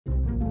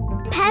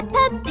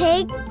Peppa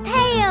Pig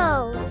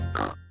tales.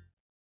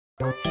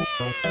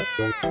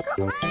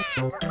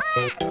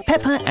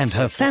 Peppa and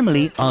her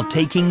family are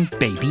taking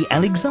baby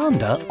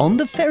Alexander on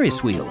the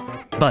Ferris wheel,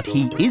 but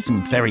he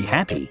isn't very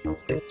happy.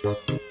 What's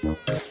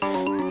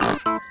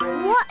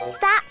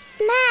that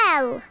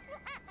smell?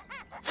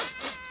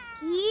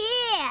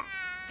 Yeah!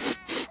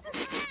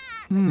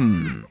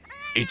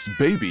 It's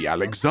baby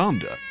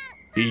Alexander.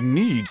 He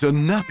needs a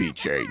nappy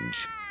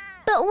change.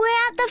 But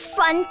we're at the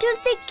front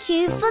of the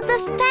queue for the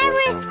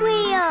Ferris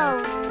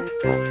wheel.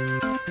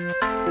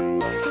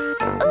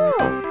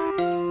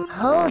 Ooh!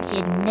 Hold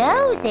your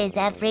noses,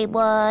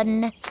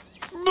 everyone.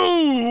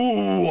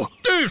 Boo!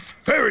 This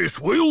Ferris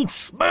wheel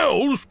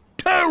smells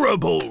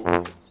terrible.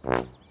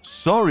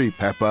 Sorry,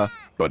 Peppa,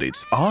 but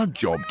it's our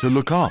job to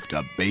look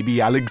after baby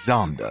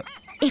Alexander.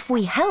 If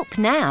we help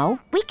now,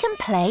 we can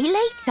play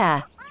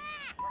later.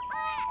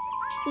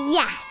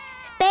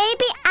 Yes,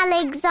 baby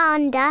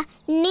Alexander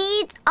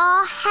needs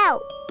our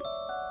help.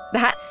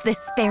 That's the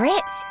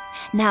spirit.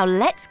 Now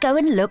let's go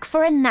and look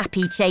for a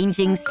nappy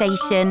changing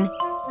station.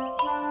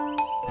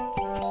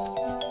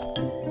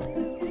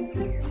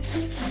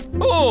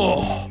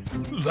 Oh,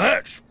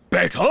 that's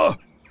better.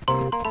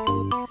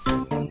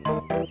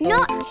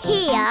 Not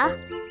here.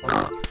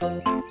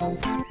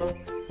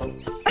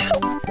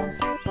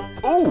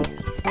 Oh!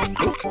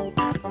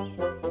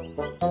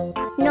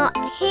 Not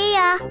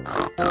here.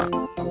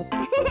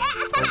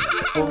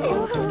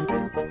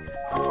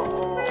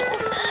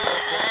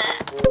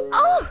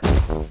 Oh!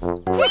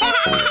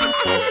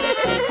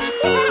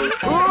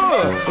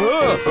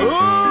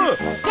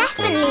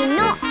 Definitely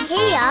not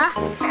here.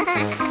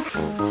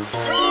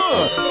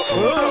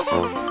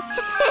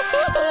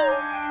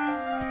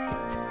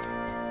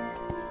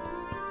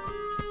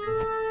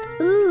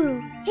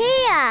 Ooh,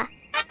 here.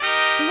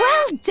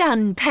 Well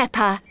done,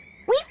 Peppa.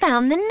 We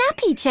found the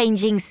nappy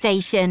changing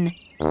station.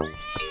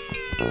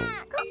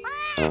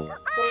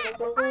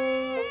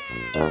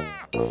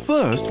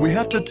 First, we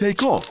have to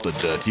take off the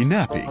dirty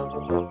nappy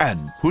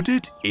and put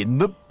it in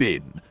the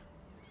bin.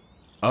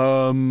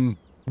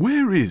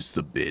 Where is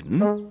the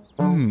bin?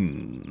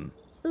 Ooh.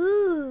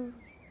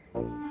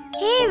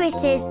 Here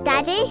it is,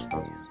 Daddy.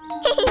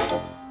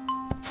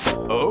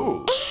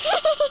 Oh.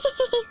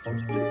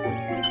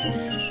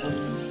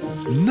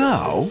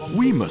 Now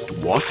we must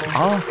wash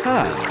our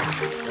hands.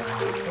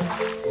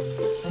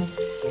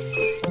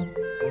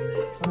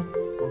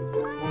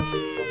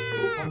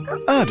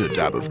 Add a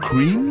dab of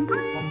cream.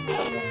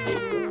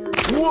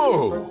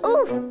 Whoa!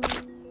 Ooh.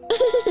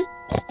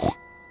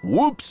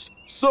 Whoops!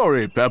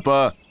 Sorry,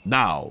 Peppa.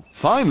 Now,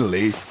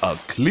 finally, a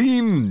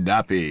clean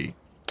nappy.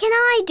 Can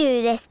I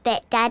do this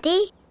bit,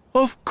 Daddy?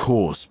 Of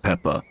course,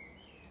 Peppa.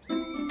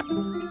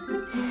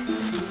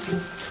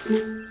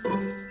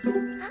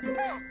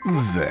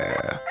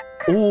 There.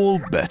 All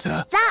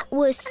better. That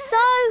was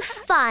so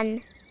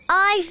fun.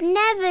 I've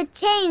never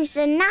changed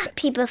a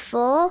nappy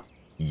before.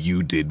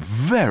 You did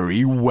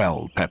very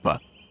well, Peppa.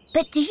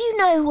 But do you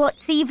know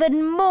what's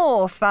even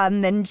more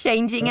fun than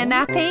changing a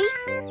nappy?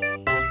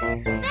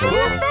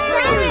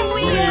 Ferris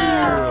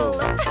wheel!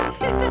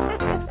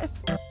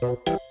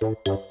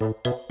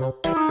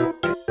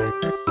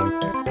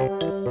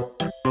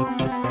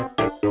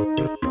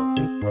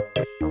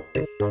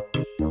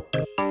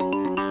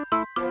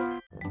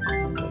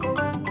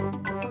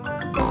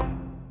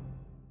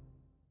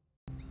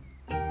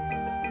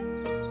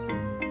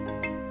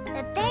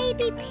 The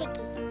baby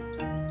piggy.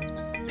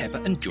 Peppa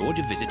and George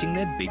are visiting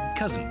their big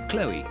cousin,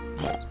 Chloe.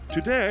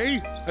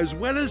 Today, as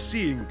well as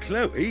seeing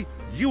Chloe,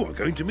 you are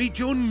going to meet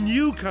your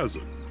new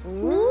cousin.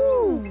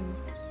 Ooh.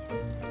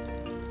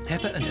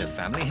 Peppa and her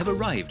family have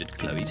arrived at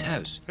Chloe's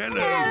house.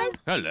 Hello.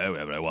 Hello,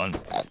 everyone.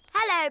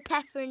 Hello,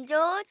 Peppa and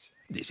George.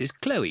 This is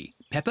Chloe,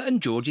 Peppa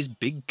and George's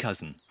big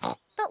cousin.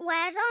 But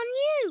where's our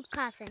new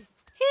cousin?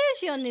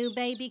 Here's your new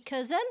baby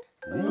cousin.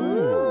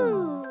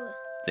 Ooh.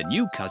 The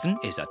new cousin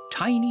is a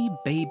tiny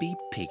baby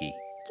piggy.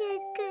 Goo,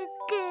 goo,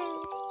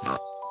 goo.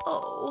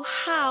 Oh,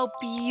 how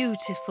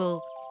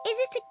beautiful. Is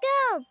it a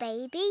girl,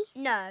 baby?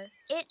 No,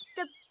 it's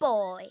a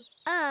boy.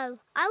 Oh,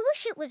 I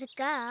wish it was a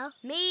girl.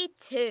 Me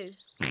too.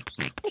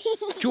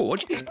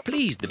 George is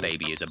pleased the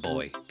baby is a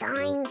boy.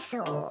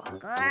 Dinosaur.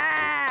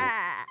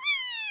 I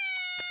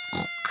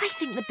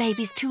think the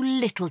baby's too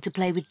little to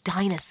play with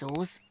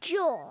dinosaurs.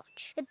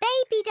 George, the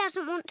baby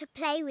doesn't want to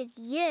play with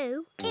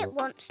you. It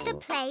wants to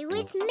play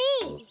with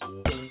me.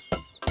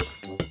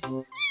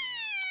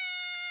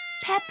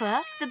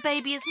 Peppa, the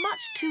baby is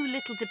much too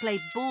little to play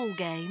ball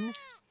games.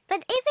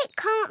 But if it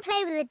can't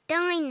play with a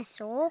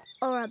dinosaur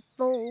or a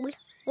ball,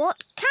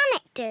 what can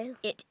it do?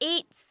 It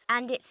eats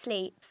and it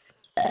sleeps.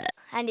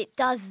 And it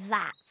does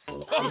that.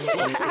 Auntie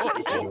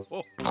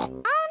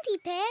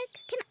Pig,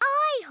 can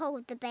I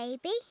hold the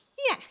baby?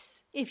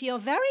 Yes, if you're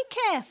very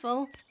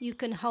careful, you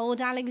can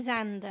hold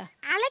Alexander.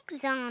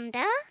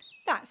 Alexander?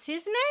 That's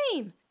his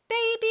name,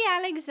 Baby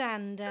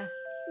Alexander.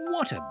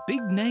 What a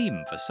big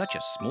name for such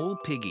a small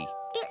piggy.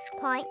 It's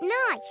quite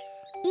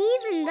nice,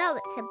 even though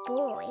it's a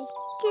boy.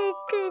 Goo,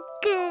 goo,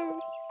 goo.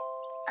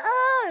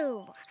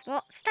 Oh,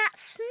 what's that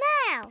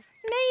smell?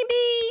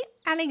 Maybe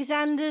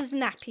Alexander's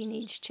nappy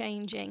needs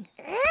changing.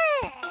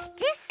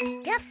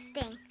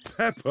 Disgusting.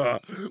 Peppa,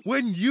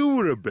 when you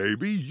were a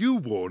baby, you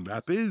wore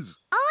nappies.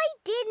 I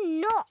did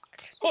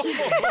not.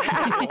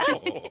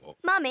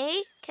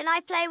 Mummy, can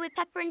I play with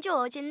Peppa and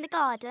George in the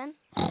garden?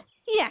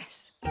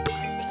 Yes.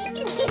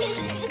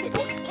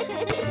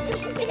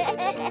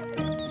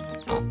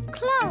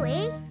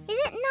 Chloe, is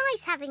it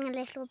nice having a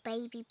little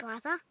baby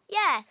brother?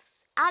 Yes,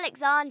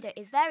 Alexander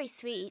is very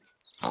sweet.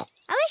 I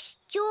wish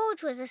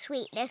George was a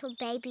sweet little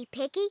baby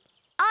piggy.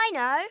 I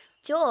know.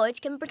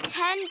 George can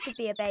pretend to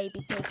be a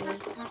baby piggy.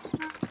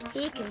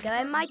 He can go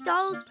in my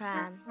doll's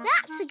pram.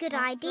 That's a good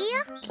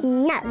idea.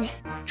 No.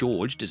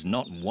 George does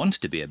not want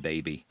to be a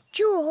baby.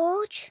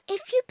 George,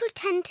 if you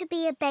pretend to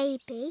be a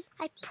baby,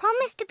 I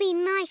promise to be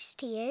nice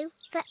to you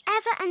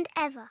forever and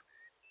ever.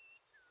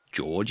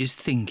 George is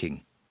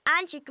thinking.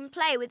 And you can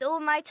play with all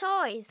my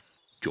toys.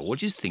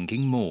 George is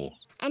thinking more.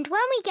 And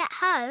when we get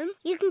home,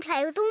 you can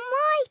play with all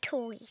my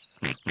toys.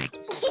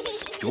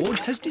 George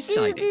has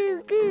decided.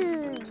 Goo,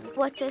 goo, goo.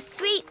 What a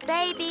sweet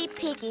baby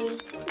piggy.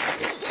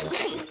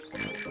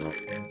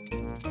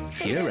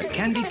 Here are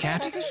Candy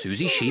Cat,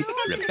 Suzy Sheep,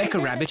 Rebecca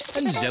Rabbit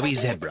and Zoe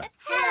Zebra.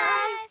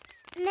 Hello.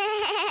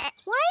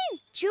 Why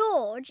is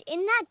George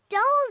in that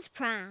doll's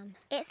pram?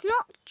 It's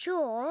not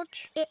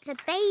George, it's a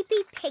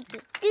baby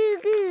piggy. Goo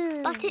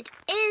goo. But it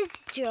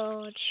is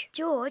George.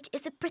 George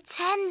is a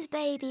pretend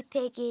baby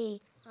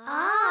piggy.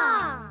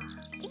 Ah.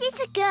 Is it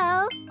a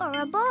girl or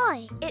a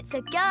boy? It's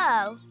a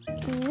girl.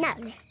 No.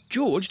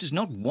 George does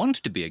not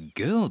want to be a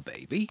girl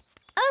baby.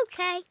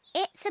 OK,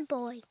 it's a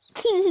boy.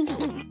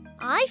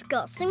 I've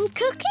got some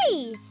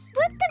cookies.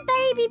 Would the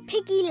baby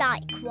piggy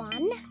like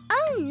one?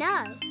 Oh,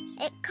 no.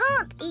 It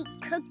can't eat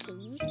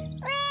cookies.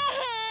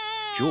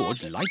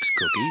 George likes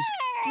cookies.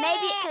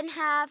 Maybe it can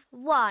have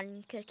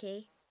one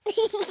cookie.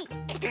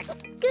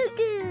 Goo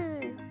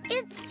goo.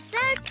 It's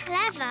so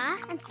clever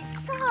and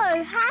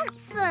so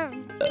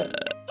handsome.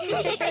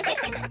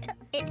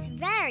 It's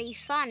very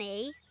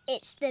funny.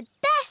 It's the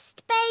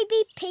best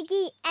baby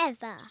piggy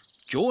ever.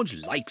 George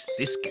likes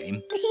this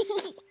game.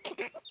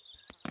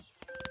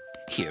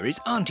 Here is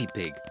Auntie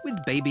Pig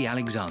with baby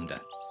Alexander.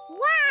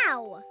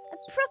 Wow! A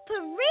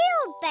proper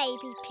real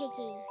baby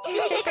piggy.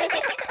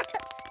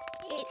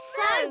 It's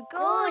so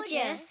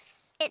gorgeous.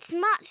 It's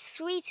much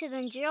sweeter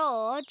than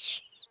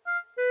George.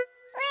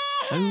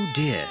 Oh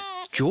dear,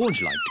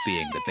 George liked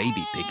being the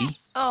baby piggy.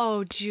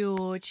 Oh,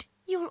 George,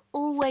 you'll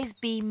always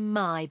be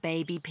my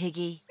baby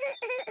piggy.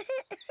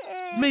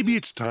 Maybe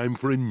it's time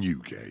for a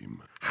new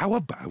game. How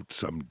about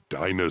some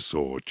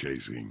dinosaur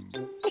chasing?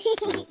 Eek!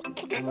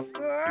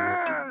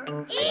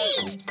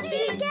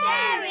 Too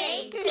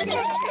scary!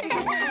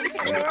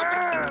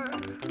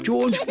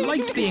 George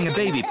liked being a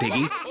baby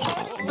piggy,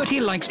 but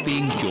he likes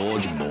being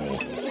George more.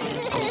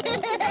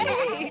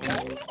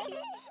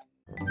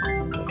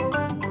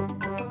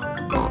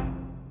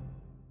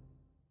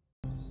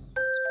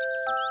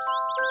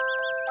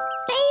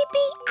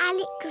 Baby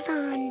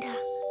Alexander.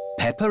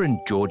 Peppa and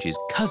George's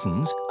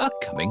cousins are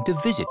coming to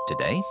visit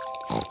today.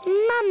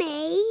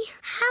 Mummy,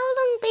 how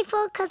long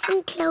before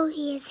Cousin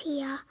Chloe is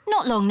here?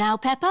 Not long now,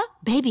 Peppa.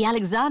 Baby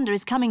Alexander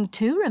is coming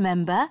too,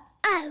 remember?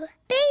 Oh,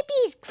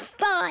 babies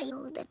cry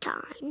all the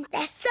time.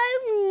 They're so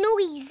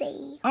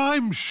noisy.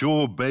 I'm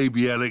sure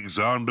baby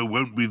Alexander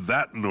won't be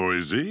that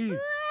noisy.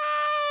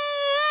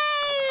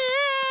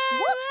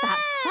 What's that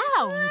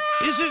sound?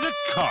 Is it a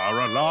car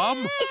alarm?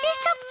 Is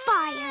it a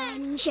fire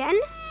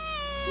engine?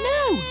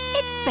 No,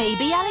 it's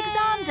baby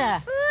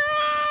Alexander. Hello,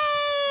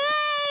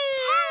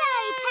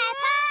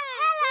 Peppa.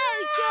 Hello,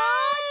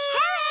 George.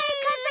 Hello,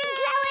 Cousin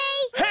Chloe.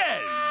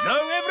 Hello,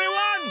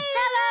 everyone!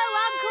 Hello,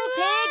 Uncle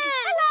Pig.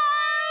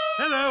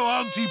 Hello,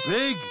 Auntie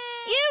Pig.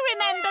 You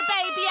remember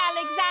baby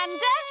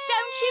Alexander,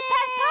 don't you,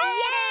 Peppa?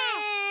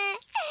 Yes.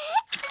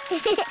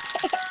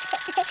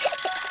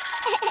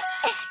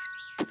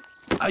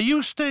 Are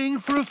you staying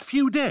for a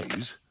few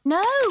days?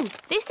 No,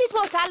 this is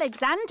what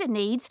Alexander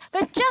needs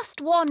for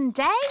just one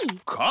day.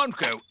 Can't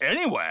go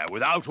anywhere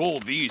without all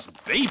these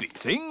baby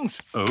things.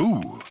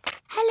 Oh.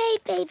 Hello,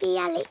 baby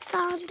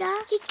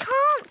Alexander. He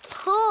can't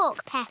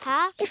talk,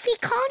 Peppa. If he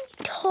can't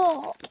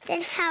talk,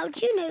 then how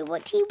do you know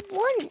what he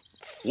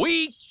wants?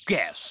 We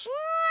guess.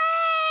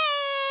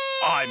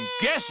 I'm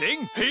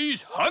guessing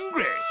he's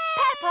hungry.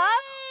 Peppa,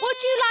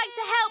 would you like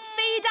to help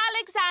feed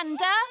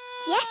Alexander?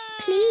 Yes,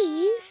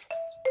 please.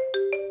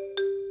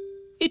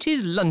 It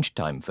is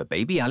lunchtime for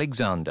baby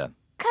Alexander.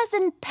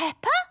 Cousin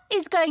Peppa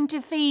is going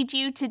to feed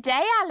you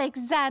today,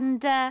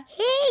 Alexander.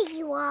 Here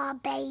you are,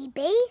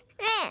 baby.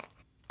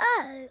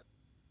 Oh,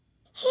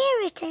 here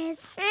it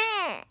is.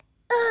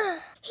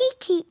 He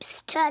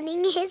keeps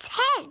turning his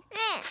head.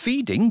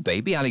 Feeding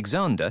baby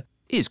Alexander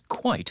is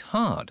quite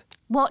hard.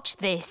 Watch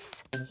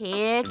this.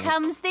 Here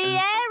comes the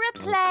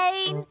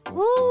aeroplane.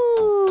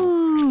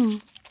 Woo!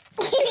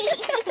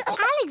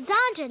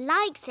 Alexander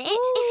likes it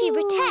if you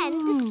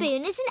pretend the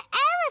spoon is an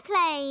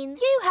aeroplane.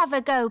 You have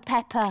a go,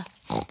 Peppa.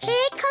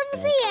 Here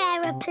comes the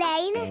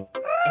aeroplane.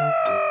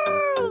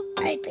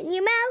 Open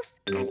your mouth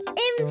and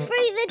in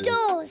through the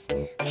doors.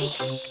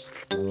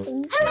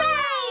 Hooray!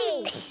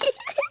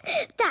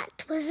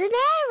 That was an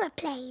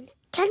aeroplane.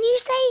 Can you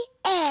say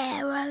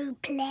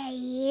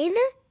aeroplane?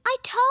 I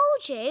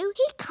told you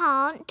he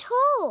can't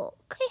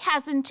talk. He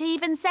hasn't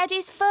even said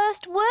his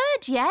first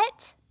word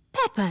yet.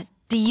 Peppa,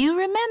 do you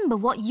remember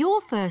what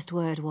your first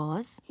word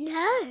was?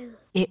 No.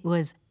 It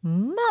was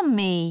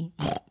mummy.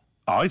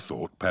 I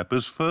thought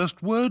Peppa's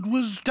first word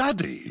was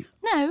daddy.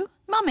 No,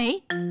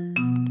 mummy.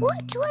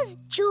 What was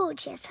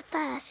George's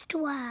first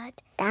word?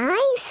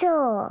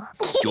 Dinosaur.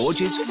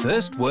 George's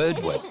first word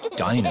was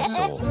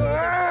dinosaur.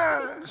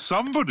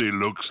 Somebody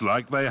looks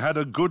like they had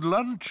a good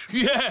lunch.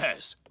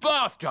 Yes,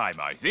 bath time,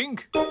 I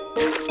think.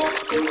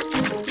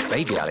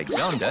 Baby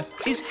Alexander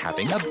is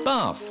having a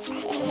bath.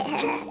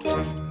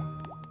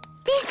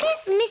 This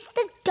is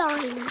Mr.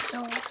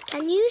 Dinosaur.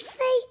 Can you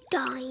say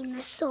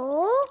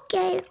dinosaur?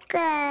 Go,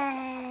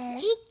 go.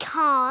 He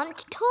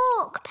can't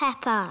talk,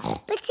 Peppa.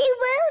 But he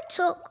will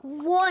talk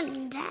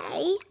one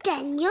day.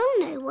 Then you'll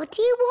know what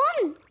he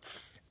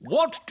wants.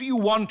 What do you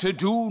want to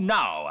do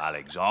now,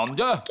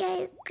 Alexander?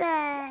 Go, go.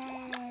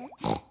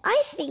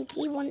 I think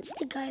he wants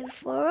to go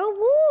for a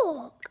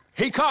walk.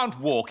 He can't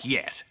walk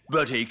yet,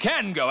 but he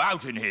can go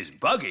out in his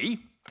buggy.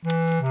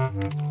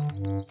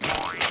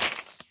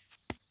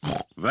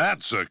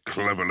 That's a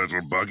clever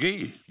little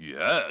buggy.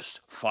 Yes,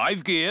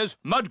 5 gears,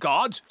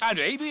 mudguards and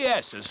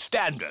ABS as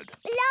standard.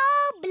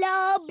 Blah,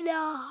 blah,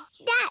 blah.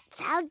 That's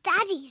how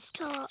daddies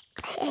talk.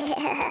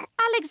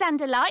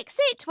 Alexander likes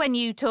it when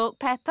you talk,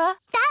 Peppa.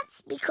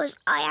 That's because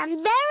I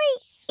am very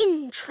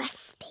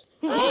interesting.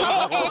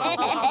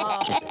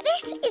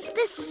 This is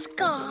the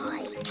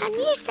sky. Can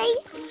you say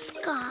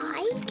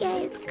sky?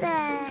 Go,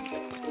 go.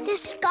 The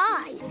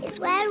sky is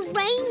where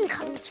rain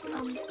comes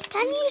from.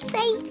 Can you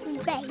say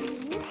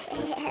rain?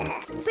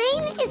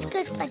 Rain is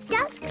good for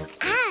ducks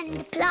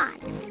and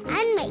plants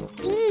and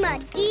making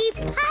muddy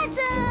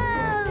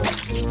puddles.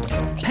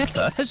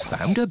 Peppa has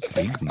found a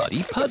big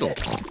muddy puddle.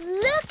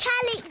 Look,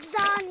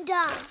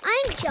 Alexander.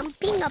 I'm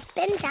jumping up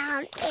and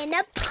down in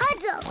a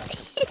puddle.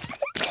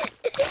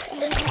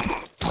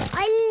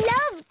 I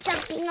love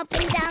jumping up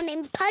and down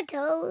in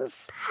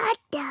puddles.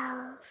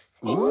 Puddles.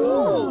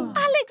 Ooh.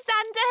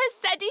 Alexander has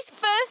said his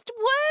first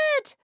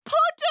word.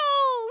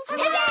 Puddles!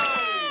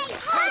 Hooray!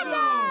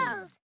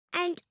 Puddles!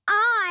 And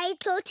I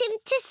taught him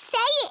to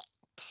say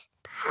it.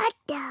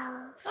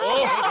 Puddles.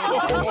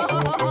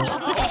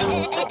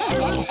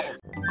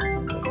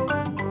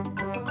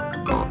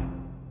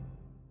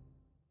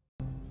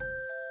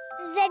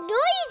 The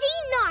noisy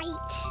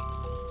night.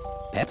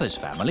 Peppa's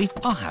family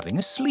are having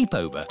a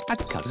sleepover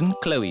at Cousin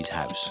Chloe's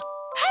house.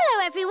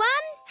 Hello,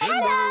 everyone.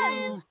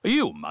 Hello.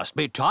 You must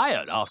be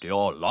tired after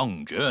your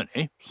long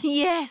journey.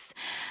 Yes,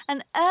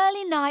 an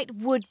early night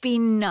would be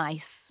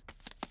nice.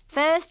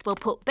 First, we'll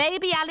put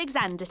baby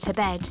Alexander to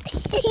bed.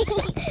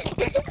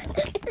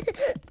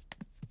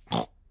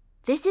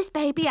 This is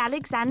baby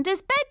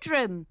Alexander's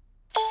bedroom.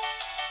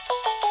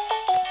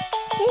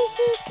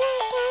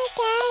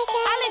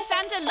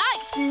 Alexander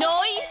likes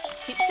noise.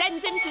 It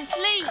sends him to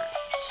sleep.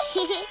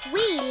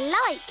 We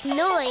like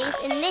noise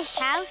in this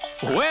house.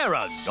 We're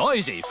a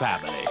noisy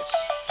family.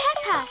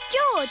 Peppa,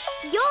 George,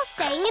 you're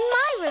staying in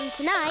my room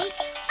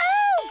tonight.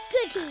 Oh,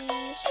 goody.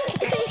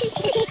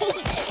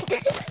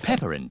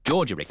 Peppa and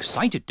George are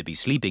excited to be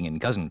sleeping in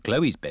Cousin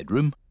Chloe's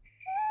bedroom.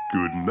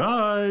 Good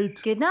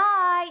night. Good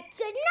night.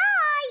 Good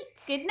night.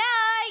 Good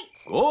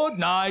night. Good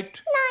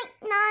night. Night,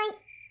 night.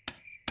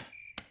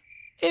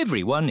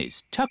 Everyone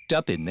is tucked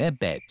up in their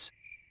beds,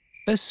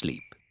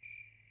 asleep.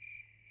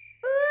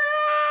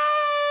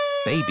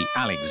 Baby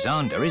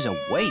Alexander is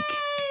awake.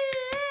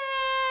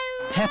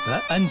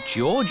 Peppa and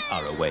George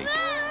are awake.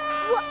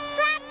 What's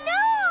that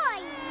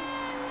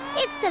noise?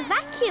 It's the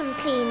vacuum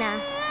cleaner.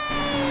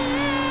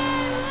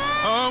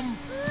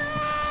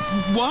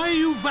 Why are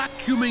you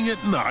vacuuming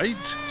at night?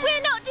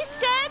 We're not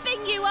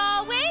disturbing you,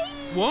 are we?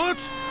 What?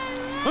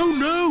 Oh,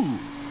 no.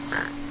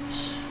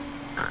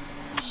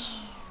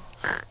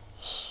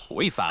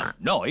 We found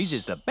noise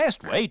is the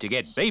best way to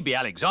get baby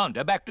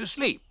Alexander back to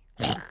sleep.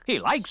 He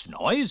likes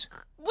noise.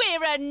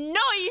 We're a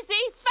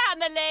noisy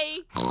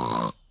family.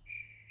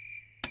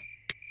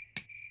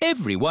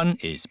 Everyone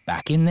is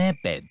back in their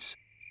beds,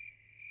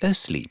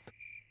 asleep.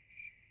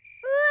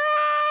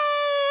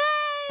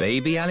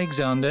 Baby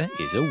Alexander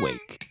is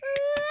awake.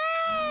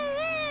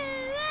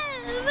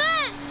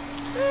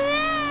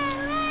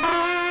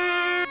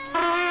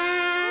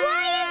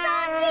 Why is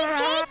Auntie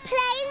Pig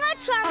playing a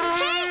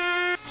trumpet?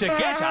 To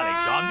get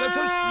Alexander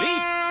to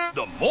sleep.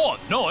 The more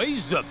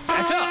noise, the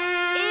better.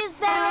 Is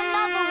there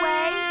another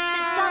way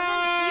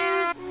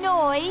that doesn't use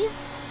noise?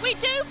 We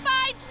do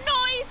find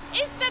noise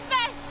is the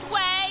best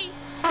way.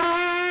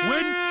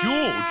 When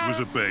George was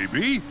a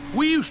baby,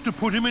 we used to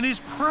put him in his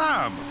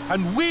pram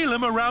and wheel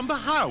him around the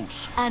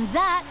house. And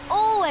that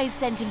always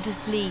sent him to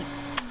sleep.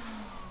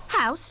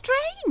 How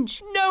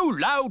strange. No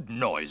loud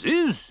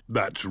noises.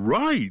 That's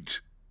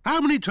right. How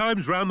many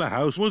times round the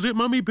house was it,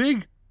 Mummy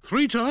Pig?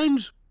 3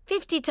 times?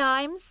 50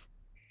 times.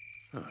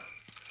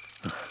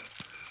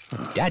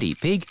 Daddy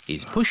Pig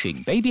is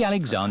pushing baby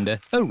Alexander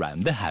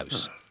around the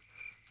house.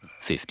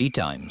 50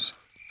 times.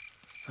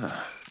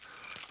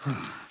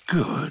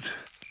 Good.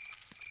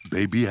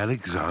 Baby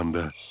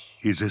Alexander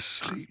is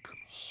asleep.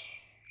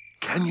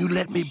 Can you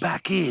let me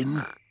back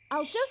in?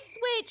 I'll just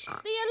switch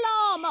the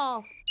alarm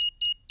off.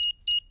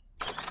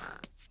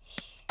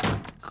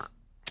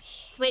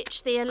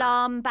 Switch the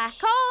alarm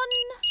back on.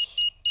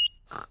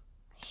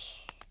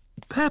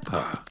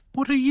 Peppa,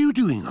 what are you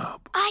doing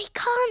up? I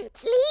can't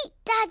sleep,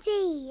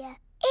 Daddy.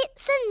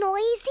 It's a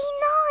noisy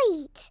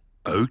night.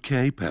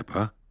 OK,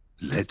 Peppa.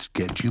 Let's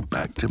get you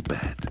back to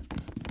bed.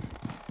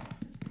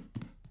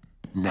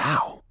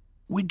 Now,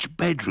 which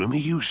bedroom are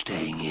you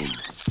staying in?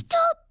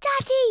 Stop,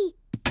 Daddy.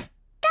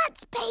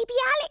 That's baby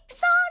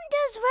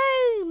Alexander's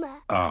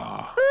room.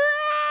 Ah.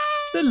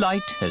 The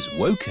light has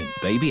woken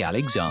baby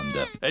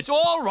Alexander. It's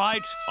all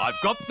right. I've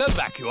got the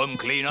vacuum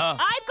cleaner.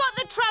 I've got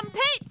the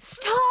trumpet.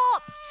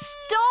 Stop!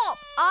 Stop!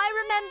 I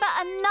remember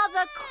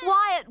another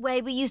quiet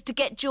way we used to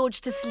get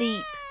George to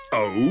sleep.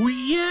 Oh,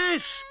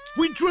 yes.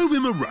 We drove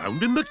him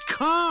around in the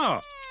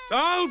car.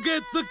 I'll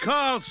get the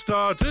car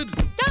started.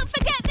 Don't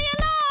forget the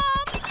alarm.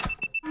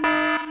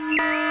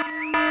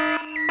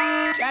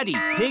 Daddy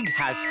Pig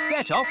has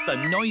set off the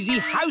noisy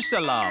house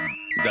alarm.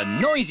 The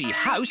noisy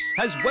house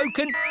has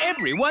woken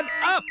everyone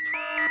up.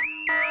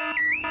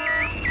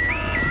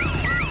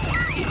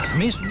 It's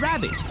Miss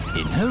Rabbit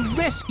in her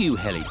rescue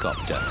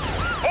helicopter.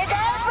 Is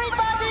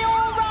everybody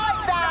all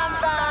right down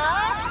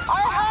there?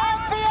 I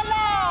heard the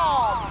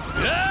alarm.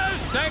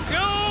 Yes, thank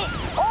you.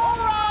 All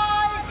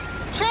right.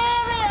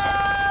 Cheerio.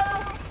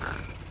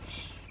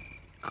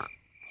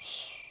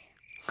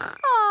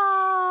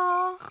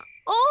 Aww.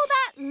 All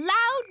that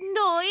loud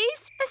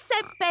noise has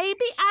sent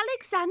baby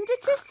Alexander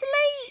to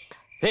sleep.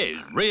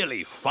 He's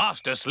really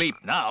fast asleep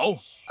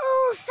now.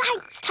 Oh,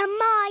 thanks to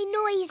my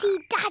noisy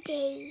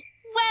daddy.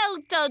 Well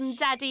done,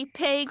 Daddy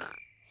Pig.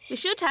 We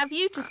should have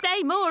you to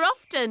stay more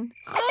often.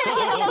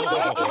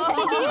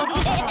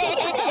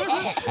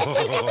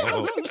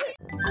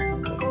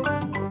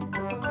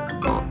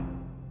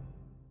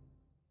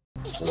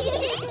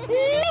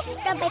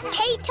 Mr.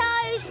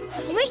 Potato's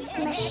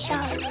Christmas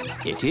Show.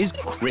 It is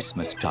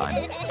Christmas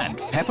time and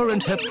Peppa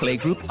and her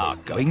playgroup are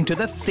going to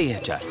the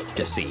theatre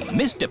to see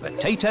Mr.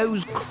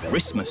 Potato's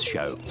Christmas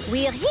show.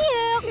 We're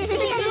here.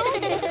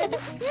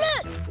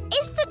 Look,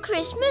 it's the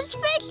Christmas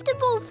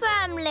vegetable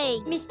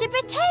family. Mr.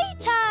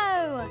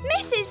 Potato.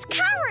 Mrs.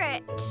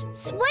 Carrot.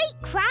 Sweet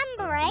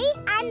Cranberry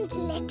and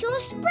Little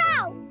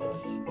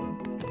Sprouts.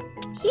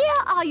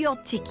 Here are your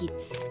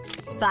tickets.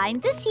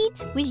 Find the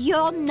seat with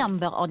your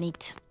number on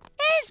it.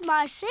 Here's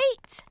my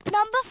seat.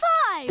 Number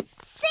 5,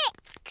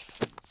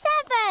 6,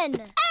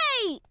 7,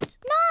 8,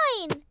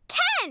 9,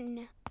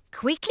 10.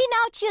 Quickly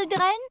now,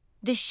 children.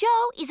 The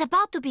show is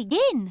about to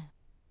begin.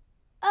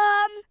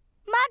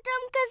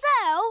 Madam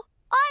Gazelle,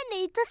 I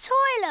need the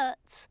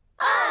toilet.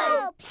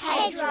 Oh,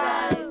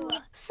 Pedro.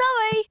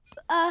 Sorry.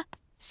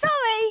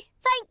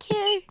 Thank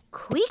you.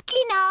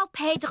 Quickly now,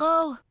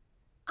 Pedro.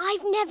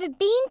 I've never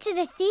been to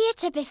the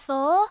theatre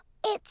before.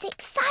 It's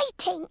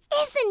exciting,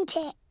 isn't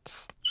it?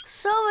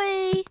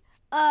 Sorry.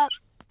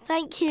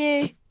 Thank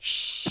you.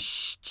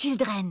 Shh,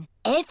 children.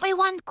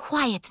 Everyone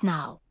quiet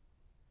now.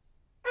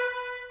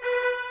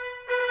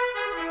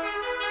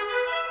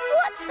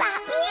 What's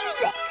that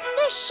music?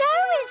 The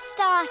show is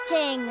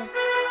starting.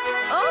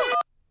 Oh,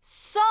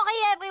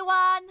 sorry,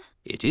 everyone.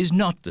 It is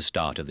not the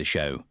start of the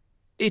show.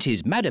 It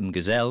is Madame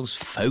Gazelle's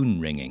phone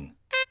ringing.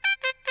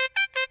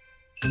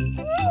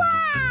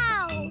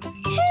 Wow!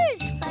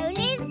 Whose phone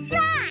is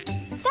that?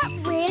 That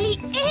really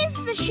is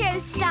the show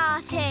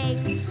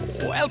starting.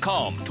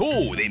 Welcome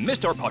to the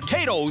Mr.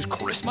 Potato's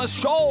Christmas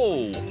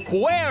Show,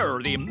 where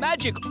the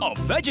magic of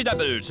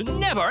vegetables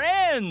never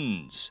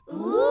ends.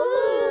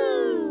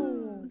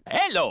 Ooh!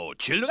 Hello,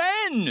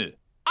 children.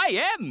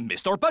 I am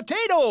Mr.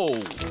 Potato.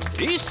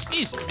 This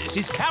is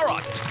Mrs.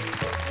 Carrot.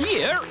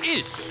 Here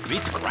is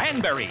Sweet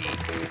Cranberry.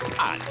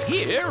 And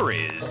here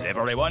is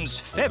everyone's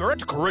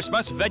favorite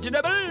Christmas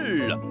vegetable,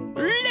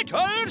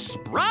 Little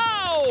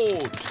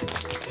Sprout.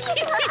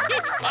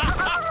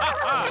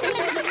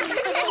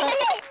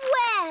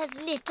 Where's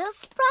Little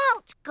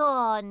Sprout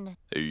gone?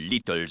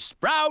 Little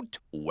Sprout,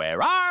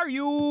 where are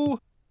you?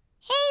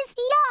 He's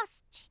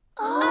lost.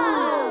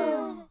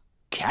 Oh!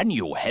 Can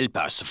you help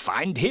us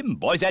find him,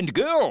 boys and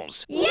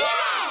girls?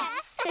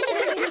 Yes!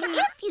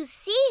 If you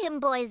see him,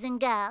 boys and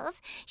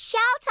girls,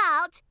 shout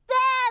out,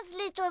 "There's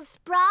Little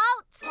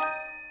Sprout!"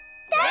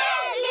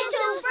 There's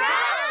Little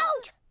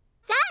Sprout!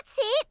 That's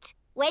it.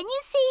 When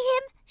you see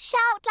him,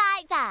 shout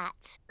like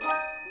that.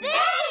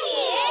 There he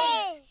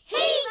is!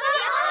 He's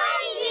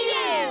behind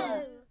you!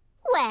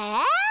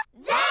 Where?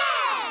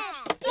 There!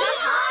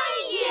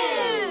 Behind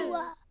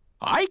you!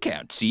 I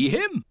can't see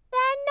him.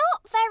 They're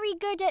not very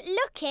good at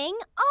looking,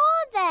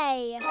 are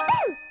they?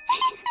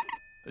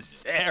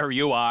 There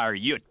you are,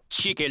 you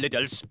cheeky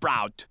little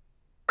sprout.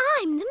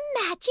 I'm the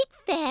magic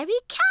fairy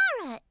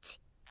carrot.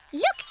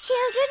 Look,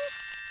 children,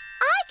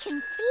 I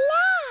can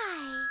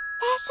fly.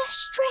 There's a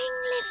string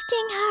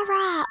lifting her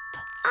up.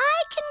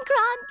 I can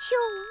grant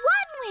you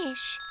one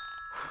wish.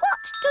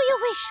 What do you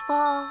wish for?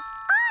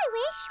 I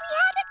wish we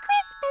had a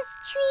Christmas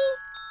tree.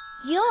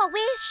 Your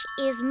wish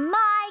is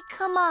my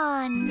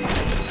command.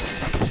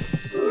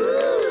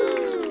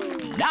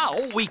 Now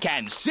we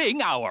can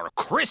sing our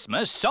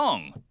Christmas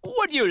song.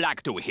 Would you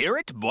like to hear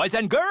it, boys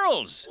and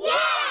girls?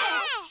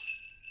 Yes!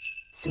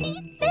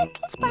 Sweet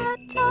little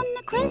sprout on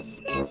the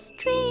Christmas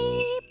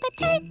tree,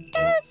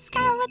 potatoes,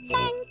 carrots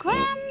and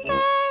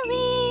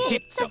cranberries.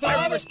 It's a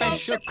very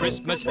special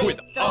Christmas with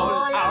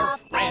all our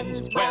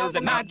friends, where the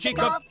magic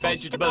of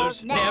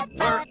vegetables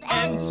never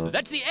ends.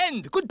 That's the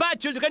end. Goodbye,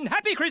 children.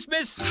 Happy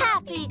Christmas.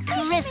 Happy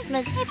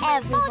Christmas,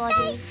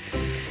 everybody.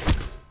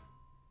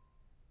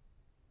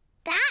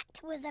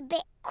 That was a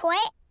bit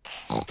quick.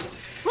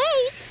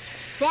 Wait,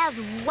 there's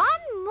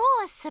one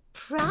more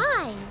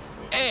surprise.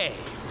 A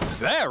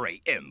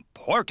very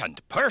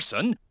important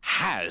person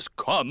has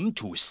come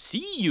to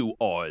see you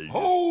all.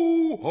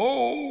 Ho,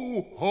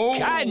 ho, ho.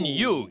 Can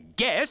you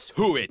guess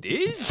who it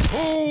is?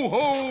 Ho,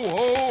 ho,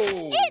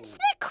 ho. It's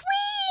the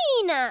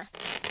Queen!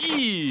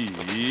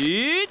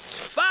 It's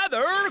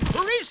Father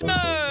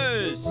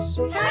Christmas!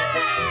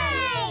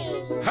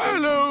 Hooray!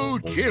 Hello,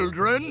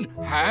 children.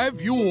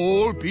 Have you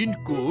all been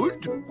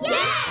good?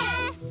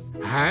 Yes!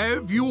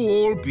 Have you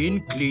all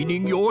been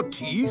cleaning your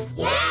teeth?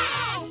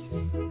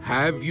 Yes!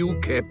 Have you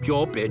kept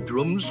your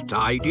bedrooms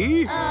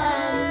tidy?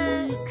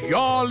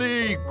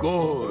 Jolly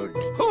good.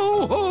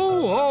 Ho,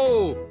 ho,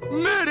 ho.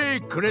 Merry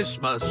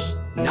Christmas.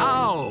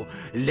 Now,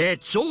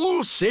 let's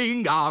all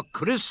sing our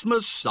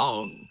Christmas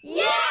song.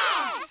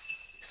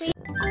 Yes!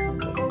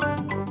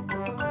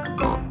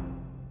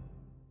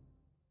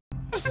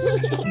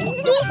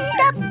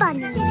 Easter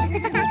Bunny.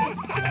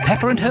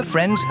 Peppa and her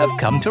friends have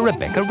come to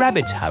Rebecca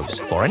Rabbit's house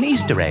for an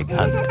Easter egg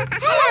hunt.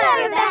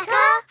 Hello,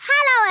 Rebecca.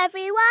 Hello,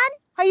 everyone.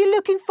 Are you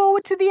looking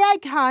forward to the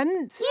egg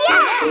hunt?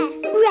 Yes!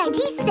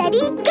 Ready,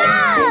 steady,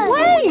 go!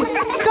 Wait!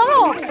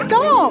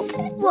 Stop!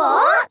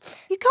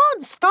 What? You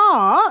can't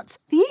start.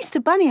 The Easter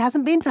Bunny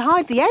hasn't been to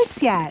hide the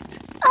eggs yet.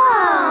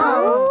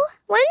 Oh!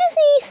 When is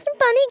the Easter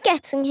Bunny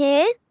getting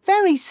here?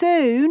 Very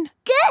soon.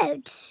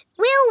 Good.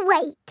 We'll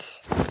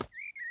wait.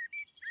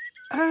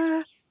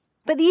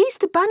 But the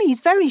Easter Bunny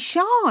is very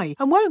shy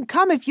and won't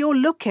come if you're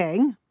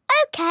looking.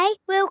 OK,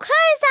 we'll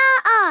close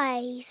our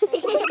eyes.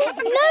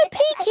 No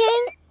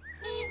peeking.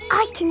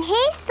 I can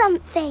hear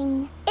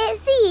something.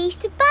 It's the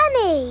Easter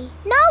Bunny.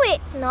 No,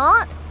 it's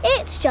not.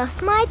 It's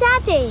just my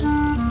daddy.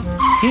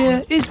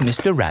 Here is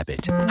Mr.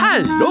 Rabbit.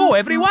 Hello,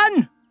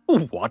 everyone.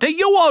 What are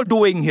you all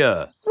doing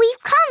here?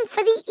 We've come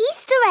for the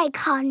Easter egg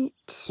hunt.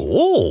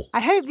 Oh. I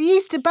hope the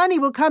Easter Bunny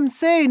will come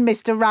soon,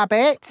 Mr.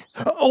 Rabbit.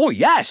 Oh,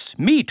 yes,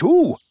 me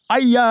too.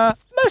 I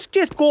must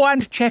just go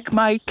and check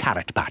my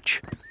carrot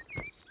patch.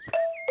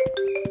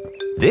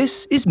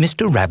 This is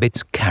Mr.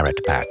 Rabbit's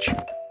carrot patch.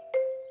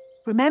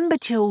 Remember,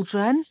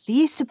 children, the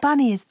Easter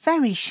Bunny is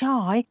very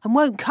shy and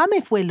won't come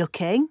if we're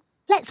looking.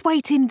 Let's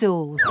wait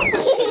indoors.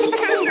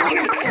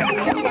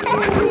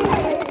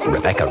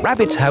 Rebecca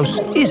Rabbit's house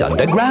is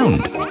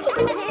underground.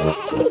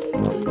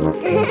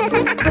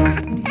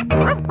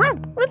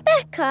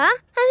 Rebecca,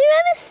 have you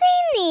ever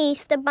seen the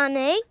Easter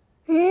Bunny?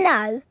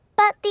 No,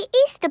 but the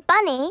Easter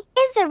Bunny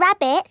is a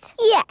rabbit.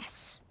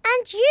 Yes.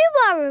 And you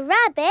are a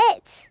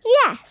rabbit.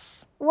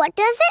 Yes. What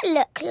does it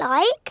look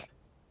like?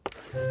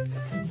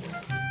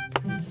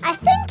 I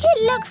think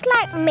it looks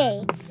like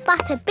me,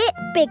 but a bit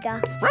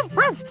bigger.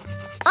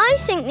 I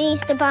think the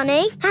Easter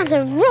Bunny has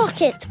a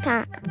rocket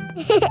pack.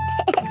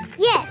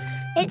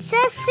 Yes, it's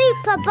a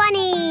super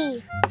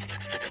bunny.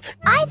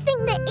 I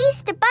think the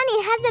Easter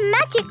Bunny has a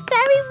magic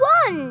fairy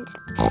wand.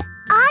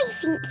 I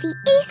think the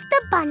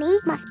Easter Bunny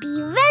must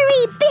be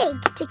very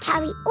big to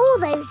carry all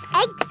those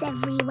eggs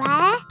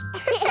everywhere.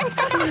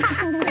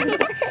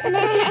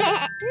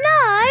 No,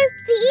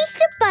 the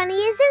Easter Bunny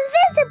is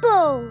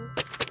invisible.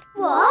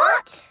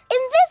 What?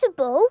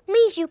 Invisible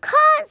means you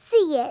can't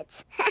see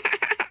it.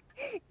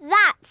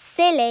 That's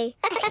silly.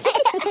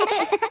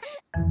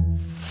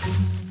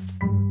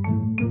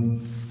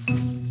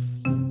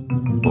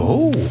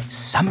 Oh,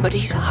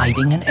 somebody's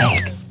hiding an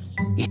egg.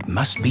 It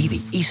must be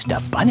the Easter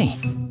Bunny.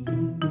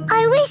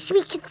 I wish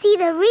we could see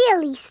the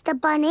real Easter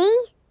Bunny.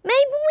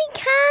 Maybe we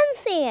can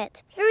see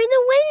it through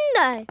the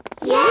window.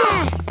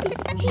 Yes!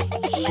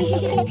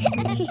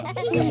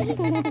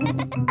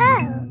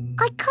 Oh,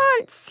 I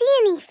can't see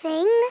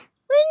anything.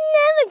 We're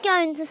never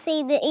going to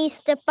see the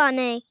Easter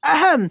Bunny.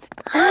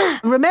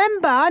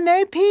 Remember,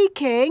 no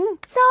peeking.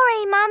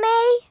 Sorry,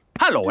 Mummy.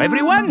 Hello,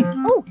 everyone.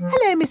 Oh,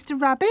 hello, Mr.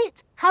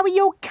 Rabbit. How are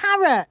your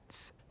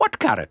carrots? What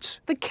carrots?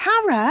 The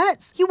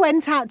carrots. You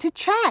went out to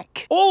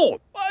check. Oh,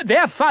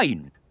 they're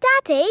fine.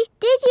 Daddy,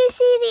 did you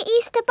see the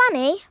Easter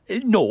Bunny?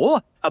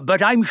 No,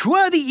 but I'm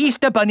sure the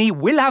Easter Bunny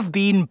will have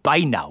been by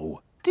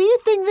now. Do you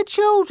think the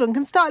children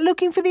can start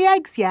looking for the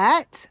eggs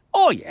yet?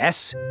 Oh,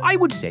 yes, I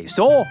would say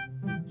so.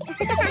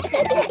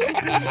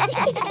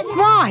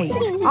 Right.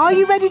 Are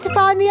you ready to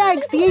find the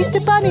eggs the Easter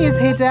Bunny has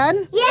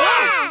hidden?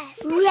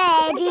 Yes!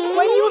 Ready?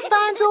 When you have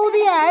found all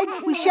the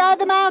eggs, we share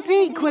them out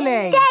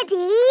equally.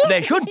 Steady.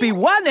 There should be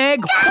one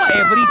egg for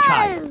every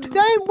child.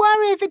 Don't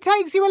worry if it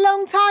takes you a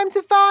long time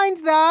to find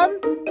them.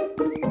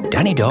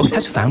 Danny Dog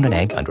has found an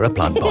egg under a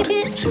plant pot.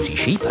 Suzy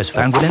Sheep has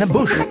found one in a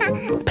bush.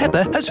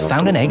 Peppa has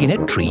found an egg in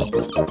a tree.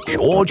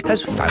 George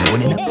has found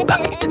one in a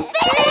bucket.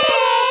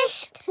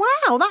 Finished!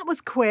 Wow, that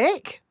was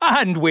quick.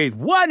 And with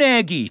one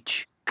egg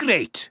each.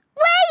 Great.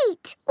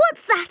 Wait!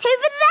 What's that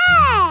over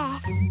there?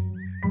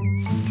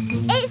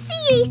 It's the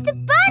Easter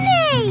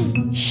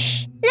Bunny!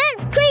 Shh!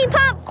 Let's creep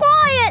up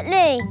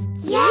quietly!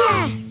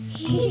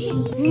 Yes!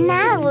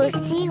 Now we'll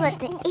see what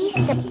the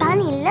Easter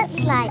Bunny looks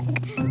like.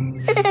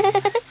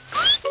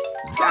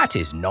 That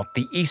is not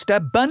the Easter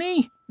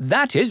Bunny.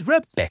 That is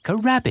Rebecca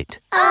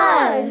Rabbit.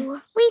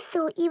 Oh! We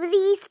thought you were the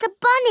Easter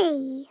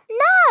Bunny.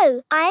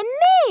 No, I'm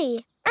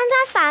me. And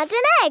I found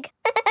an egg.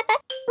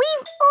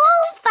 We've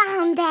all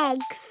found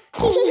eggs.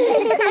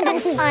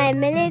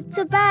 I'm a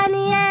little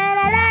bunny and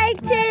I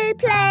like to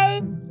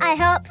play. I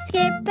hop,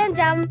 skip and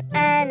jump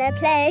and I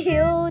play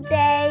all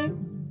day.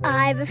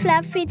 I've a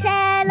fluffy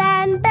tail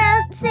and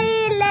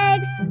bouncy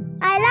legs.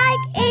 I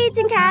like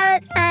eating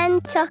carrots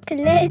and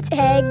chocolate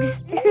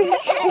eggs.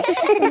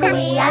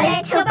 We are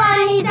little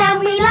bunnies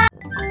and we like...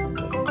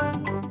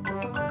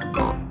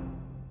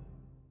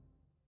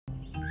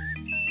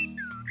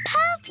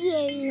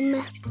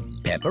 Perfume.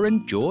 Peppa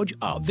and George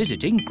are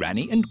visiting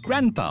Granny and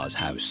Grandpa's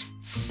house.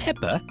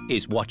 Peppa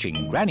is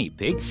watching Granny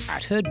Pig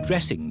at her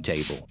dressing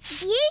table.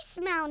 You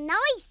smell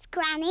nice,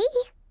 Granny.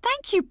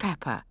 Thank you,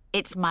 Peppa.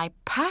 It's my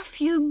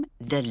perfume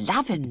de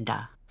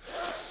lavender.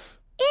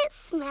 It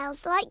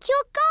smells like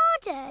your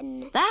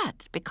garden.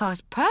 That's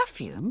because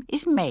perfume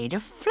is made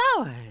of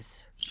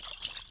flowers.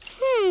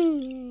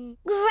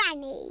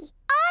 Granny,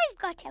 I've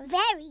got a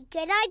very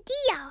good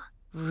idea.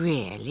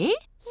 Really?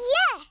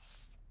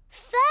 Yes.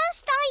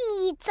 First, I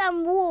need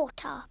some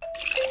water.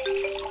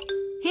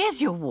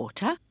 Here's your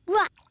water.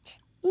 Right.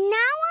 Now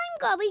I'm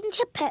going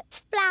to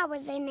put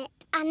flowers in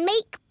it and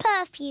make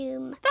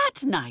perfume.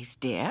 That's nice,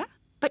 dear.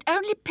 But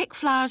only pick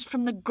flowers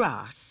from the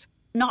grass,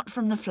 not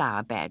from the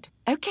flower bed.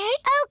 OK?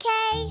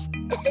 OK.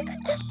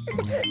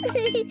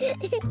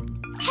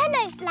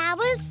 Hello,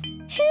 flowers.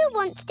 Who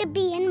wants to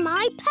be in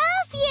my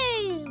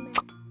perfume?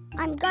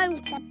 I'm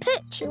going to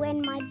put you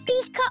in my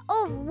beaker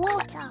of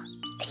water.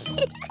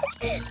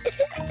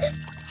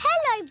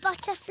 Hello,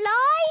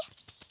 butterfly.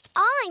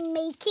 I'm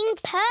making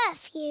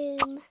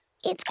perfume.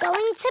 It's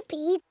going to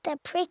be the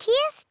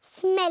prettiest,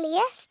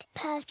 smelliest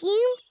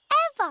perfume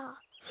ever.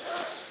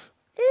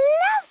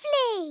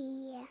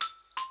 Lovely!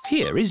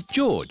 Here is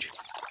George.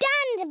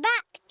 Stand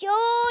back,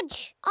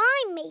 George.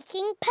 I'm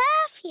making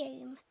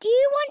perfume. Do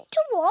you want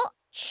to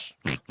watch?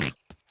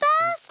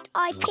 First,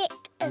 I pick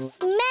a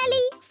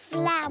smelly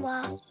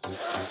flower.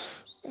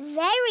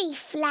 Very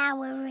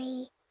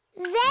flowery.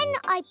 Then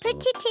I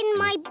put it in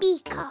my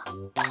beaker.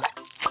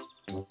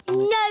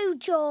 No,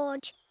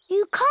 George.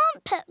 You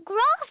can't put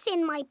grass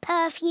in my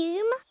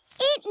perfume.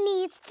 It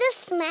needs the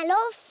smell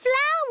of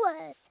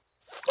flowers.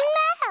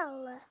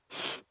 Smell!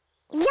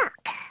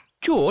 Yuck!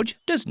 George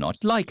does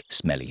not like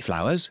smelly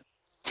flowers.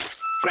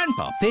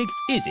 Grandpa Pig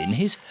is in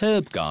his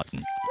herb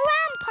garden.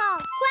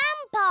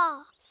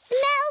 Grandpa!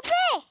 Smell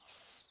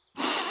this!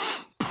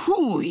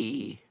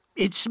 Phooey!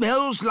 It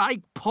smells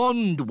like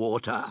pond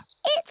water.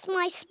 It's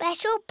my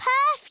special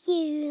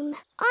perfume.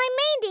 I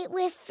made it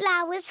with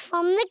flowers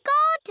from the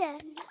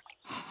garden.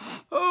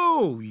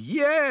 Oh,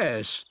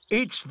 yes.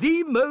 It's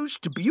the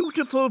most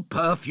beautiful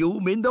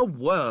perfume in the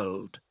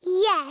world.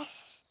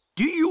 Yes.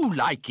 Do you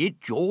like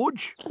it,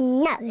 George?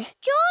 No.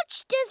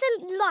 George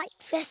doesn't like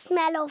the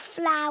smell of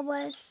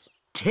flowers.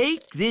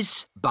 Take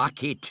this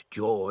bucket,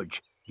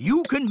 George.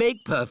 You can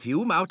make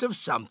perfume out of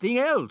something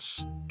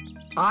else.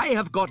 I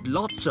have got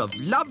lots of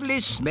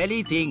lovely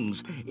smelly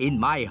things in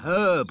my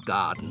herb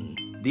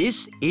garden.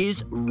 This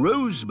is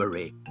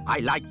rosemary. I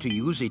like to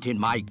use it in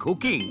my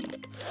cooking.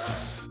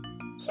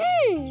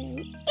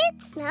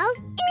 It smells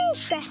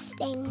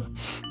interesting.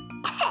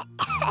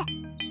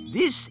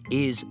 This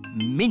is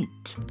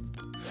mint.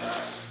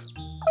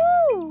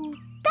 Ooh,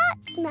 that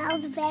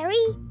smells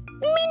very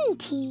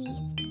minty.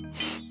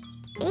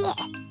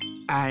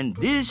 And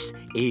this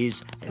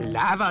is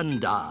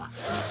lavender.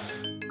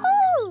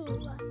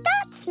 Ooh,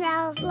 that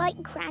smells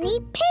like Granny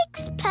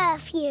Pig's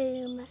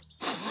perfume.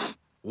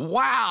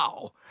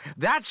 Wow!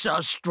 That's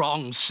a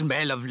strong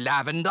smell of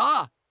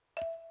lavender.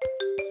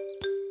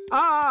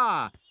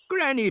 Ah,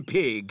 Granny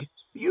Pig,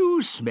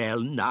 you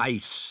smell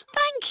nice.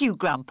 Thank you,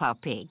 Grandpa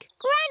Pig.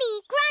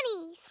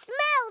 Granny,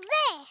 smell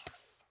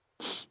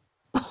this.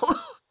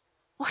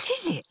 What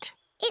is it?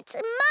 It's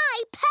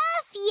my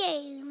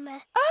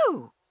perfume.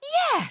 Oh,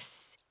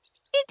 yes.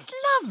 It's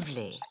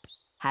lovely.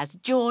 Has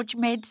George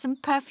made some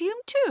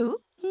perfume too?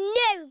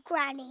 No,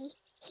 Granny.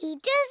 He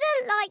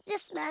doesn't like the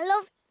smell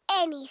of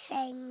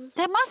anything.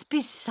 There must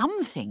be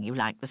something you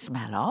like the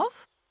smell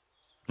of.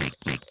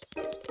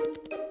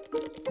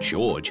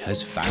 George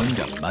has found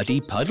a muddy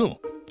puddle.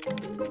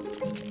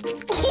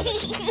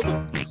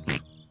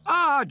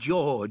 Ah,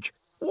 George,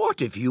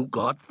 What have you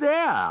got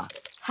there?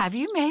 Have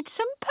you made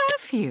some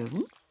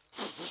perfume?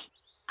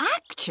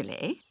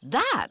 Actually,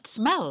 that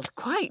smells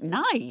quite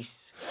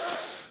nice.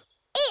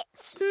 It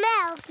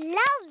smells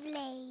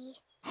lovely.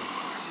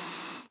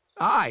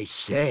 I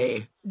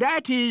say,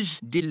 that is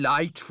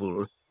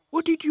delightful.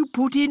 What did you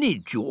put in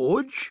it,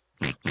 George?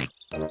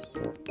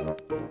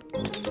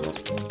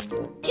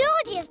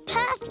 George's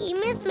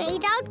perfume is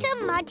made out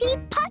of muddy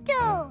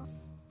puddles.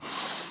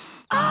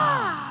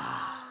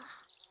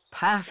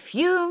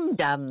 Perfumed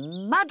a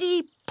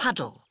muddy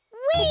puddle.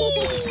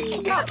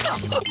 Whee!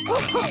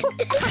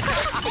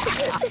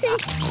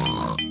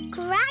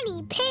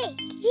 Granny Pig,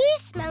 you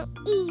smell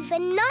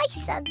even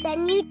nicer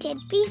than you did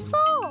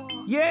before.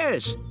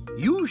 Yes,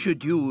 you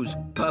should use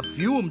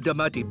perfumed a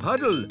muddy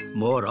puddle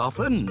more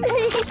often.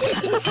 Going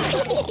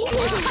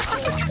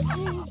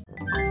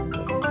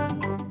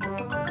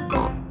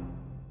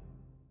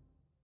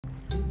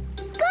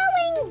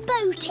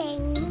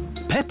boating.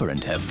 Peppa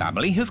and her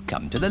family have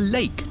come to the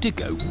lake to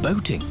go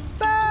boating.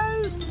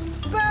 Boats!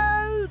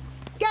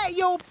 Boats! Get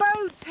your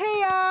boats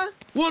here!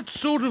 What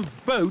sort of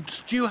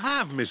boats do you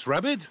have, Miss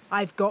Rabbit?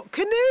 I've got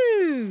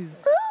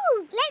canoes.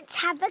 Ooh, let's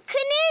have a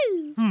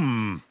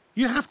canoe.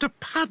 You have to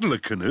paddle a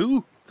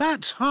canoe?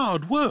 That's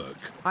hard work.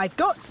 I've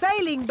got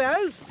sailing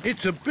boats.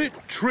 It's a bit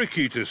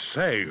tricky to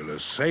sail a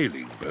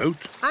sailing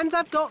boat. And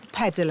I've got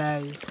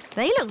pedalos.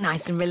 They look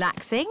nice and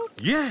relaxing.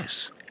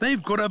 Yes,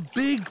 they've got a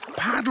big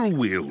paddle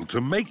wheel to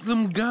make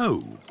them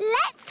go.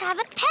 Let's have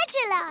a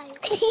pedalo.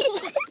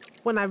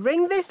 When I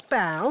ring this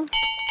bell,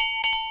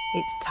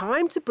 it's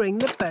time to bring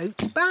the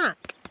boat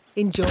back.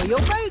 Enjoy your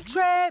boat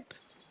trip.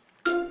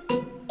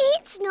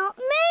 It's not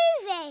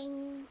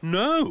moving.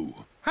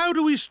 No. How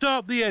do we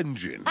start the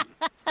engine?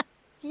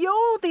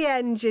 You're the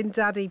engine,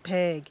 Daddy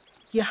Pig.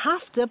 You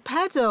have to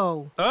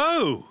pedal.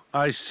 Oh,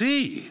 I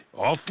see.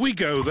 Off we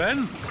go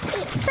then.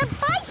 It's a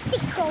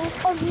bicycle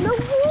on the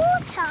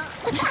water.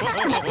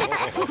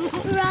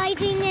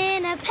 Riding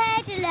in a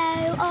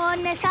pedalo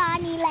on a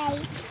sunny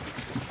lake.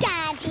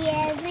 Daddy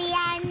is the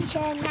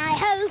engine. I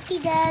hope he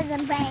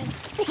doesn't break.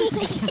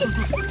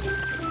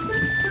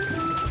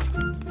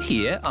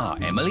 Here are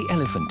Emily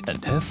Elephant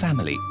and her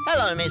family.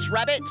 Hello, Miss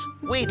Rabbit.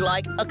 We'd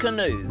like a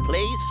canoe,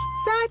 please.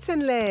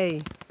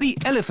 Certainly. The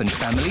elephant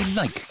family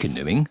like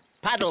canoeing.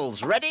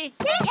 Paddles ready?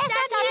 Yes,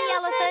 Daddy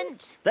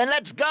Elephant. Then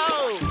let's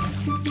go.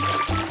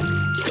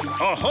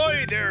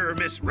 Ahoy there,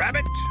 Miss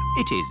Rabbit.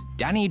 It is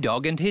Danny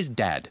Dog and his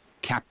dad,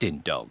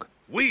 Captain Dog.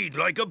 We'd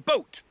like a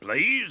boat,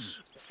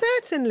 please.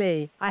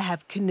 Certainly. I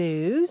have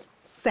canoes,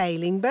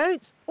 sailing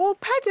boats or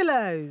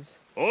pedalos.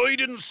 I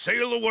didn't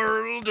sail the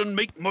world and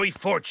make my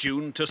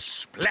fortune to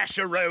splash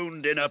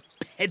around in a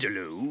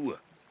pedaloo.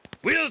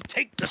 We'll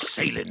take the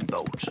sailing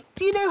boat.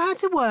 Do you know how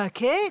to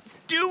work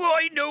it? Do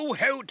I know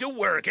how to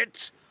work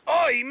it?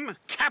 I'm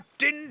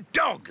Captain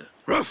Dog.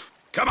 Ruff!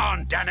 Come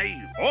on, Danny.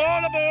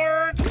 All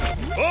aboard!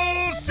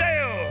 Full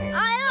sail!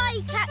 Aye,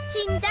 aye,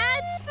 Captain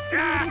Dad.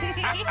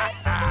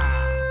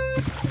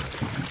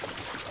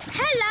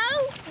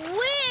 Hello,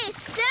 we're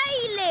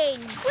sailing.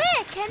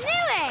 We're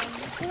canoeing.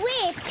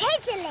 We're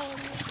pedalling.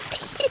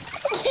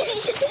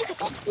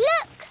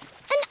 Look,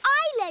 an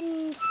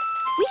island.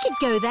 We could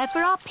go there for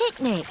our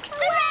picnic.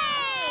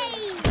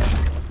 Hooray!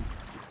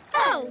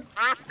 Oh.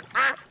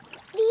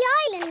 The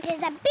island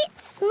is a bit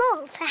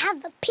small to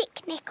have a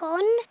picnic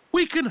on.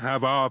 We can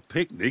have our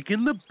picnic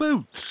in the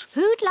boat.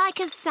 Who'd like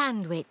a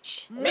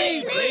sandwich?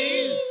 Me,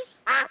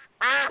 please.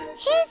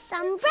 Here's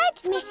some bread,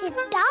 Mrs.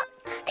 Duck.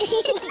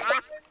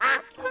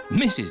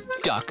 Mrs.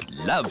 Duck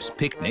loves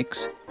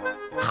picnics.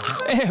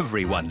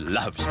 Everyone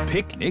loves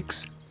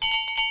picnics.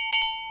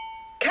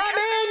 Come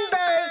in,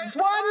 boats.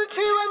 1,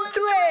 2 and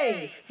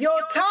 3.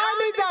 Your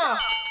time is up.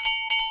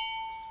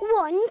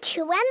 1,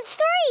 2 and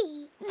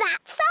 3.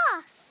 That's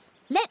us.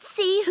 Let's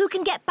see who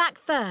can get back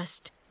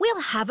first.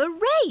 We'll have a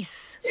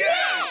race.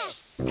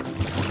 Yes!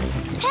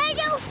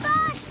 Pedal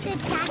faster,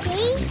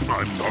 Daddy.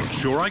 I'm not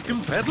sure I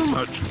can pedal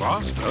much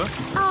faster.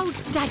 Oh,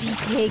 Daddy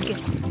Pig.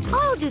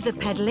 I'll do the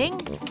pedalling.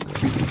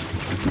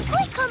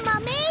 Quicker,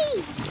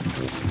 Mummy.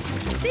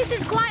 This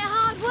is quite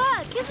hard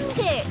work, isn't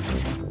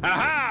it?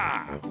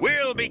 Aha!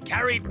 We'll be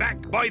carried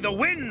back by the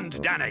wind,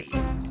 Danny.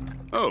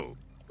 Oh.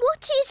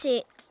 What is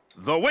it?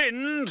 The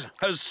wind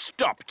has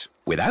stopped.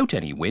 Without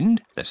any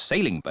wind, the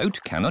sailing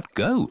boat cannot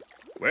go.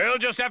 We'll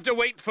just have to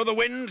wait for the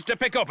wind to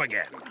pick up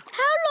again. How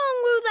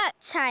long will that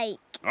take?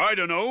 I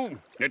don't know.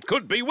 It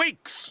could be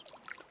weeks.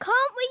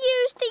 Can't we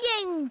use the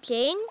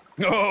engine?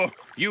 Oh,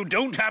 you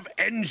don't have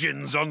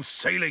engines on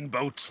sailing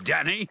boats,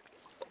 Danny.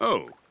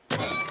 Oh.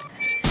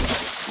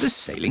 The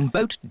sailing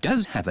boat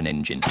does have an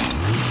engine.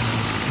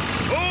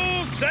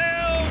 Full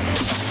sail!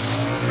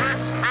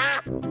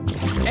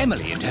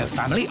 Emily and her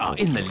family are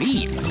in the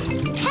lead.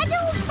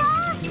 Pedal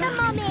faster,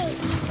 Mummy.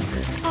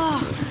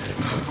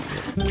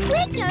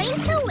 We're going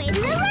to win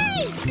the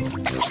race.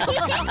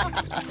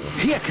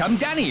 Here come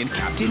Danny and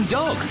Captain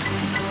Dog.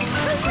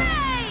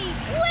 Hooray!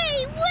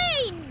 We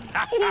win!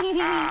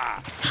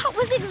 That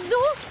was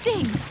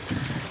exhausting.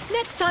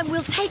 Next time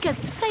we'll take a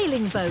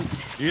sailing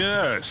boat.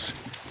 Yes.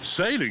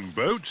 Sailing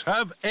boats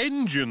have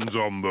engines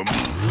on them.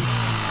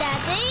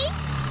 Daddy?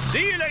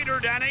 See you later,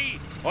 Danny.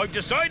 I've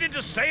decided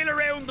to sail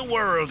around the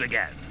world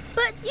again.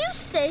 But you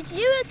said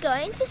you were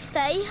going to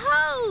stay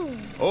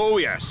home. Oh,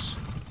 yes.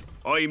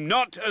 I'm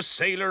not a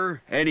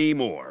sailor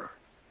anymore.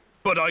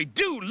 But I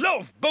do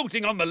love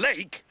boating on the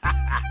lake.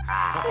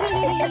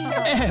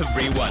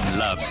 Everyone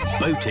loves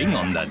boating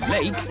on the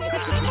lake.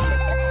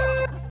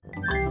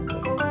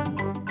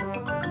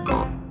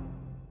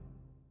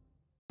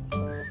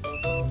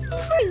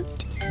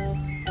 Fruit.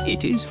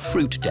 It is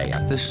fruit day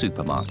at the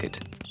supermarket.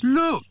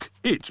 Look,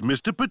 it's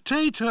Mr.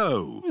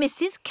 Potato.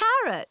 Mrs.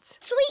 Carrot.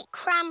 Sweet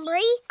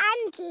cranberry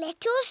and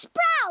little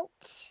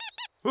sprouts.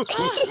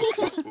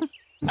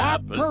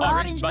 Apple,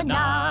 orange,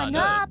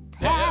 banana,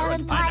 pear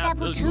and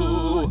pineapple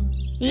too.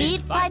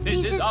 Eat 5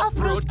 pieces of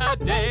fruit a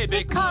day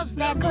because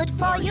they're good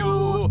for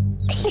you.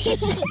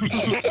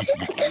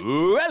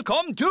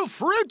 Welcome to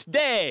Fruit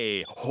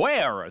Day,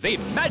 where the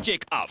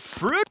magic of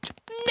fruit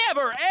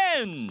never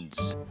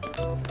ends.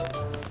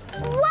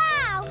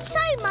 Wow, so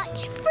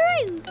much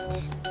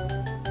fruit.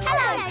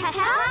 Hello,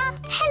 Peppa.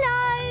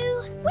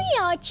 Hello. We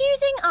are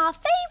choosing our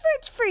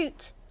favourite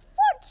fruit.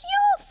 What's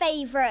your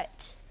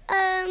favourite?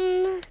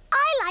 I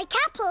like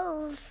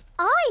apples.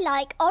 I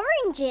like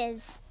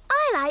oranges.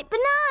 I like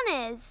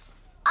bananas.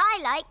 I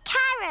like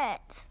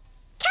carrots.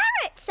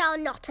 Carrots are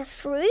not a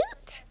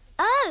fruit.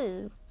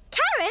 Oh,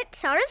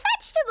 carrots are a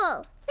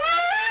vegetable.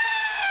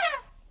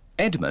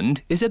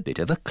 Edmund is a bit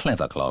of a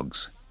clever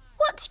clogs.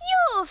 What's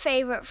your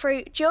favourite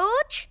fruit,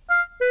 George?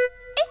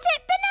 Is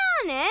it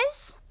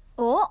bananas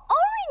or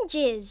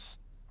oranges?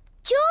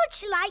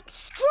 George likes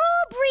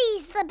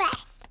strawberries the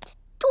best.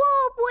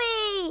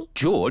 Strawberry.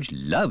 George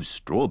loves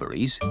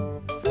strawberries.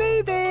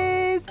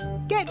 Smoothies!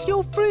 Get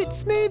your fruit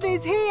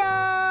smoothies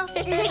here!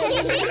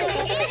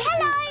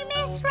 Hello,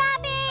 Miss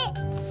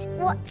Rabbit.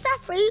 What's a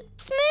fruit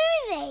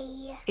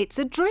smoothie? It's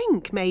a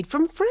drink made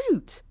from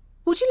fruit.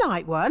 Would you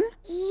like one?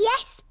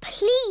 Yes,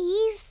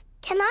 please.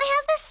 Can I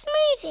have a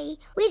smoothie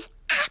with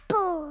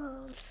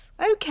apples?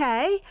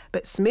 OK,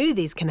 but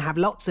smoothies can have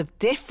lots of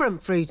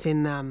different fruit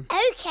in them.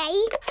 OK,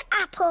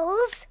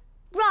 apples,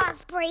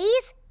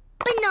 raspberries,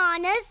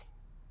 bananas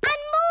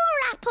and more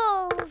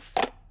apples.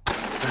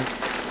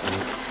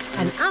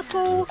 An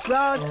apple,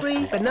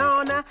 raspberry,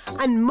 banana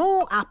and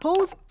more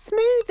apples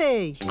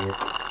smoothie.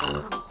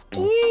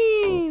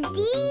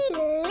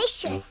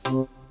 Delicious.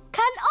 Can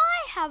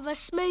I have a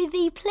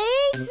smoothie,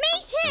 please? Me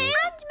too.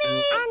 And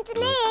me. And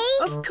me.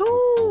 Of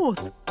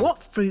course.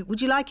 What fruit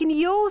would you like in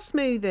your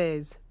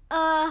smoothies?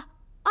 I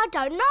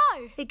don't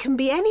know. It can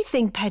be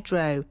anything,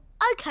 Pedro.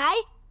 OK,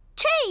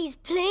 cheese,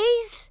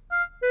 please.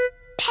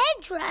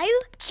 Pedro,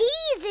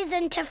 cheese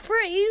isn't a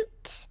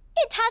fruit.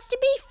 It has to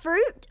be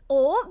fruit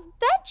or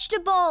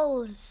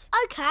vegetables.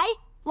 OK,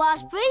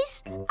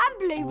 raspberries and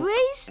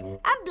blueberries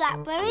and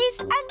blackberries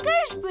and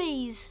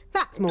gooseberries.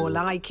 That's more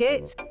like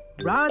it.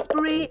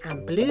 Raspberry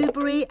and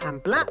blueberry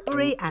and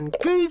blackberry and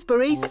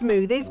gooseberry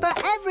smoothies for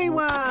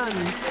everyone.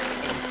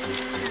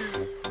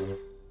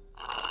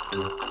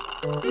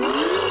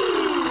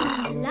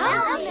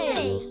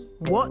 Lovely.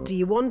 What do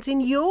you want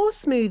in your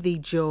smoothie,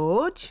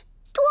 George?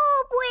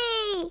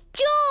 Strawberry.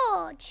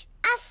 George,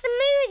 a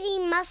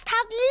smoothie must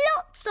have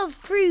lots of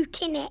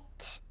fruit in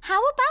it. How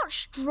about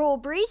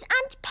strawberries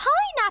and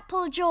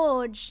pineapple,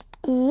 George?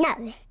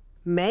 No.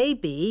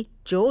 Maybe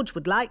George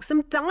would like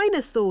some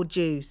dinosaur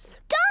juice.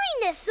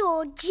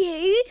 Dinosaur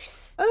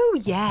juice? Oh,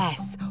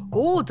 yes.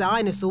 All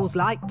dinosaurs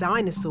like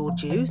dinosaur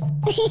juice.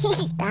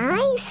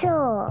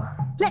 Dinosaur.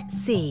 Let's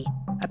see.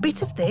 A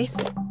bit of this,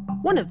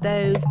 one of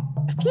those,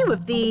 a few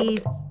of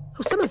these,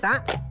 oh, some of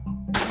that.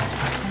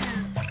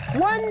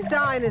 One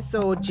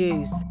dinosaur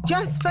juice,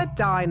 just for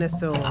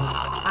dinosaurs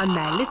and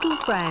their little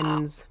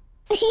friends.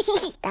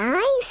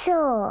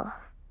 Dinosaur.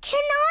 Can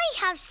I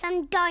have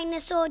some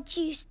dinosaur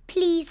juice,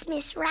 please,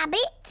 Miss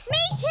Rabbit? Me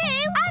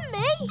too. And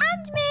me.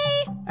 And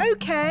me.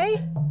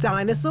 OK,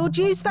 dinosaur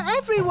juice for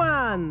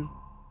everyone.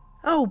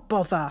 Oh,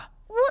 bother.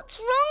 What's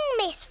wrong,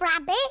 Miss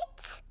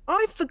Rabbit?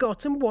 I've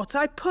forgotten what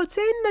I put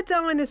in the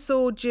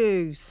dinosaur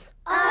juice.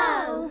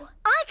 Oh,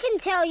 I can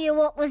tell you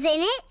what was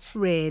in it.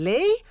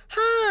 Really?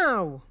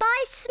 How?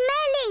 By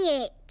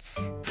smelling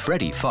it.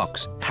 Freddy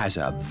Fox has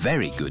a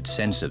very good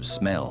sense of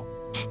smell.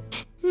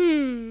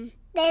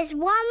 There's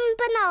one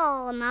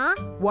banana.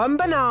 One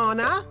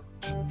banana.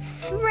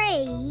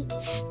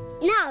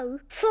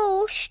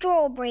 4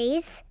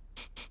 strawberries.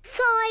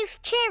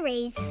 5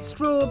 cherries.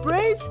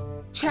 Strawberries,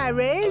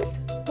 cherries.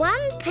 1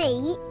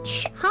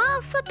 peach,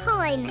 half a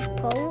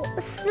pineapple,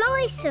 a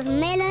slice of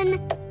melon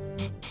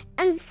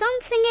and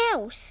something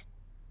else.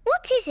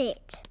 What is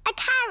it? A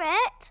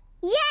carrot?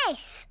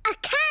 Yes, a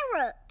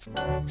carrot.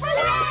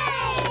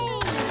 Hooray!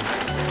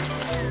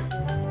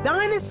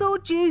 Dinosaur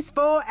juice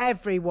for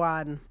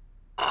everyone.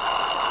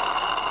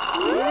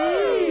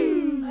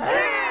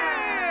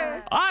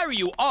 Are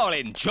you all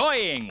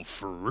enjoying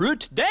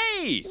Fruit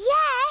Day?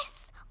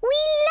 Yes, we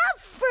love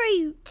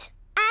fruit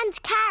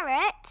and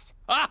carrots.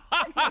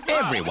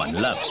 Everyone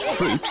loves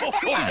fruit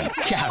and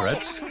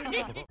carrots.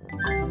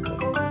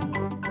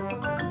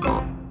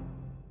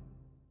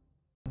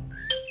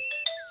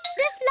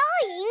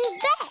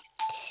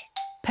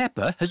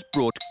 Peppa has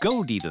brought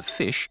Goldie the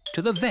fish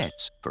to the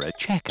vet's for a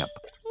checkup.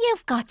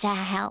 You've got a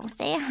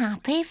healthy,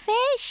 happy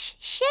fish.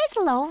 She's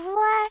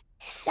lovely.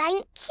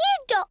 Thank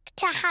you,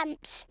 Dr.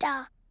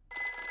 Hamster.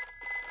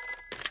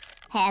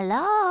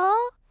 Hello?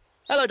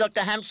 Hello,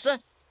 Dr. Hamster.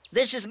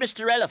 This is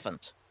Mr.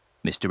 Elephant.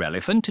 Mr.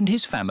 Elephant and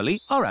his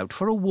family are out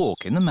for a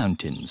walk in the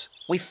mountains.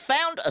 We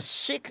found a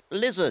sick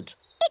lizard.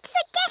 It's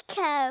a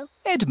gecko.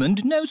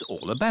 Edmund knows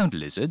all about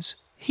lizards.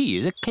 He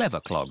is a clever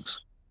clogs.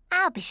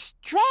 I'll be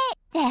straight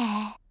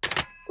there.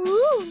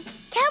 Ooh,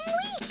 can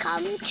we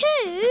come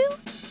too?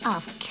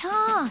 Of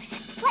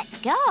course. Let's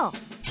go. Are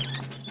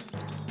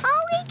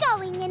we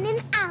going in an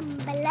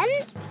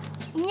ambulance?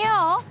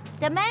 No,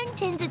 the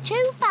mountains are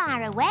too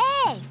far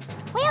away.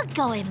 We'll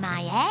go in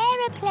my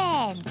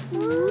aeroplane.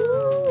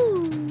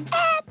 Ooh!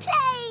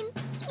 Airplane!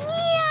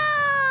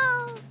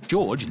 Meow!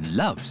 George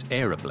loves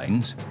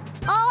aeroplanes.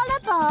 All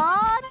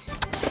aboard!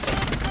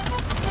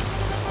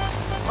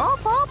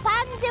 Up, up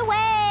and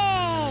away!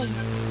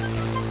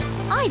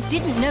 I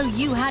didn't know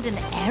you had an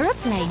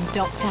aeroplane,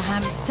 Dr.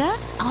 Hamster.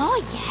 Oh,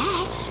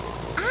 yes.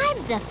 I'm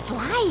the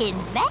flying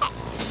vet.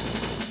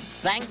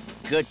 Thank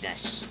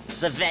goodness.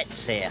 The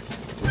vet's here.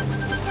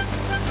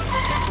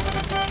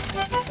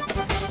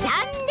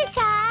 Stand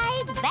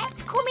aside, vet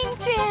coming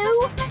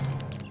through.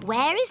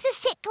 Where is the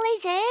sick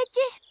lizard?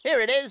 Here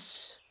it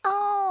is.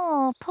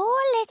 Oh, poor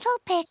little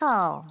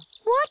pickle.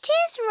 What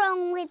is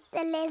wrong with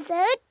the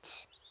lizard?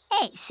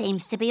 It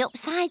seems to be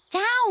upside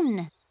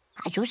down.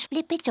 I just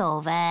flip it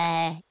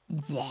over.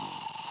 There.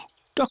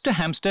 Dr.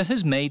 Hamster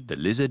has made the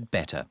lizard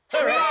better.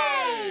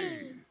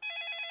 Hooray!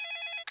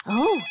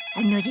 Oh,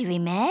 another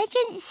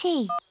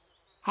emergency.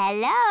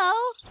 Hello?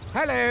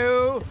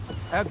 Hello.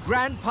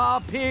 Grandpa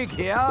Pig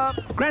here.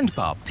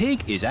 Grandpa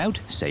Pig is out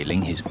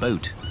sailing his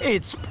boat.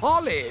 It's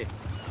Polly.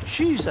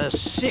 She's a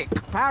sick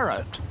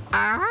parrot.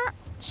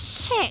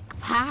 Sick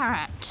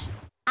parrot.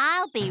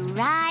 I'll be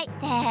right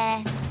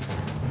there.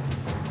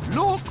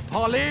 Look,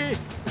 Polly.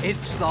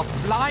 It's the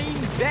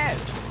flying vet.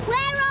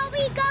 Where are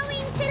we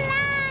going to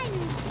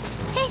land?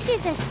 This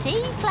is a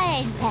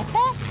seaplane,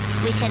 Peppa.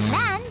 We can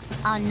land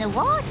on the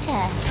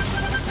water.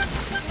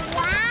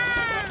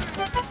 Wow!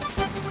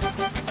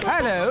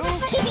 Hello.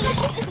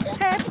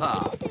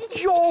 Peppa.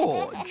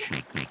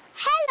 George.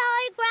 Hello,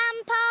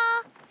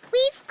 Grandpa.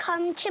 We've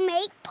come to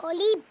make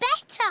Polly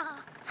better.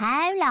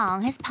 How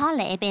long has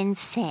Polly been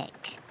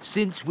sick?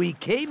 Since we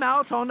came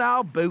out on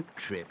our boat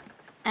trip.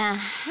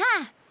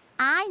 Aha!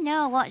 I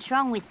know what's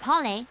wrong with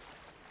Polly.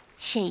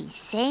 She's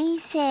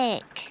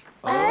seasick.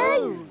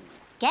 Oh!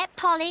 Get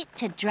Polly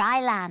to dry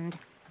land.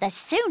 The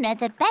sooner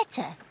the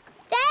better.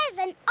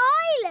 There's an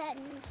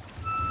island.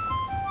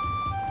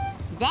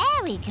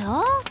 There we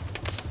go.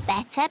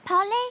 Better,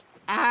 Polly?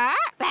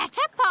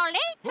 Better,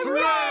 Polly?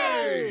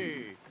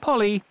 Hooray!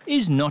 Polly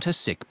is not a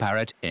sick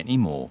parrot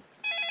anymore.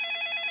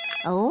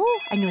 Oh,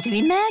 another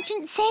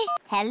emergency.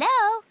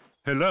 Hello?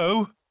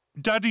 Hello?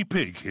 Daddy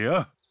Pig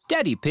here.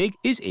 Daddy Pig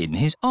is in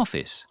his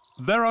office.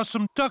 There are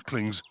some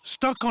ducklings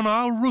stuck on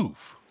our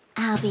roof.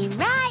 I'll be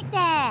right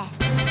there.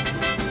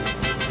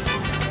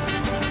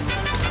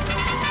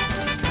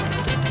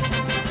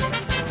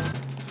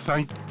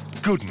 Thank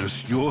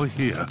goodness you're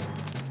here.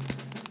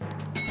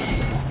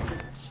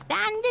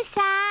 Stand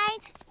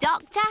aside.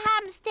 Dr.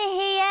 Hamster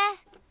here.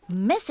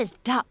 Mrs.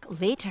 Duck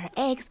laid her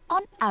eggs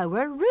on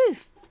our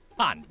roof.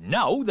 And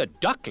now the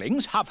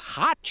ducklings have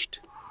hatched.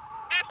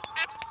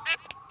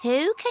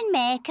 Who can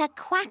make a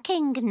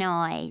quacking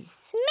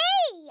noise?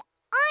 Me!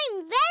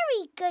 I'm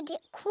very good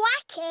at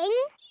quacking.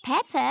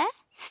 Peppa,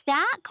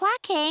 start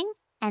quacking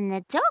and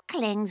the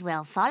ducklings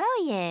will follow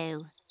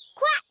you.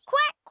 Quack,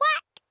 quack,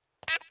 quack.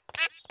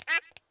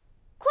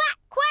 Quack,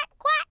 quack,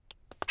 quack.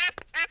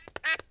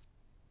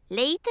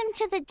 Lead them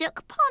to the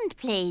duck pond,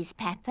 please,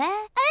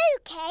 Peppa.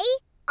 OK,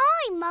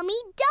 I'm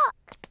Mummy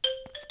Duck.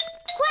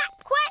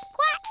 Quack, quack,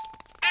 quack.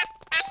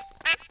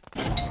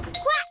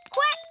 Quack,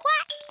 quack,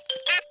 quack.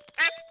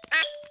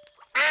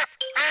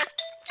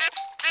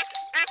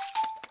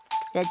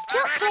 The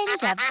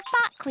ducklings are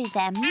back with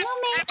their mummy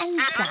and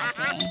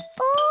daddy.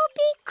 All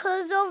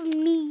because of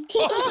me.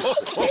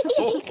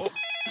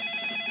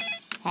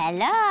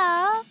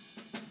 Hello?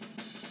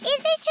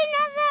 Is it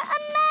another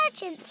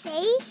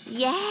emergency?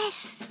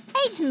 Yes,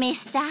 it's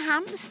Mr.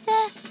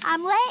 Hamster.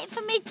 I'm late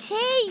for my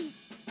tea.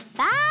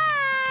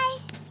 Bye.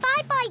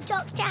 Bye-bye,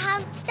 Dr.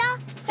 Hamster.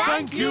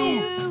 Thank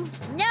you.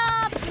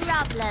 No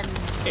problem.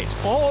 It's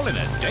all in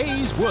a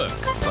day's work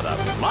for the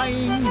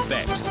Flying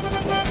Vet.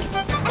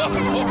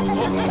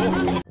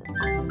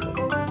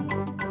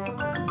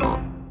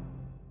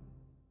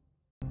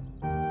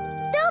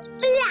 The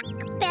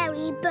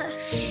blackberry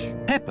bush.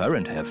 Peppa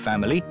and her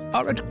family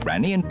are at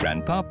Granny and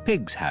Grandpa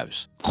Pig's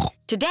house.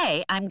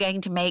 Today I'm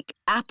going to make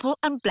apple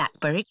and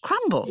blackberry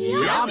crumble.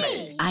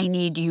 Yummy! I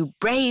need you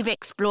brave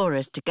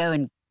explorers to go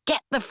and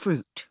get the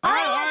fruit.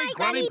 Aye,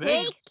 Granny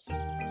Pig.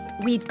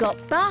 We've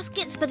got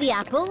baskets for the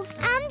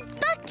apples. And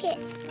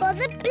buckets for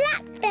the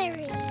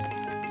blackberries.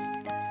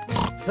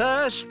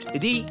 First,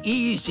 the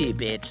easy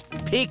bit,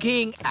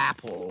 picking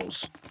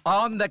apples.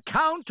 On the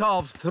count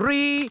of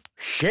 3,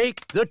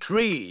 shake the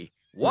tree.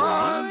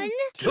 1,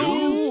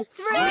 2,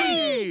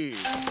 3.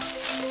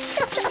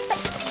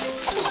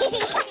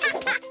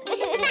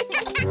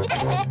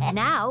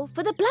 Now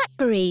for the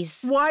blackberries.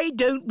 Why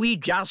don't we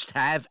just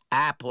have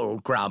apple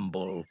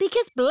crumble?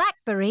 Because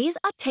blackberries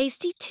are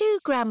tasty too,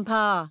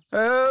 Grandpa.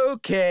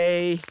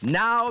 OK,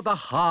 now the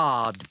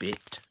hard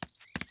bit.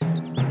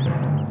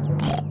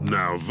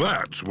 Now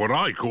that's what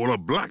I call a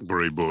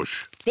blackberry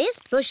bush. This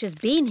bush has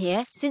been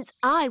here since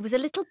I was a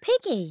little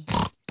piggy.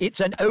 It's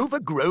an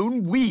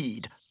overgrown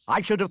weed.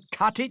 I should have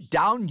cut it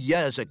down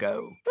years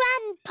ago.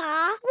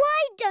 Grandpa,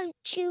 why don't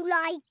you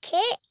like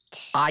it?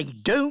 I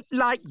don't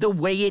like the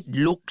way it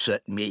looks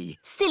at me.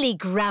 Silly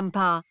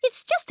Grandpa,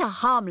 it's just a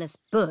harmless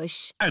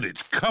bush. And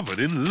it's covered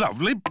in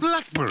lovely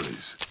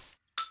blackberries.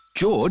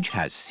 George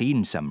has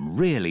seen some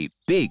really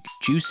big,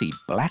 juicy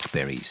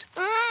blackberries.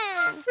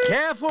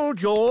 Careful,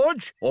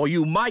 George, or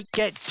you might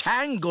get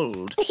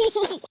tangled.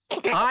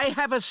 I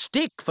have a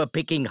stick for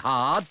picking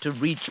hard to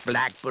reach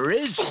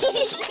blackberries.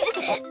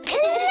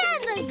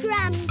 Clever,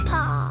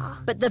 Grandpa.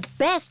 But the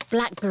best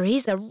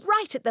blackberries are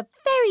right at the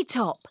very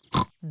top.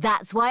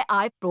 That's why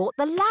I brought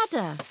the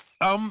ladder.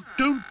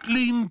 Don't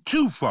lean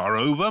too far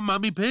over,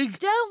 Mummy Pig.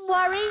 Don't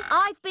worry,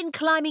 I've been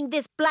climbing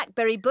this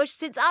blackberry bush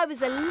since I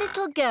was a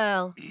little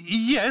girl.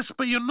 Yes,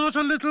 but you're not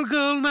a little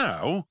girl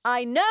now.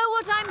 I know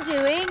what I'm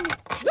doing.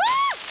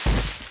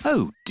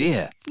 Oh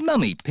dear,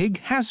 Mummy Pig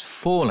has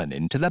fallen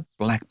into the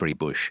blackberry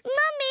bush.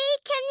 Mummy,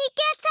 can you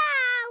get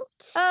out?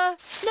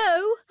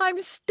 No, I'm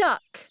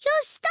stuck.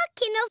 You're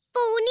stuck in a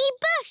thorny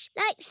bush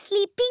like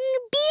Sleeping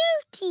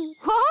Beauty.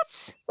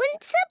 What?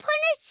 Once upon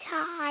a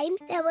time,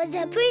 there was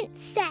a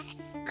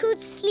princess called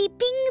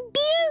Sleeping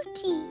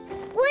Beauty.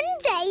 One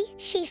day,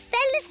 she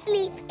fell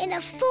asleep in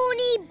a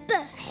thorny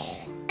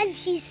bush and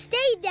she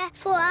stayed there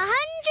for 100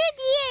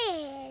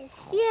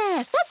 years.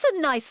 Yes, that's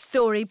a nice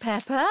story,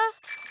 Peppa.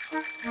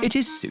 It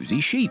is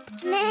Suzy Sheep.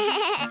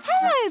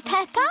 Hello,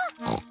 Peppa.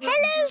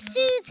 Hello,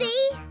 Suzy.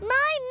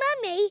 My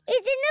mummy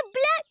is in a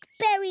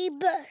blackberry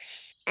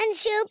bush and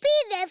she'll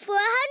be there for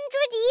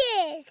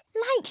 100 years.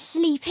 Like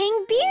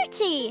Sleeping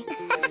Beauty.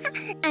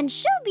 And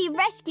she'll be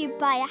rescued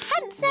by a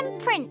handsome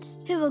prince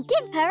who will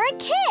give her a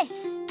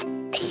kiss.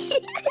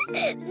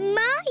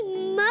 My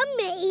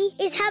mummy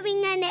is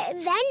having an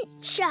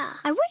adventure.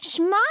 I wish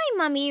my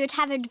mummy would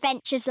have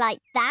adventures like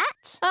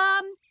that.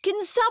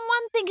 Can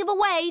someone think of a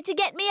way to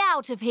get me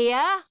out of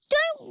here?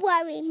 Don't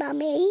worry,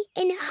 Mummy.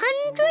 In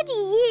 100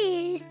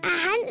 years, a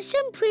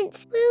handsome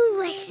prince will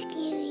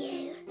rescue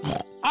you.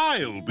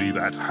 I'll be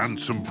that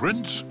handsome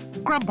prince.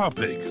 Grandpa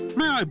Pig,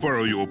 may I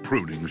borrow your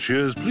pruning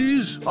shears,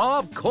 please?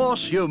 Of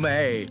course you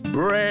may,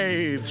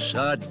 brave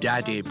Sir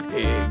Daddy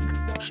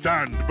Pig.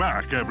 Stand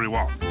back,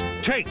 everyone.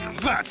 Take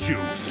that, you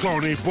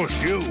thorny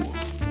bush, you.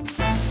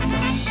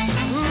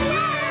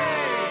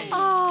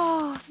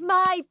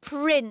 My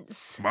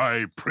prince.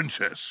 My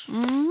princess. You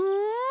were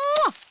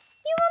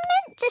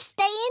meant to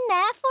stay in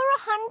there for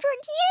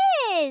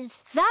 100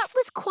 years. That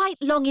was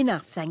quite long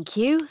enough, thank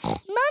you.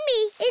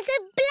 Mummy is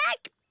a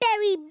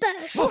blackberry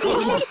bush.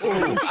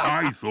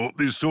 I thought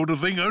this sort of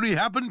thing only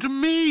happened to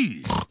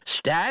me.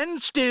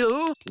 Stand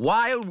still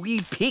while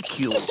we pick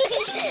you.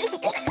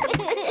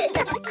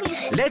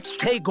 Let's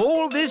take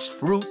all this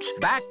fruit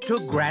back to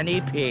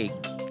Granny Pig.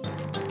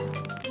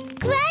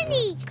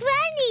 Granny,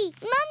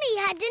 Mummy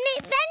had an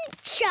adventure.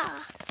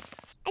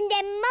 And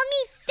then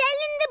Mummy fell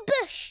in the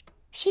bush.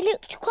 She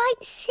looked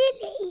quite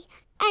silly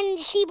and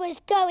she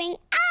was going,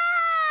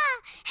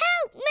 "Ah!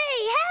 Help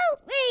me,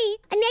 help me!"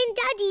 And then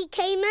Daddy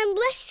came and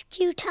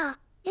rescued her.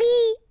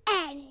 The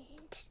end.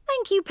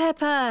 Thank you,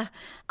 Peppa.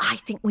 I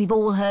think we've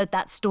all heard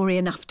that story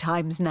enough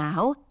times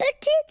now.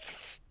 But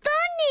it's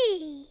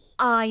funny.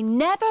 I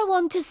never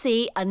want to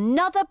see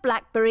another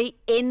blackberry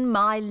in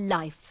my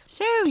life.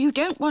 So you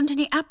don't want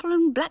any apple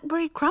and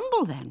blackberry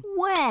crumble then?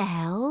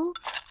 Well,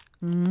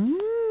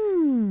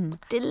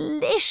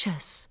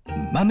 delicious.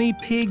 Mummy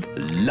Pig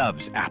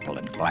loves apple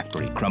and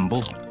blackberry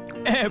crumble.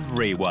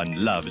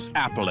 Everyone loves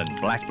apple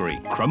and blackberry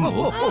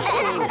crumble.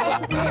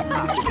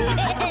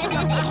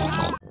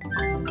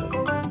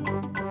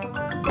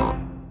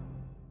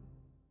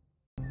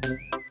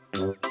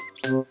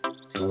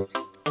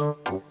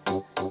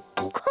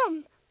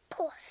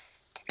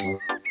 Compost.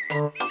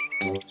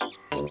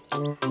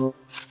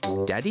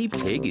 Daddy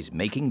Pig is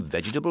making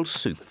vegetable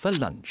soup for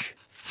lunch.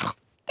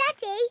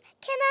 Daddy,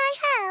 can I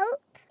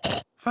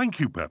help? Thank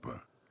you,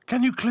 Peppa.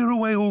 Can you clear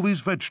away all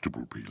these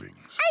vegetable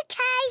peelings? OK.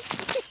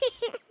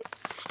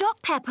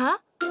 Stop, Peppa.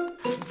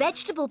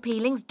 Vegetable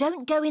peelings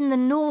don't go in the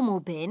normal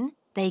bin.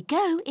 They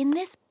go in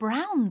this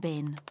brown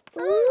bin.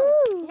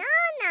 Ooh,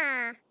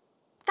 Nana.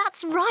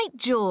 That's right,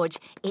 George.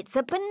 It's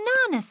a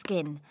banana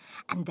skin.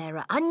 And there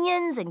are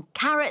onions and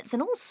carrots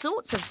and all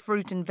sorts of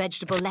fruit and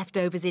vegetable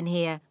leftovers in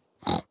here.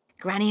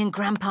 Granny and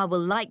Grandpa will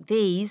like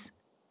these.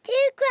 Do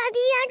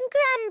Granny and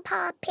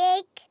Grandpa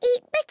Pig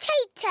eat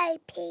potato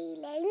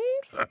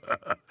peelings?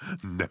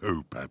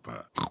 No,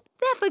 Peppa.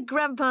 They're for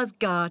Grandpa's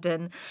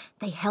garden.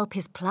 They help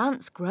his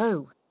plants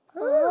grow.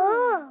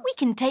 Oh. We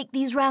can take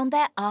these round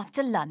there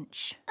after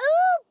lunch.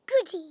 Oh,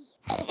 goody.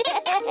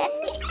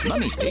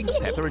 Mummy Pig,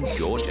 Peppa and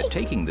George are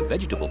taking the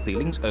vegetable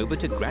peelings over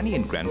to Granny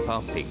and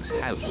Grandpa Pig's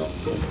house.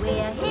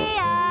 We're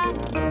here!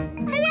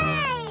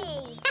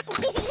 Hooray!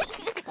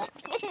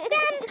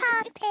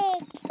 Grandpa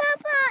Pig,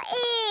 Papa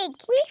Pig,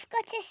 we've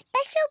got a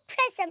special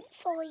present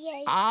for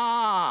you.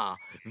 Ah,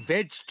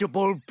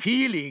 vegetable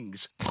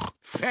peelings.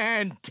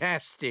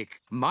 Fantastic.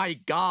 My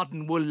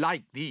garden will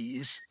like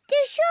these.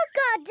 Does your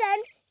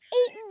garden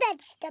eat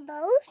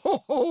vegetables?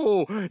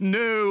 Oh,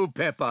 no,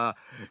 Peppa.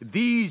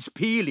 These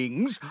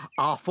peelings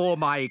are for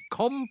my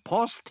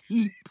compost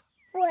heap.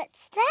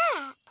 What's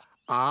that?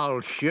 I'll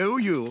show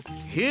you.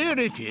 Here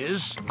it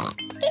is.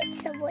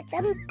 It's a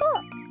wooden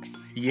box.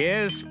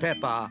 Yes,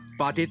 Peppa,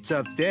 but it's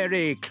a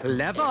very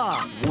clever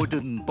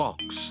wooden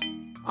box.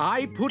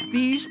 I put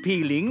these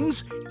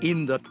peelings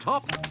in the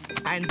top,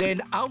 and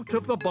then out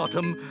of the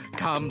bottom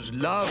comes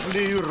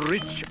lovely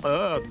rich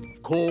earth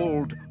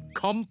called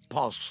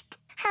compost.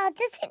 How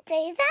does it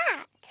do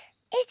that?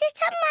 Is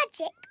it a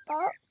magic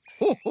box?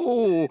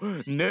 Oh,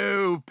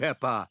 no,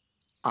 Peppa.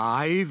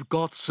 I've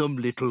got some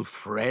little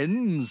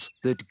friends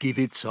that give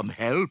it some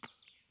help.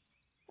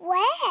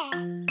 Where?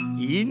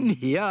 In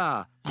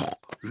here.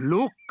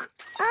 Look.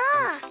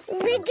 Ah,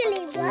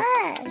 wriggly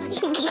worms.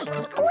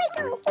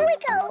 Wiggle,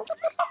 wiggle.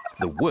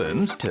 The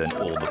worms turn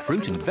all the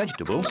fruit and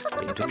vegetables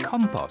into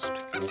compost.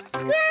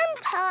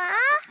 Grandpa,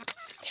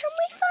 can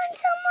we find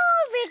some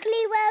more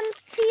wriggly worms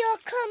for your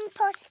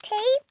compost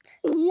heap?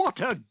 What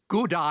a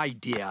good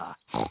idea.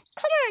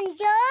 Come on,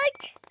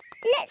 George.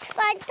 Let's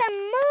find some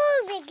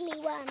more wriggly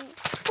worms.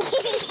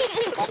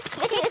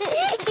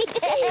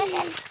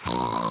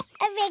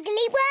 A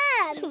wriggly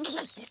worm.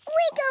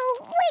 Wiggle,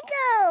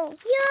 wiggle.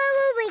 You're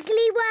a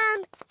wiggly worm.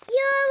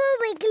 You're a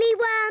wiggly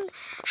worm.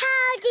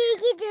 How do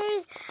you do?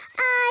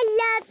 I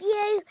love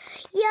you.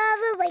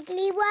 You're a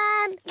wiggly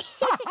worm.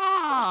 Ha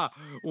ha!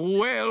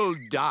 Well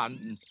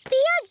done. Be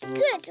a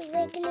good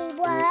wiggly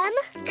worm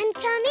and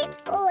turn it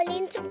all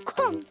into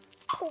compost.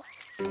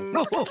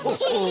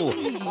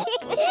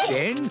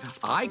 Then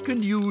I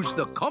can use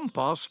the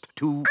compost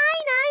to... I know.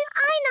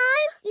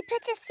 You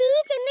put a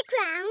seed in the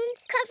ground,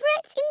 cover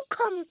it in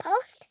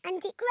compost,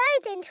 and it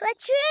grows into a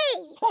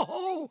tree.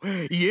 Oh,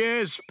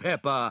 yes,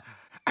 Peppa.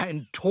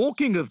 And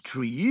talking of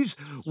trees,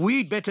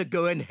 we'd better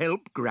go and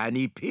help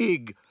Granny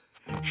Pig.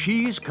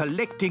 She's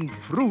collecting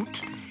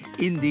fruit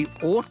in the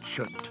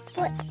orchard.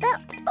 What's the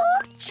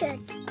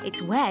orchard?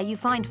 It's where you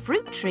find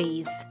fruit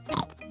trees.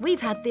 We've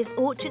had this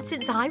orchard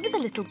since I was a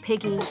little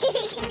piggy.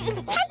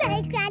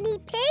 Hello, Granny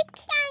Pig.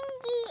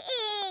 Candy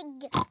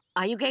egg.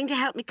 Are you going to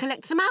help me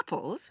collect some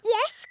apples?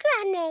 Yes,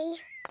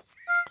 Granny.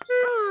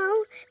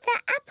 Oh, the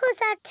apples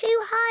are too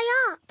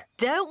high up.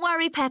 Don't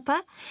worry,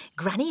 Peppa.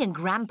 Granny and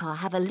Grandpa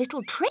have a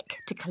little trick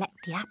to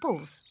collect the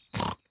apples.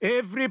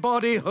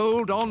 Everybody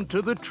hold on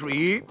to the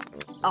tree.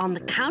 On the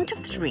count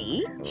of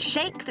 3,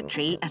 shake the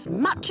tree as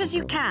much as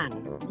you can.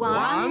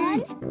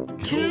 1,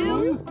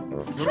 2,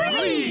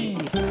 3!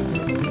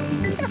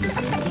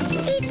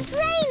 It's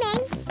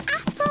raining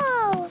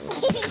apples.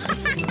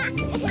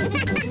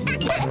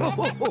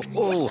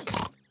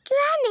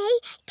 Granny,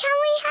 can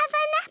we have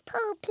an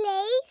apple,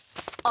 please?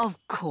 Of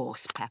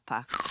course,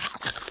 Peppa.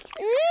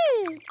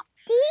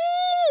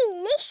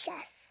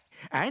 Delicious.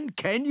 And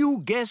can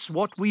you guess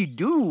what we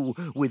do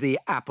with the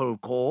apple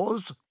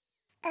cores?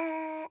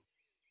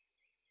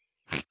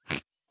 Wiggle,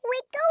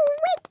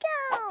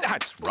 wiggle.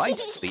 That's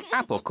right. The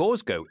apple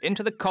cores go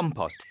into the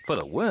compost for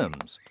the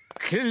worms.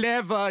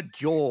 Clever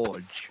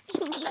George.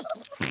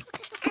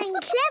 And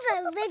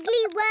clever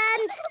wriggly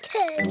worms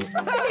too.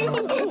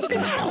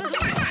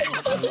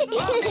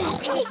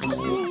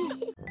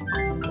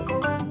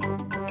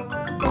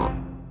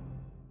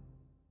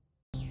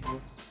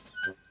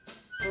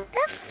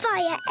 The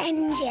fire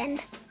engine.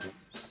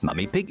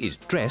 Mummy Pig is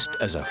dressed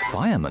as a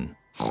fireman.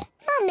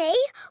 Mummy,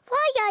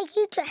 why are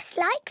you dressed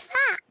like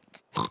that?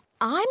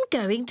 I'm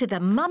going to the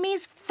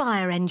Mummy's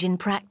fire engine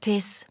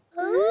practice.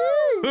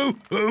 Ooh. Ho,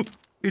 ho!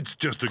 It's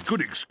just a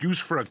good excuse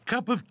for a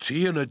cup of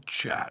tea and a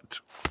chat.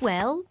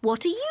 Well,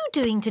 what are you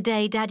doing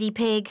today, Daddy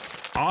Pig?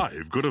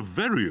 I've got a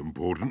very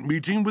important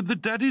meeting with the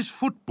Daddy's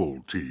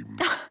football team.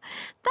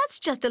 That's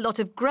just a lot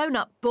of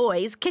grown-up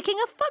boys kicking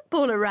a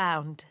football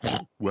around.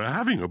 We're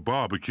having a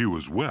barbecue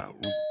as well.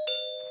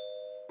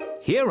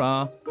 Here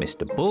are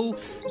Mr. Bull,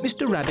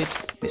 Mr. Rabbit,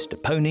 Mr.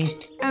 Pony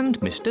and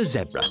Mr.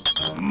 Zebra.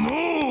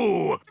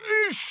 Moo!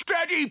 Is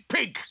Daddy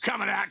Pig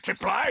coming out to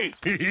play?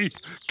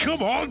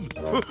 Come on!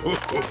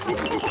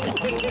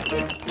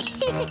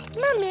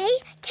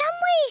 Mummy, can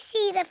we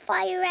see the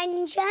fire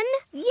engine?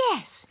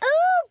 Yes.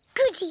 Oh,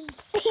 goody.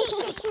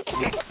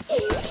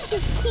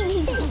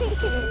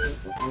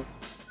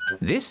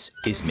 This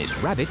is Miss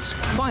Rabbit's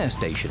fire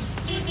station.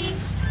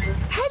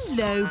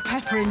 Hello,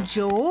 Peppa and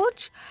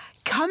George.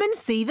 Come and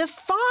see the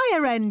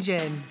fire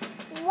engine.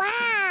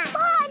 Wow!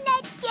 Fire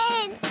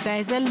engine!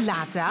 There's a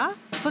ladder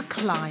for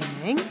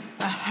climbing,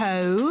 a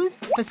hose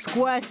for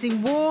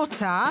squirting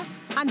water,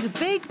 and a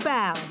big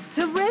bell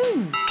to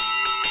ring.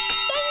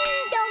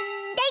 Ding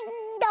dong, ding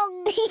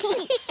dong.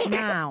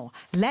 Now,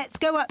 let's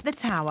go up the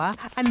tower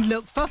and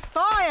look for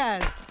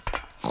fires.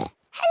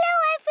 Hello,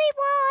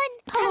 everyone.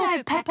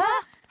 Hello, Peppa.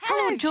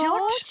 Hello,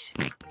 George.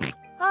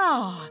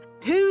 Ah,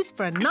 who's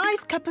for a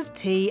nice cup of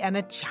tea and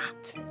a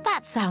chat?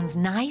 That sounds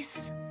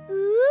nice.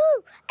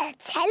 Ooh, a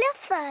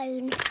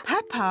telephone.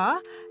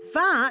 Peppa,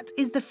 that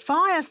is the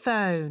fire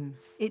phone.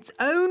 It's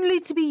only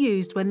to be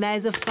used when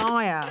there's a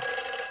fire.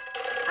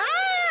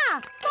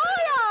 Ah!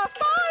 Fire!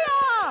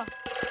 Fire!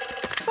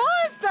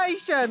 Fire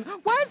station!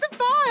 Where's the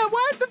fire?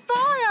 Where's the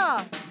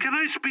fire? Can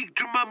I speak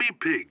to Mummy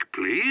Pig,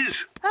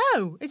 please?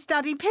 Oh, it's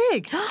Daddy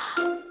Pig.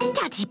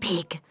 Daddy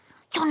Pig,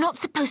 you're not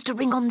supposed to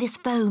ring on this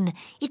phone.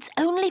 It's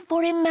only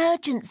for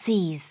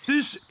emergencies.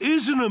 This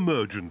is an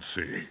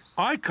emergency.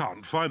 I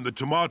can't find the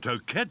tomato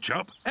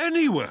ketchup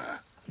anywhere.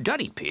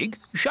 Daddy Pig,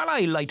 shall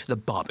I light the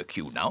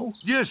barbecue now?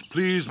 Yes,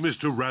 please,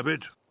 Mr.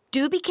 Rabbit.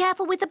 Do be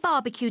careful with the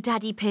barbecue,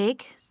 Daddy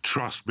Pig.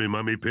 Trust me,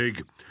 Mummy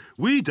Pig.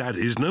 We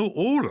daddies know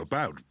all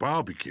about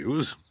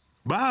barbecues.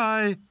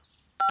 Bye.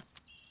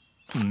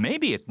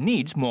 Maybe it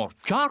needs more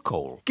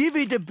charcoal. Give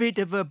it a bit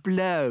of a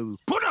blow.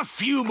 Put a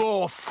few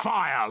more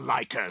fire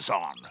lighters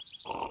on.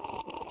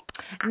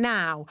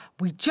 Now,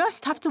 we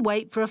just have to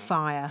wait for a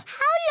fire.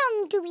 How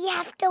long do we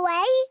have to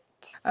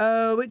wait?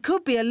 Oh, it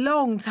could be a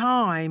long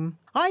time.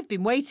 I've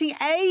been waiting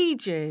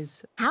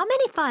ages. How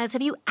many fires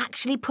have you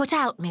actually put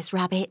out, Miss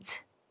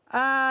Rabbit?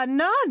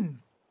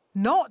 None.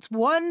 Not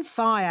one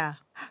fire.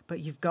 But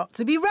you've got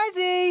to be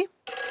ready.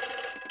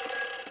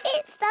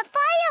 It's the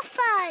fire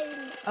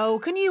phone. Oh,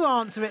 can you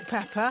answer it,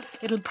 Peppa?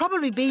 It'll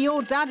probably be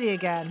your daddy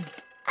again.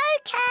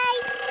 OK.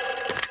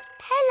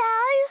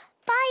 Hello,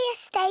 fire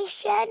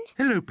station.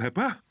 Hello,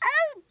 Peppa.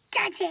 Oh,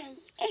 Daddy,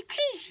 it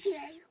is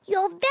you.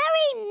 You're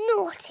very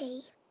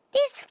naughty.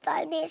 This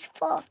phone is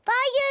for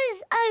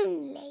fires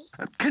only.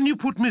 Can you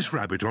put Miss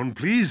Rabbit on,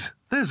 please?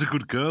 There's a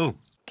good girl.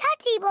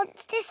 Daddy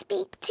wants to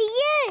speak to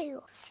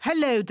you.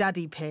 Hello,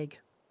 Daddy Pig.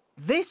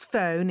 This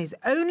phone is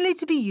only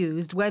to be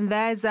used when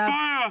there's a...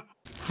 Fire!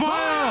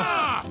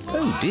 Fire!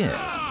 Oh dear,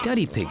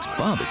 Daddy Pig's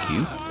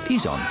barbecue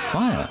is on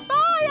fire.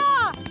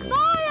 Fire!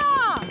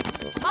 Fire!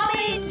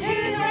 Mummies to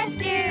the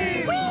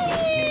rescue!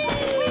 Whee!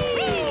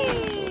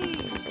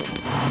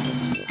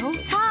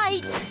 Hold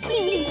tight.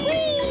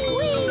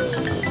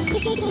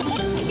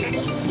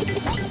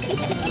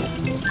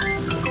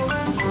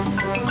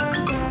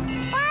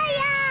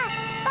 Fire!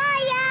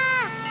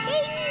 Fire!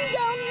 Ding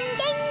dong,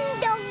 ding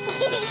dong.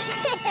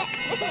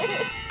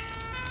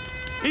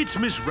 It's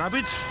Miss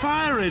Rabbit's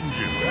fire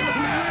engine.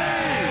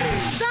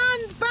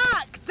 Stand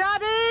back,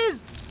 Daddies!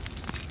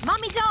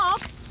 Mummy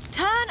Dog,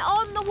 turn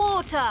on the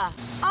water.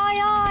 Aye,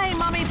 aye,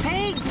 Mummy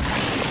Pig.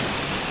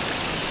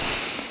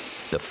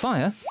 The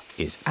fire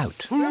is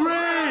out.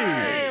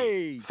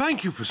 Hooray!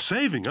 Thank you for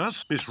saving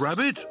us, Miss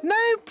Rabbit.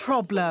 No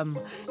problem.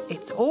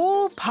 It's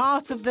all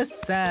part of the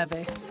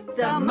service.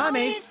 The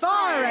Mummy's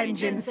Fire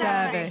Engine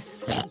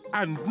Service.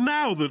 And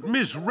now that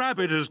Miss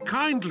Rabbit has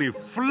kindly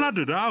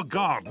flooded our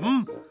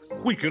garden,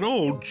 we can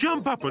all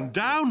jump up and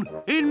down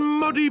in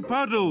muddy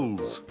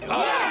puddles.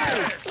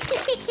 Yes!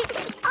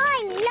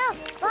 I love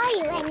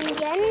fire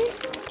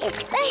engines,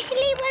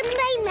 especially when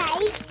they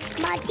make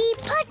muddy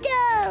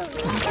puddles.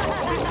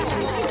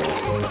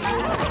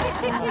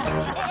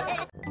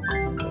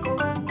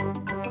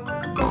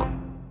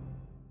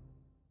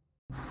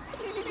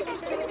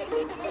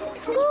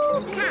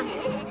 School camp.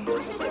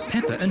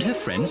 Peppa and her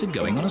friends are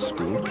going on a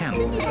school camp.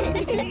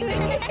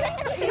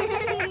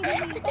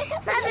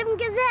 Madam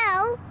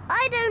Gazelle,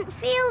 I don't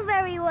feel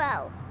very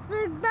well.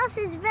 The bus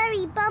is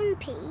very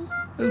bumpy.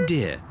 Oh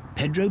dear,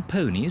 Pedro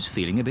Pony is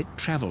feeling a bit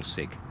travel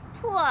sick.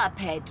 Poor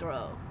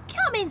Pedro.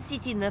 Come and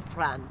sit in the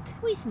front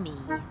with me.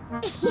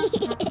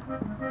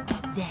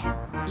 There.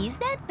 Is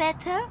that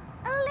better?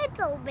 A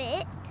little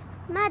bit.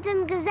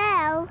 Madam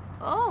Gazelle.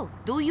 Oh,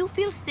 do you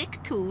feel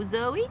sick too,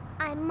 Zoe?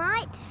 I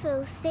might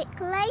feel sick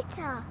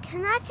later.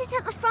 Can I sit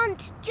at the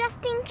front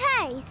just in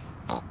case?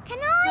 Can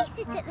I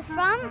sit at the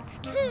front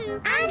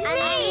too? And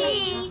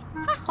me!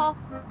 Oh,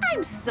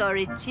 I'm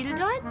sorry,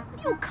 children.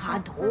 You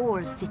can't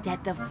all sit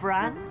at the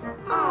front.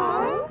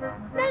 Oh.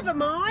 Never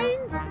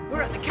mind.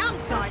 We're at the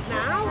campsite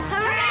now.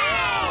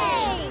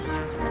 Hooray!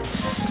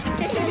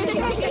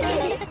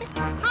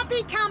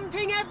 Happy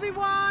camping,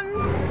 everyone.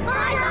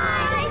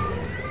 Bye-bye.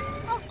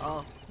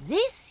 Oh,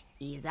 this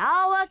is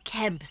our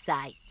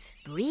campsite.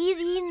 Breathe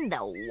in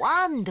the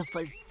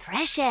wonderful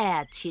fresh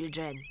air,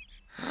 children.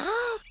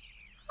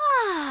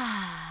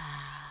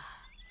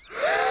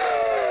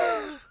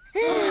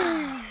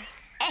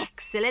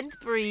 Excellent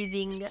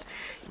breathing.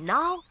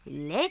 Now,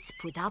 let's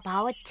put up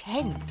our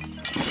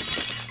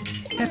tents.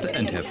 Peppa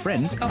and her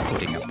friends are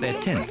putting up their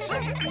tents.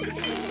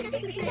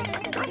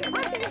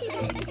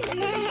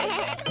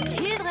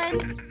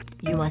 Children,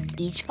 you must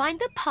each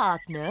find a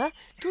partner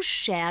to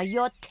share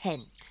your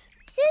tent.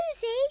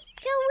 Suzy,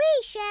 shall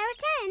we share a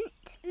tent?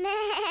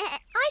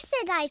 I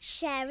said I'd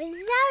share with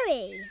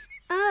Zoe.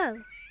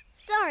 Oh,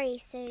 sorry,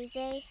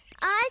 Suzy.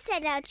 I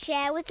said I'd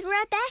share with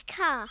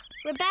Rebecca.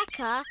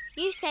 Rebecca,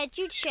 you said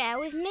you'd share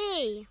with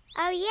me.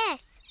 Oh,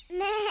 yes.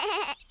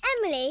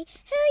 Emily,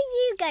 who are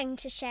you going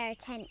to share a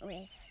tent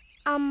with?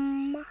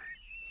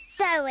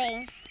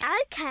 Sewing.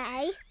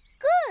 OK.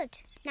 Good.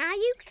 Now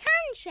you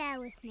can share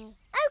with me.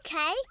 OK.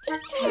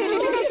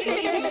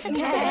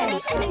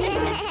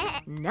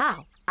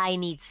 Now I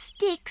need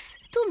sticks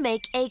to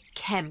make a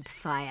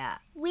campfire.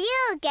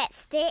 We'll get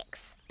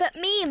sticks. But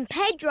me and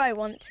Pedro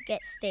want to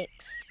get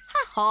sticks.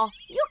 Ha-ha,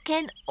 you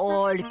can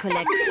all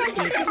collect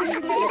sticks.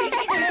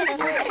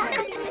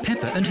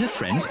 Peppa and her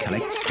friends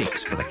collect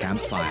sticks for the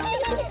campfire.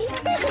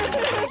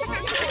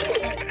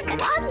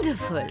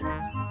 Wonderful.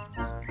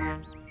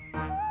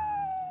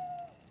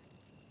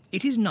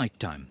 It is night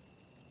time.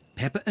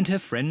 Peppa and her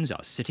friends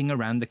are sitting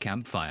around the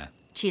campfire.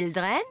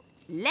 Children,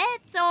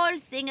 let's all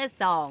sing a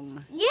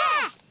song.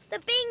 Yes! The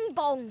Bing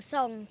Bong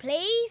song,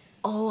 please.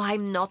 Oh,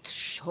 I'm not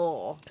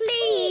sure.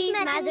 Please,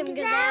 Madam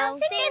Gazelle,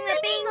 sing the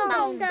Bing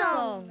Bong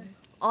song.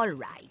 All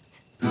right.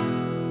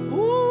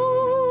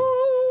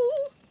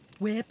 Ooh,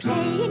 we're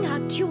playing a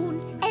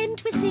tune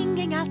and we're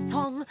singing a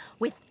song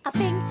with a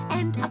bing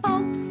and a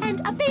bong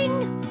and a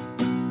bing.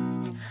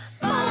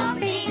 Bong,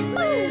 bing,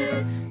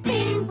 boo.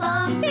 Bing,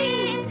 bong,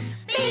 bing.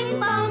 Bing,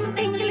 bong,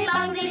 bingly,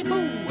 bongly,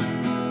 boo.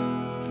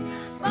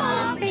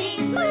 Bong,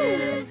 bing,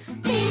 boo.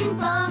 Bing,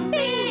 bong,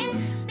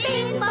 bing.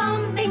 Bing,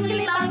 bong,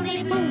 bingly,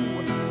 bongly, boo.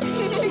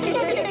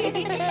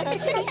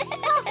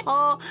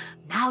 Oh,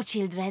 now,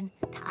 children,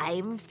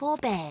 time for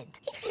bed.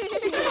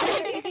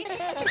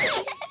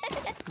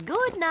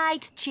 Good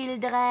night,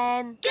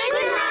 children. Good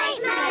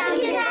night, Madam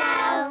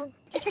Gazelle.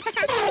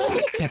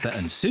 Peppa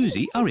and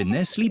Suzy are in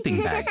their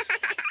sleeping bags.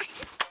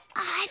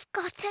 I've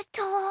got a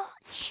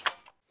torch.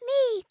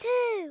 Me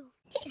too.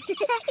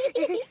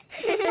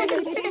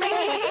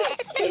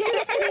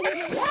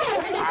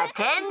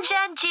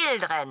 Attention,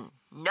 children.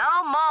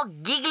 No more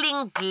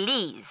giggling,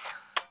 please.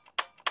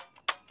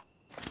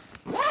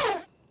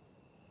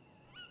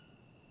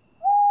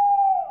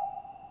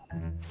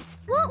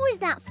 What was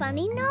that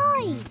funny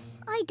noise?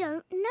 I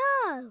don't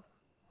know.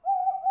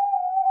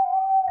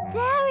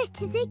 There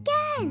it is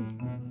again.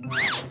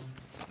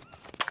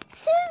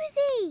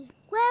 Suzy,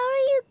 where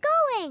are you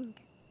going?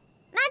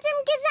 Madam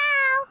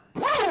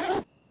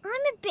Gazelle!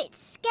 I'm a bit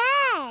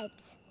scared.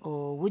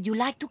 Oh, would you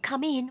like to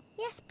come in?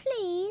 Yes,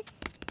 please.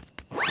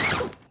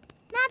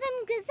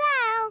 Madam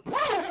Gazelle,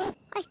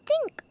 I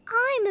think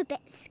I'm a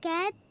bit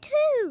scared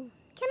too.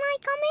 Can I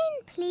come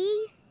in,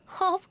 please?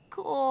 Of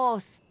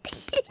course.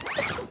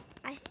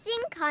 I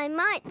think I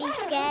might be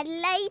scared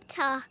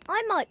later.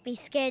 I might be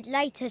scared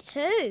later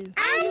too.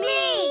 And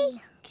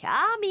me!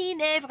 Come in,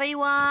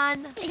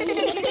 everyone. Can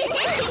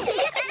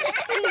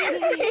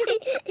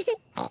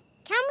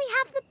we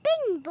have the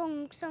Bing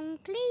Bong song,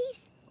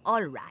 please?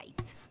 All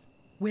right.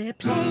 We're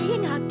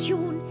playing a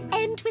tune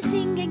and we're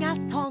singing a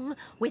song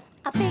with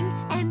a bing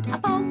and a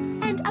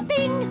bong and a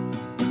bing.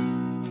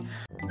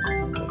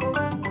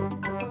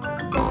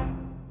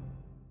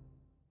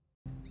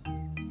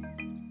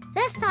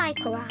 The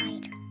cycle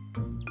ride.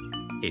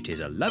 It is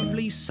a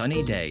lovely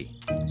sunny day.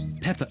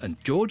 Peppa and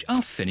George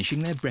are finishing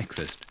their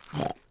breakfast.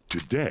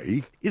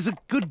 Today is a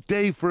good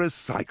day for a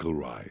cycle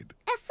ride.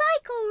 A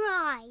cycle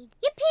ride.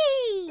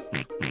 Yippee!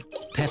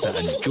 Peppa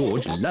and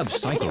George love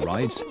cycle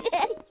rides.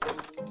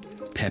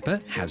 Peppa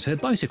has her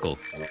bicycle.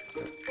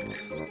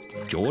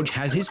 George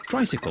has his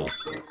tricycle.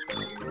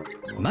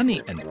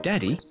 Mummy and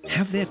Daddy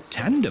have their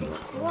tandem.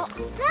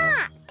 What's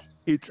that?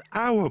 It's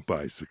our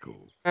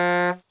bicycle.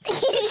 I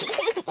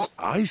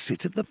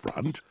sit at the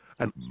front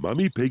and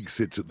Mummy Pig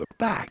sits at the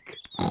back.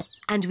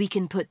 And we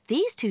can put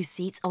these two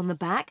seats on the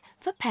back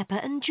for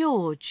Peppa and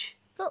George.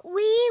 But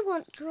we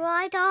want to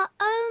ride our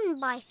own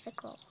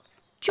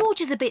bicycles. George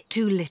is a bit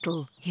too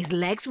little. His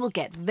legs will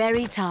get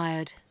very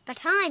tired.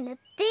 But I'm a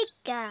big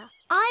girl.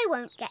 I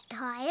won't get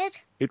tired.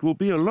 It will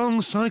be a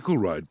long cycle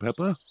ride,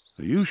 Peppa.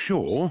 Are you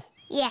sure?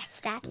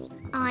 Yes, Daddy,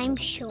 I'm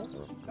sure.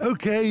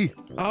 OK,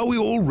 are we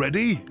all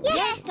ready?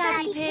 Yes,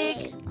 Daddy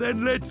Pig.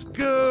 Then let's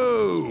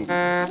go!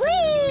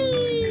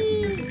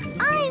 Whee!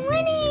 I'm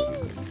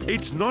winning!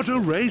 It's not a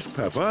race,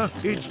 Peppa.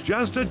 It's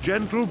just a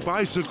gentle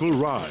bicycle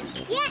ride.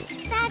 Yes,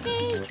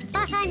 Daddy,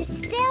 but I'm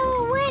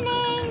still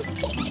winning.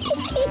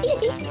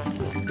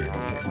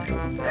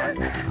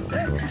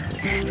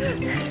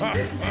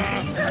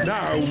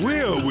 Now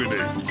we're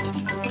winning.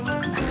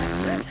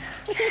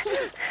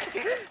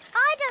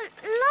 I don't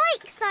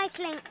like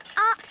cycling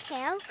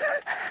uphill.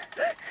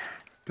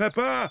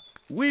 Peppa,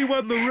 we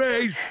won the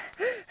race.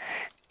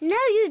 No,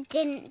 you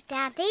didn't,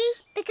 Daddy,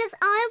 because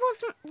I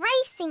wasn't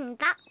racing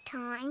that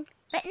time.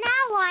 But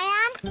now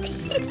I am.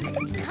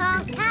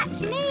 Can't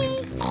catch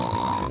me.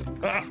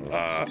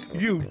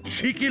 You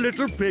cheeky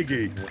little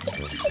piggy.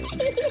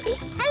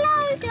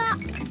 Hello,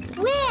 ducks.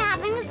 We're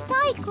having a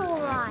cycle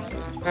ride.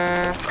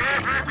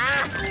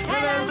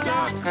 Hello,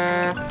 ducks.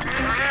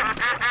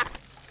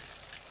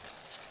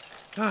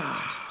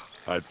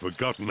 I'd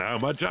forgotten how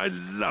much I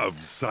love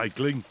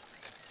cycling.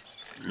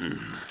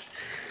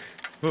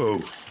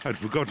 Oh, I'd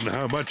forgotten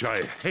how much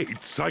I hate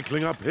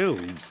cycling up hills.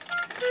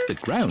 The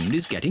ground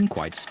is getting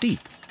quite steep.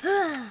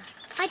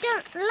 I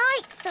don't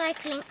like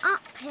cycling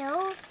up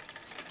hills.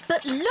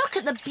 But look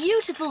at the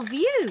beautiful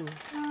view.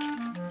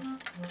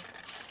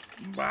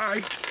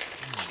 My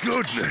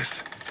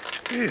goodness,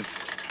 this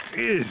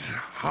is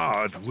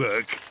hard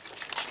work.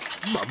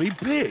 Mummy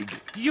Pig,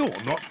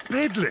 you're not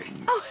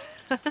peddling. Oh,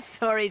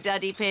 sorry,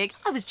 Daddy Pig.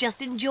 I was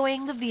just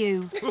enjoying the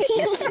view.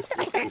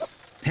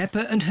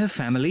 Peppa and her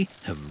family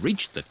have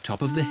reached the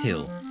top of the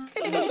hill.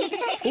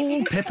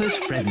 All Peppa's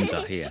friends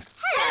are here.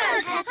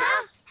 Hello,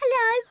 Peppa.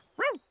 Hello.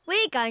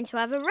 We're going to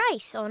have a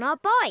race on our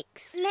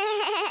bikes.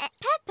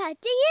 Peppa,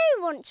 do you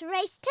want to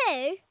race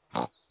too?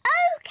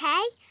 OK,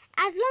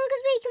 as long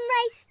as we can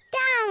race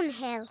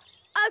downhill.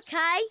 OK.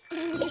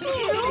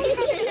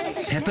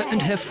 Peppa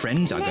and her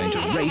friends are going to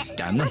race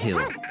down the hill.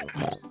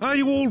 Are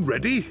you all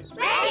ready?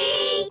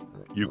 Ready!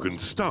 You can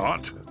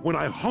start when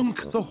I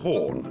honk the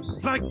horn,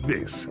 like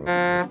this.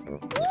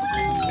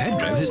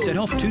 Pedro has set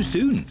off too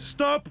soon.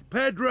 Stop,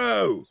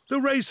 Pedro! The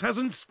race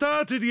hasn't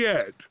started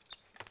yet.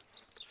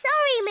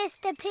 Sorry,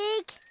 Mr.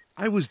 Pig.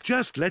 I was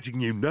just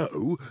letting you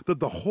know that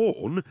the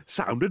horn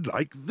sounded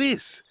like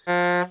this.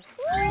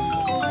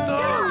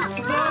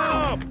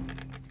 Stop!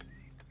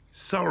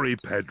 Sorry,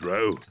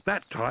 Pedro.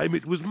 That time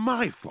it was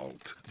my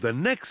fault. The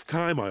next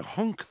time I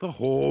honk the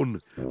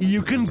horn,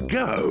 you can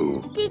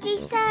go. Did he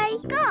say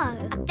go?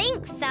 I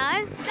think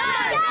so.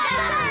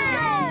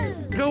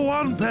 Go! Go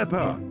on,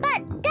 Peppa.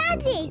 But,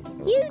 Daddy,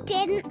 you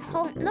didn't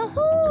honk the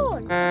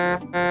horn.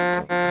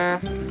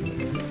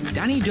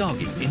 Danny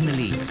Dog is in the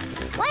lead.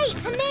 Wait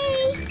for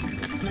me.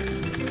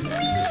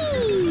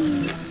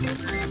 Whee!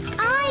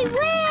 I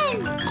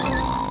win!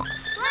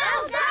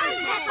 Well done,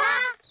 Peppa.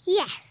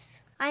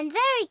 Yes, I'm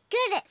very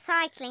good at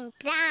cycling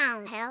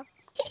downhill.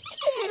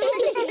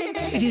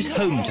 It is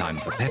home time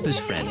for Peppa's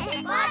friends.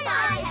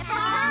 Bye-bye,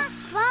 Peppa.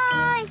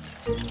 Bye.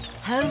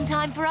 Home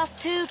time for us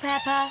too,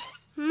 Peppa.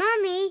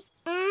 Mummy,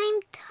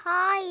 I'm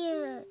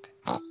tired.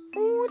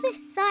 All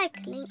this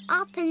cycling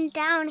up and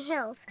down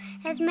hills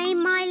has made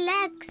my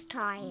legs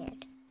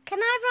tired. Can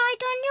I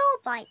ride on your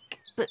bike?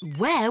 But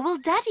where will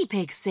Daddy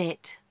Pig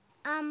sit?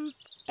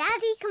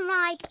 Daddy can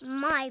ride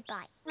my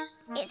bike.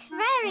 It's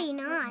very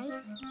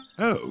nice.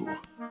 Oh,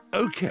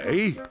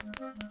 OK.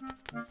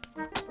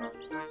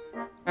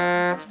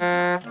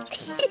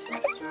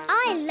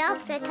 I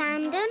love the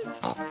tandem.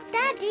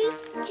 Daddy,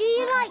 do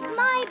you like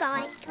my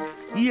bike?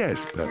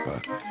 Yes,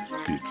 Peppa.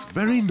 It's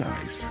very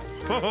nice.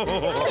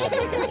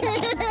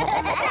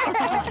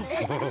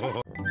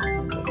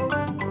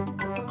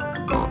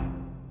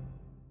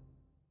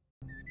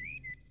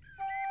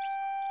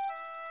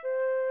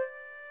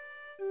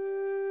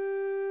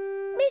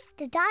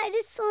 Mr.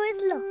 Dinosaur is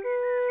lost.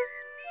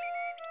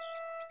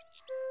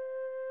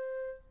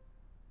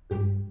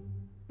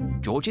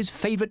 George's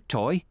favourite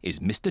toy is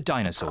Mr.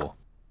 Dinosaur.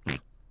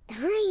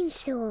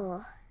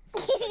 Dinosaur.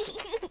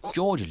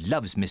 George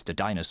loves Mr.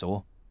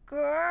 Dinosaur.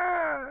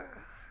 Grrr.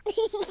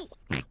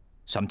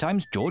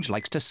 Sometimes George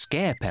likes to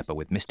scare Peppa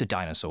with Mr.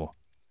 Dinosaur.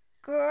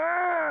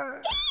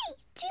 Grrr.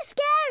 Too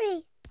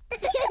scary.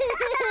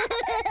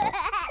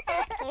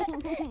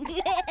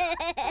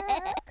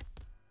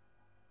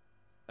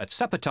 At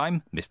supper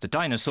time, Mr.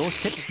 Dinosaur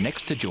sits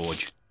next to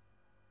George.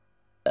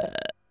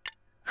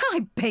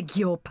 I beg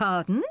your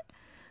pardon?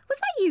 Was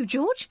that you,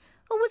 George?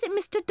 Or was it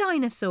Mr.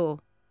 Dinosaur?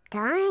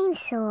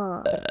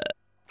 Dinosaur.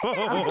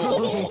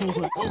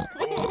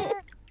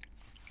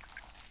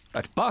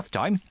 At bath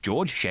time,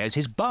 George shares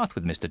his bath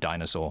with Mr.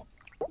 Dinosaur.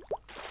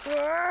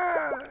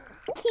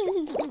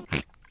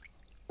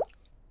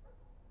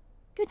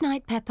 Good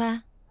night,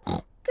 Peppa.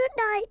 Good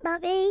night,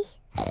 Mummy.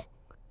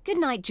 Good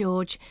night,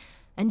 George.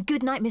 And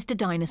good night, Mr.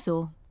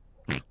 Dinosaur.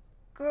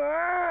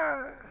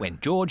 Grrr. When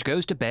George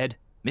goes to bed,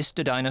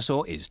 Mr.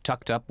 Dinosaur is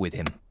tucked up with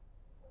him.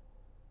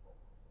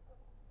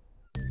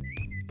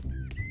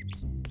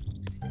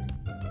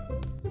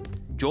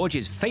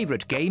 George's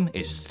favourite game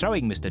is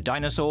throwing Mr.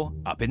 Dinosaur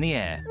up in the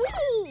air.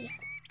 Whee!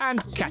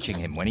 And catching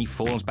him when he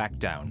falls back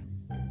down.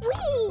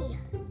 Whee!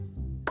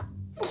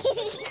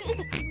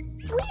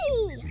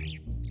 Whee!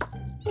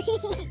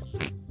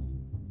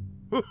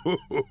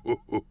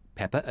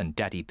 Peppa and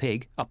Daddy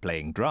Pig are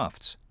playing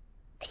drafts.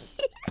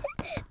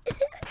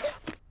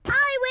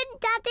 I win,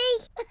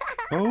 Daddy.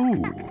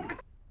 Oh,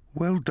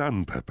 well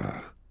done,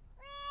 Peppa.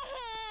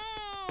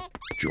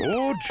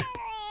 George?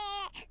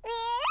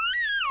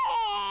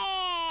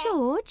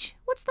 George,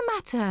 what's the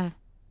matter?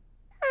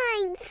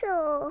 I'm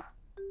sore.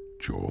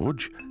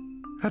 George,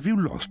 have you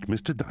lost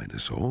Mr.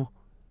 Dinosaur?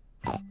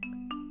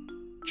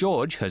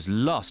 George has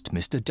lost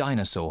Mr.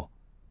 Dinosaur.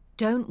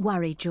 Don't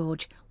worry,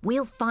 George.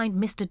 We'll find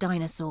Mr.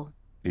 Dinosaur.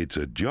 It's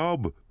a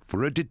job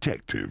for a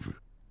detective.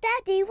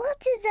 Daddy,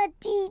 what is a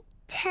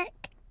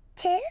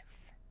detective?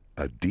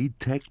 A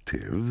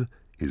detective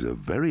is a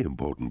very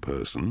important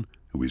person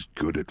who is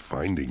good at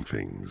finding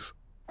things.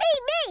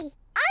 Me!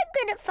 I'm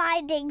good at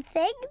finding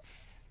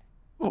things.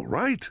 All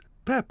right,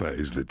 Peppa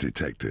is the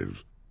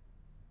detective.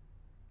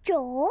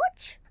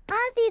 George,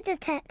 I'm the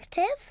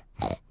detective.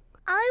 I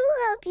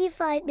will help you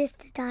find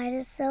Mr.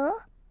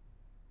 Dinosaur.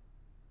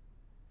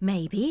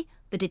 Maybe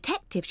the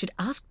detective should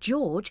ask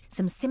George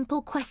some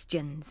simple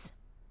questions.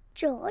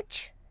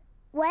 George,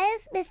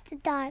 Where's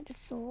Mr.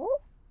 Dinosaur?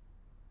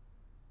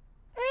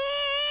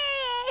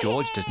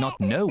 George does not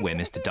know where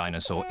Mr.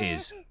 Dinosaur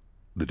is.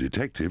 The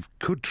detective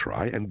could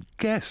try and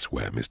guess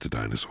where Mr.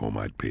 Dinosaur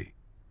might be.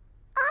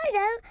 I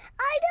know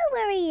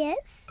where he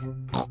is.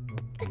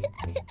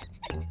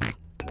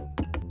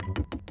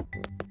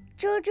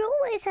 George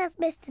always has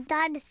Mr.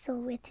 Dinosaur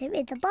with him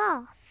in the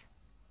bath.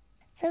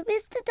 So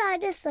Mr.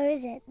 Dinosaur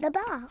is in the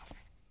bath.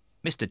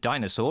 Mr.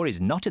 Dinosaur is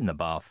not in the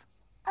bath.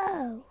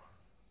 Oh.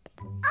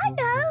 I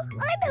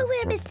know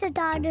where Mr.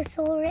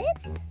 Dinosaur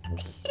is.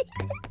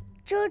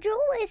 George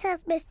always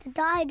has Mr.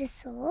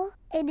 Dinosaur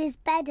in his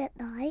bed at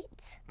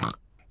night.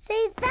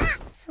 See,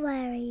 that's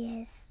where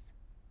he is.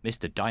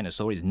 Mr.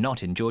 Dinosaur is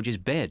not in George's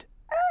bed.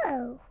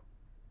 Oh.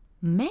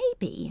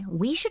 Maybe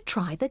we should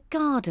try the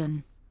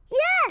garden.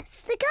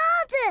 Yes, the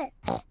garden.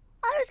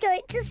 I was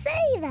going to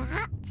say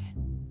that.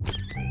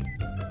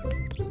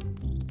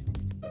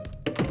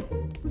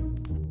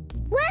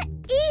 Where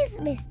is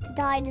Mr.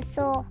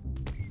 Dinosaur?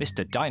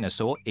 Mr.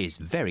 Dinosaur is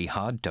very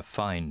hard to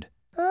find.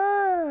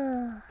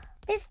 Oh,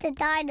 Mr.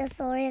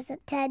 Dinosaur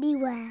isn't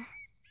anywhere.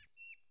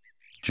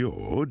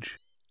 George,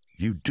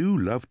 you do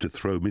love to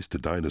throw Mr.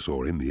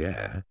 Dinosaur in the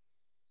air.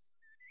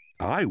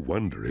 I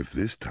wonder if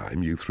this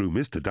time you threw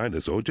Mr.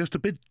 Dinosaur just a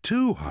bit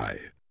too high.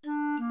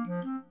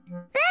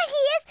 There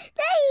he is!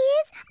 There he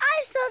is!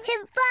 I saw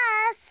him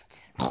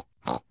first!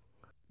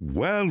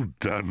 Well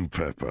done,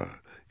 Peppa.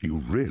 You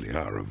really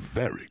are a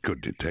very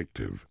good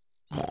detective.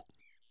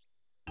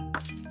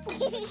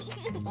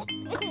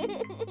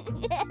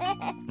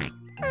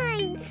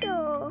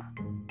 Dinosaur.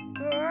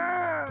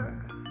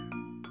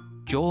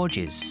 George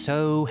is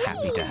so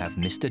happy to have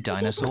Mr.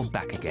 Dinosaur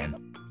back again.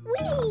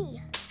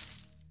 Whee!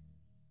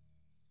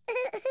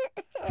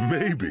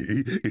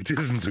 Maybe it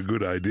isn't a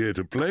good idea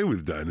to play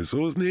with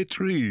dinosaurs near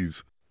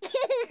trees.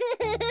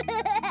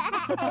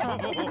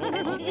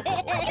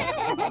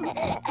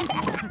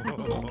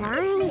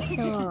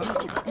 Dinosaur.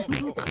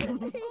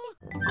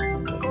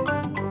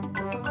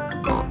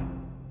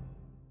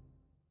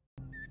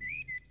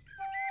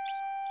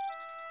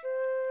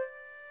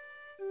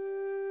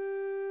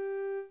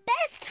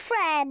 Best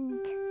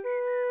friend.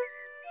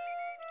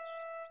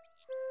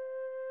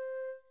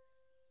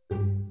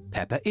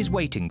 Peppa is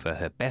waiting for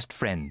her best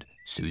friend,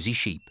 Suzy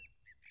Sheep.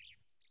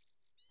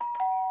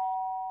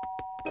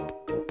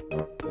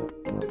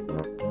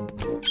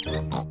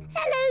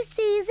 Hello,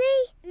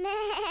 Suzy.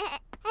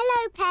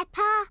 Hello,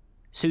 Peppa.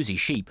 Suzy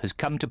Sheep has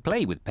come to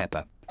play with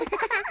Peppa.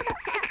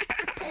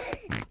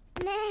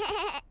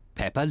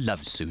 Peppa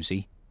loves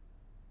Suzy.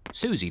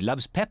 Suzy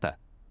loves Peppa.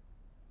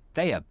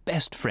 They are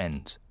best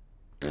friends.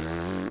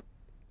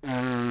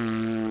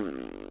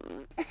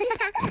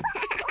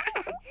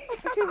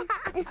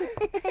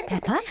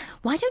 Peppa,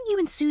 why don't you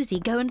and Suzy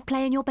go and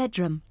play in your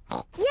bedroom?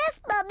 Yes,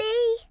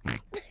 Mummy.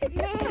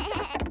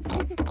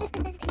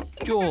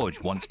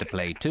 George wants to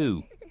play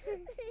too.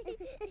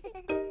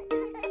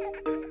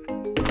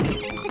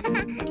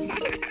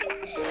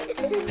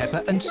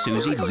 Peppa and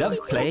Suzy love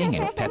playing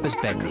in Peppa's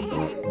bedroom.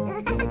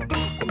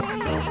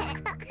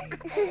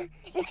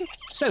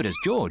 So does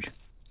George.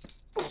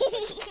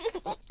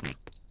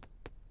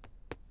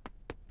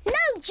 No,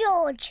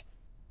 George.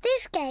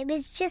 This game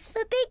is just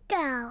for big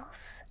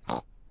girls.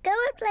 Go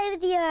and play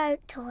with your own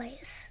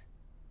toys.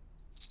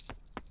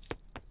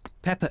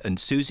 Peppa and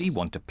Suzy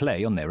want to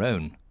play on their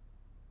own.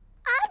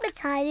 I'm a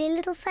tiny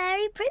little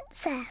fairy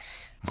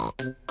princess. I'm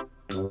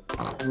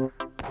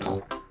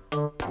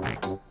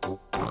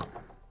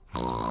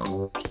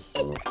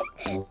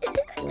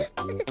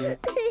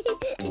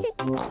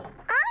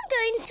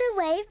going to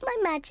wave my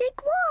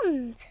magic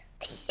wand.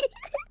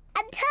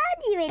 And turn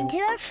you into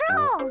a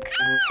frog.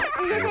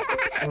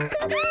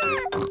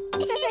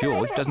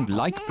 George doesn't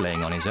like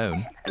playing on his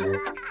own.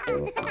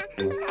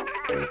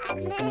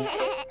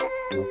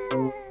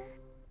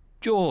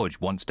 George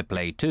wants to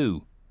play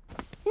too.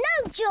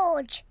 No,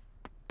 George.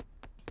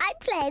 I'm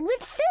playing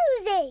with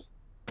Suzy.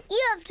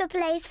 You have to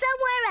play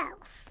somewhere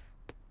else.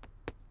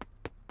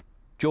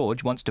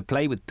 George wants to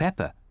play with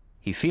Peppa.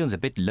 He feels a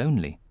bit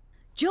lonely.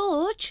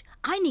 George,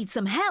 I need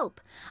some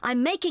help.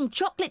 I'm making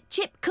chocolate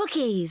chip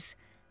cookies.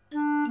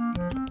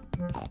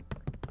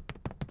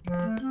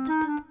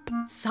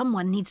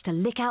 Someone needs to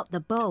lick out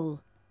the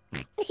bowl.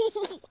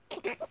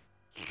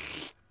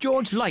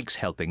 George likes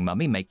helping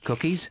Mummy make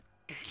cookies.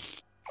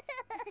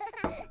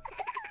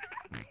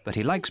 But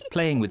he likes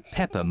playing with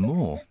Peppa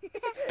more.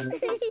 I'm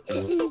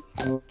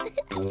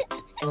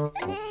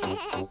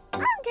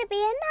to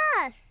be a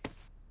nurse.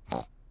 I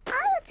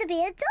want to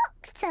be a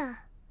doctor.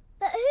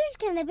 But who's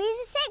going to be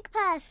the sick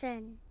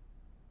person?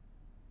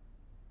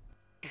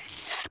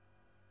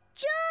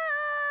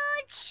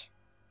 George!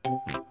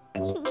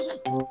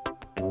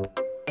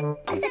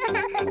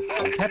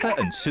 Peppa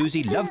and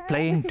Suzy love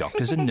playing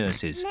doctors and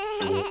nurses.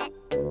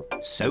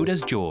 So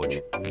does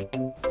George.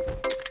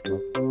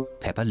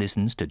 Peppa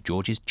listens to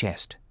George's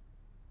chest.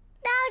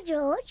 Now,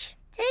 George,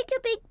 take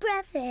a big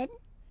breath in,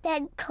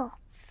 then cough.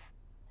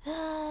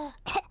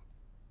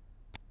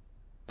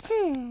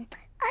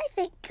 I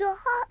think your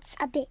heart's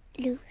a bit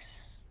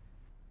loose.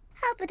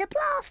 I'll put a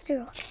plaster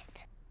on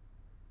it.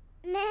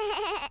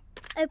 Meh.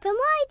 Open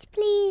wide,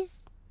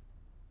 please.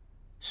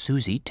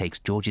 Suzy takes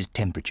George's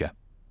temperature.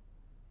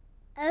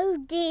 Oh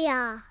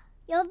dear,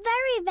 you're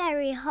very,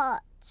 very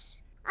hot.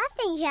 I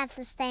think you have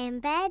to stay in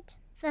bed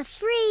for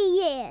 3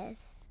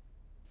 years.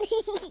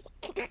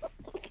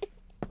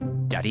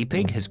 Daddy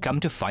Pig has come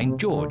to find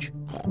George.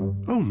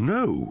 Oh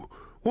no!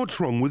 What's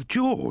wrong with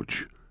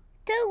George?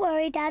 Don't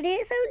worry, Daddy,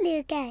 it's only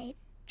a game.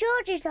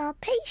 George is our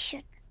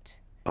patient.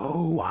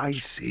 Oh, I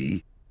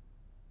see.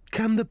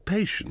 Can the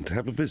patient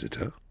have a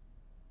visitor?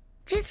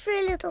 Just for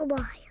a little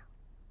while.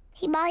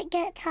 He might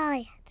get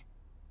tired.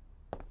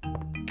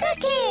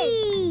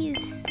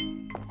 Cookies!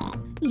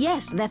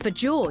 Yes, they're for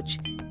George.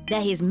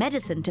 They're his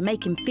medicine to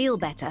make him feel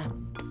better.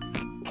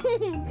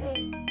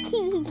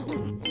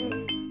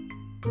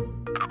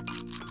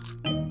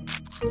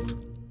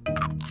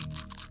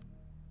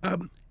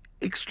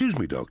 Excuse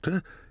me,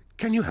 Doctor.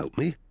 Can you help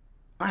me?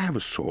 I have a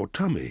sore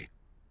tummy.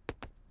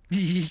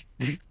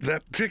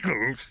 That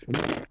tickles.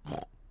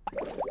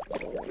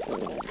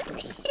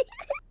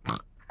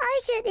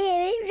 I can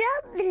hear it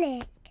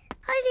rumbling.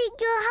 I think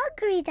you're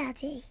hungry,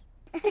 Daddy.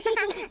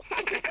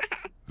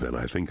 Then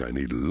I think I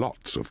need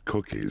lots of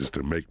cookies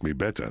to make me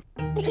better.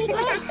 And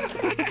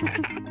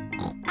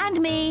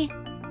me.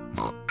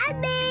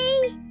 And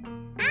me.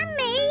 And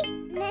me.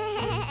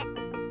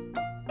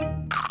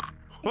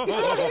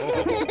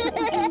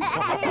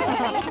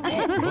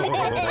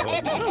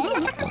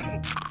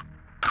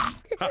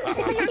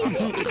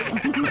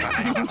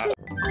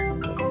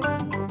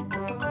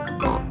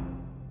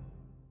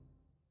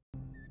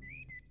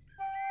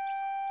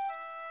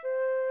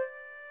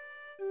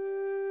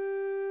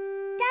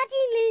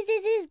 Daddy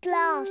loses his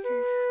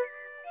glasses.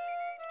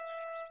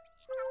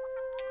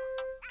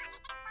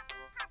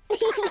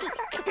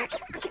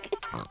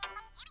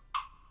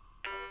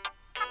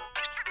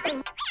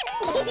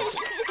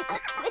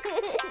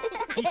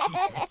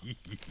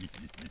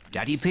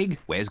 Daddy Pig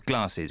wears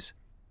glasses.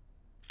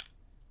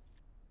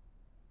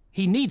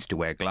 He needs to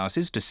wear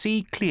glasses to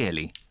see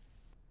clearly.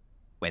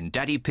 When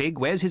Daddy Pig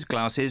wears his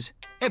glasses,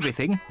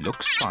 everything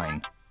looks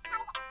fine.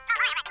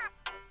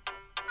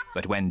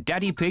 But when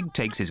Daddy Pig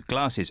takes his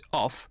glasses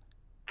off,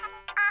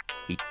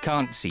 he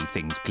can't see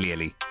things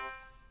clearly.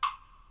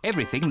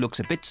 Everything looks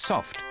a bit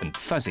soft and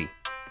fuzzy.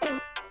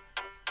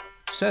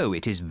 So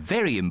it is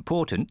very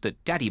important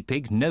that Daddy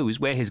Pig knows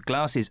where his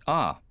glasses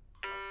are.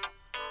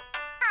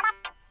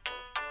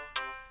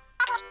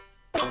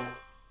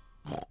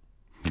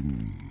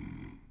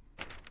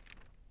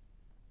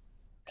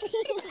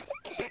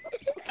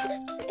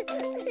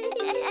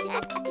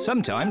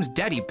 Sometimes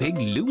Daddy Pig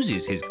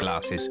loses his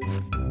glasses.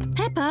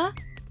 Peppa,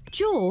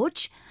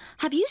 George,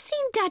 have you seen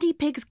Daddy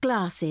Pig's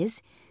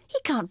glasses? He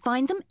can't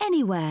find them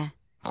anywhere.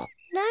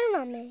 No,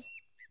 Mummy.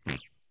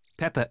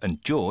 Peppa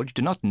and George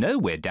do not know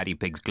where Daddy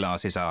Pig's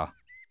glasses are.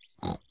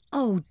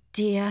 Oh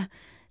dear.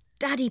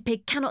 Daddy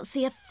Pig cannot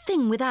see a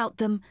thing without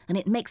them, and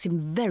it makes him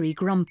very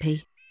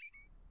grumpy.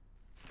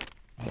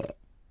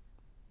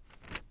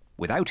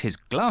 Without his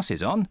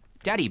glasses on,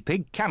 Daddy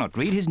Pig cannot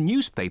read his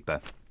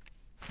newspaper.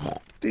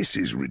 This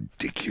is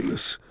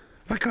ridiculous.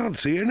 I can't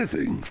see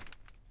anything.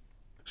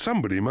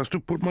 Somebody must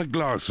have put my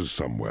glasses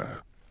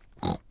somewhere.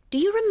 Do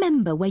you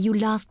remember where you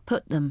last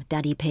put them,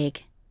 Daddy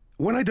Pig?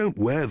 When I don't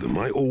wear them,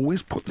 I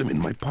always put them in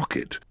my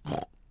pocket.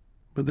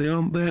 But they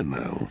aren't there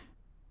now.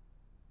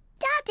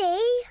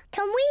 Daddy,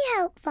 can we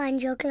help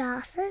find your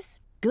glasses?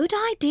 Good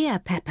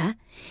idea, Peppa.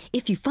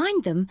 If you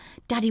find them,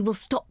 Daddy will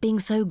stop being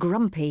so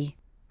grumpy.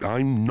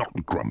 I'm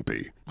not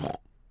grumpy.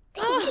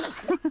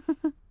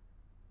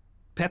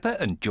 Peppa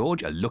and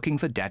George are looking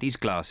for Daddy's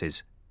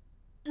glasses.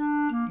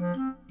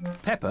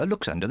 Peppa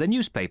looks under the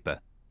newspaper,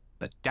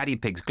 but Daddy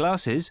Pig's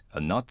glasses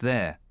are not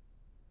there.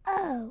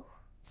 Oh.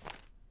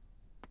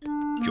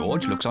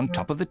 George looks on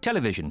top of the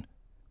television,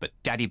 but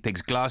Daddy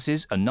Pig's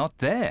glasses are not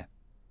there.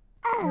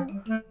 Oh.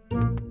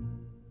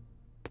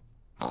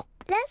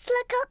 Let's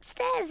look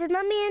upstairs in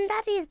Mummy and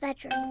Daddy's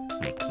bedroom.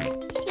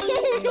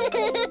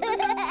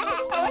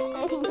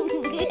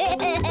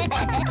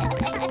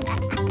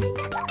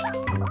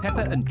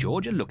 Peppa and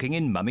George are looking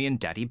in Mummy and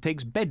Daddy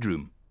Pig's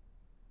bedroom.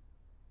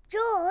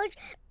 George,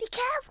 be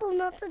careful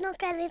not to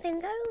knock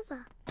anything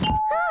over.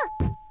 Ah!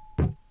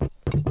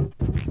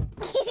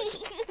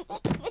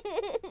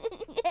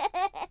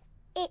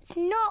 It's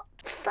not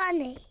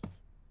funny.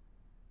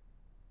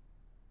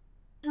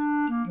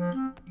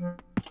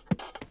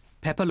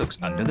 Peppa looks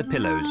under the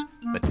pillows,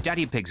 but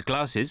Daddy Pig's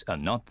glasses are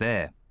not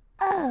there.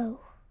 Oh.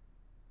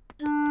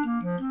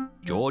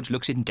 George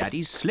looks in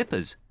Daddy's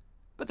slippers,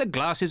 but the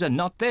glasses are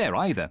not there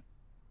either.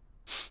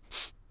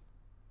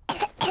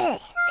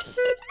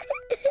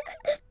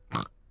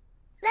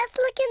 Let's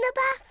look in the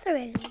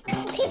bathroom.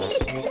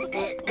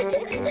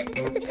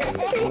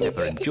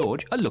 Peppa and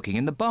George are looking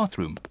in the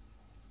bathroom.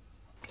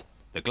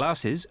 The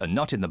glasses are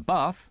not in the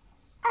bath.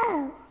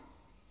 Oh.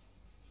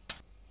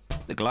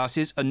 The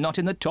glasses are not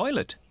in the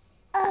toilet.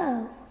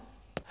 Oh.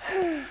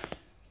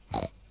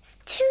 It's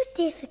too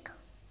difficult.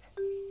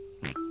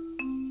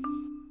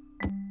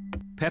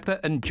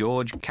 Peppa and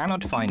George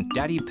cannot find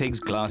Daddy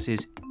Pig's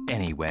glasses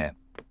anywhere.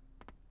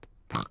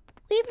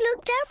 We've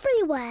looked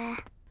everywhere,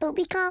 but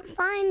we can't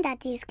find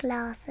Daddy's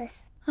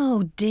glasses.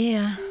 Oh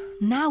dear.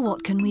 Now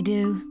what can we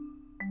do?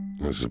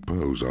 I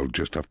suppose I'll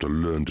just have to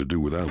learn to do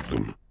without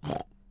them.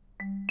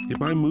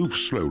 If I move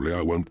slowly,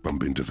 I won't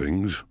bump into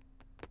things.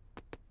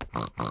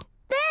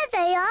 There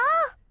they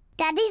are!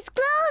 Daddy's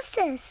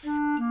glasses.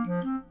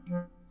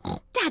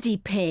 Daddy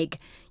Pig,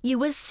 you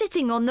were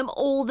sitting on them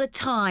all the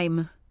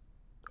time.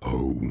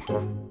 Oh.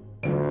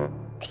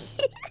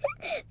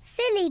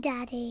 Silly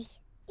Daddy.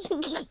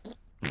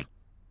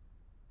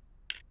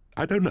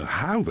 I don't know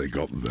how they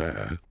got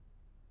there.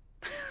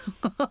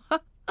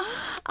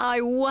 I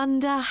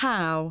wonder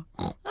how.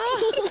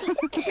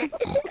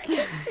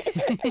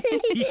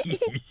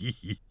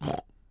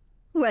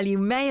 Well, you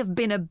may have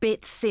been a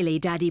bit silly,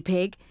 Daddy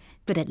Pig,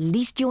 but at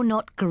least you're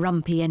not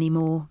grumpy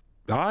anymore.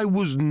 I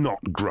was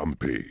not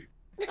grumpy.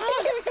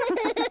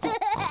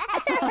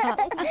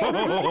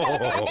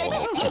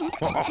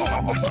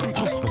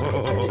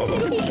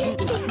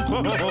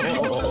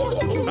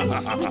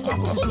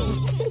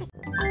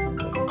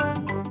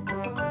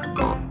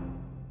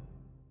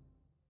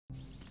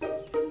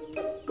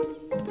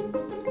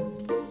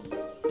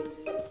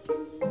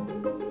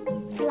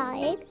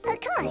 Flying a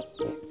kite.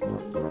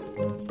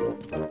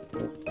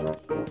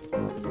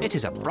 It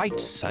is a bright,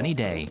 sunny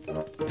day.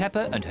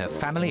 Peppa and her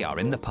family are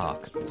in the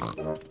park.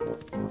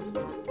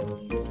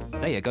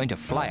 They are going to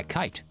fly a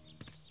kite.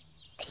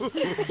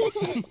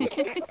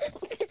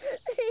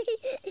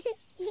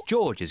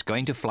 George is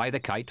going to fly the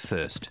kite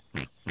first.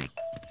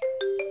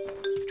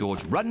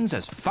 George runs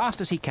as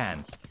fast as he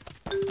can.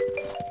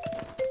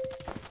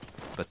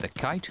 But the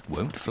kite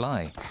won't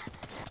fly.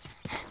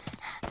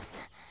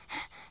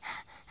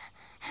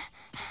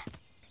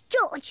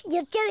 George,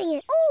 you're doing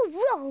it all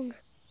wrong.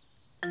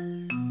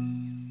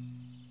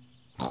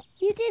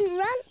 You didn't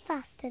run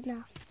fast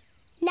enough.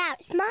 Now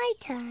it's my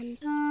turn.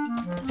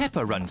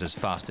 Peppa runs as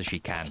fast as she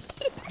can.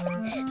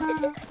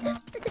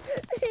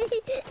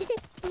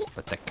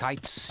 But the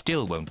kite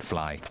still won't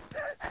fly.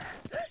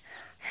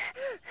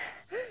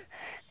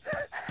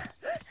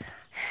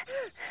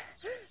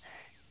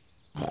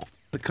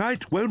 The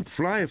kite won't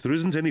fly if there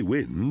isn't any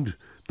wind,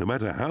 no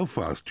matter how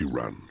fast you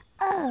run.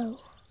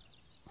 Oh.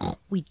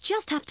 We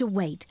just have to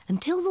wait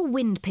until the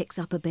wind picks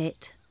up a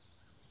bit.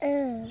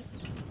 Look!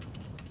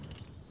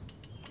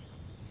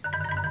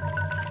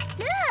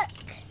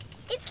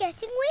 It's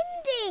getting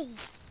windy.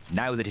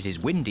 Now that it is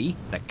windy,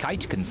 the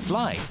kite can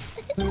fly.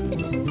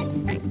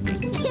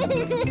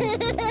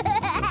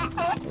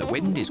 The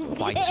wind is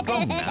quite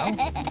strong now.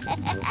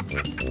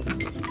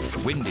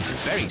 The wind is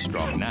very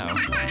strong now.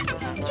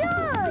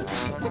 George!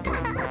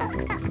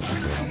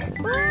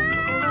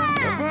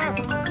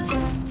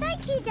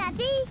 Thank you,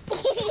 Daddy.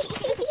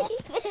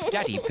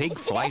 Daddy Pig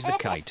flies the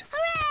kite.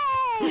 Hooray!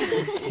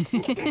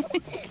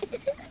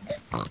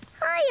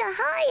 Higher,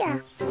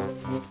 higher.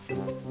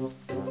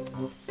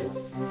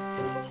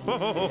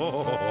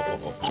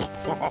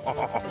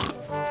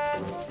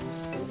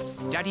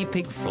 Daddy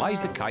Pig flies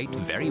the kite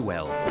very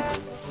well.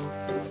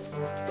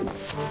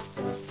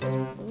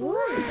 Wow.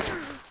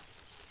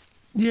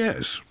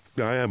 Yes,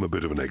 I am a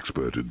bit of an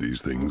expert at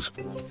these things.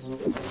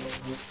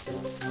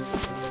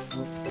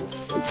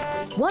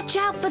 Watch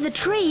out for the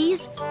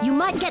trees. You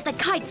might get the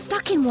kite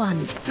stuck in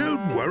one.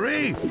 Don't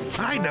worry.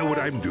 I know what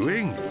I'm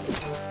doing.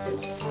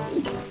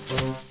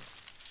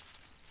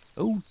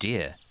 Oh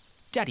dear.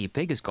 Daddy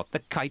Pig has got the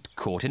kite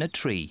caught in a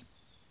tree.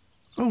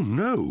 Oh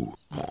no.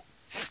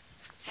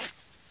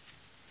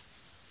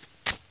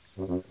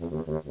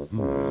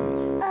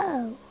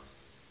 Oh.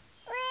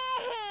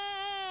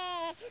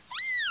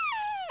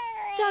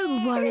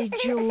 Don't worry,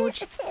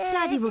 George.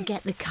 Daddy will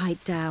get the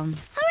kite down.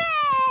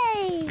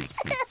 Hooray!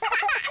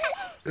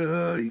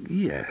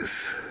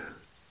 Yes.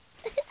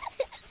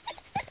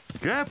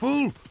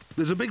 Careful!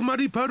 There's a big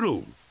muddy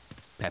puddle.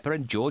 Peppa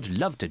and George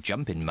love to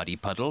jump in muddy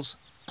puddles.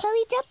 Can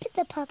we jump in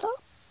the puddle?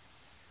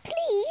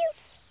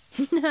 Please?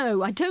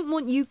 No, I don't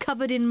want you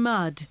covered in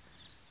mud.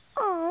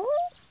 Oh.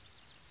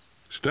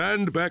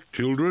 Stand back,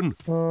 children.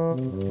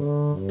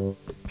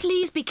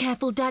 Please be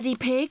careful, Daddy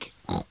Pig.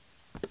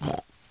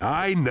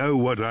 I know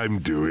what I'm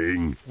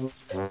doing.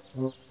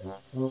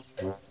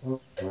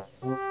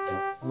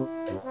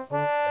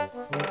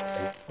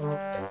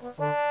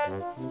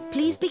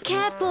 Please be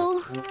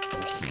careful.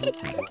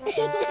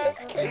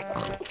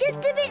 Just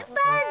a bit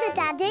further,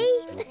 Daddy.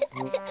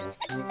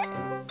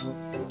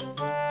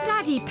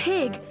 Daddy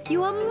Pig,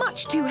 you are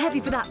much too heavy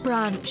for that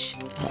branch.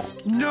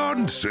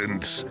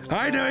 Nonsense!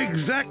 I know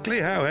exactly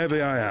how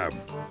heavy I am.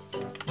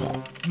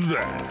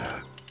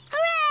 There.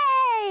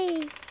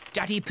 Hooray!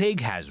 Daddy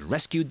Pig has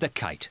rescued the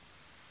kite.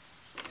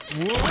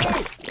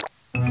 Whoa!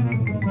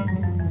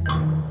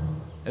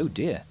 Oh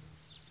dear.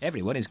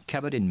 Everyone is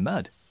covered in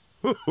mud.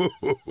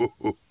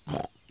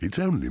 It's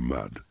only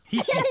mud.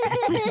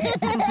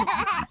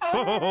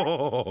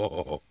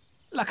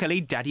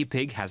 Luckily, Daddy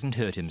Pig hasn't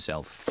hurt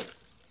himself.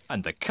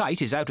 And the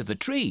kite is out of the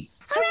tree.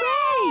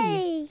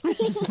 Hooray!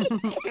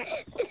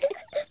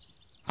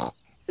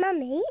 Mummy,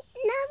 Mummy,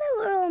 now that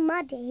we're all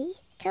muddy,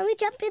 can we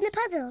jump in the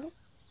puddle?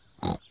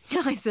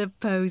 I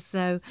suppose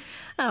so.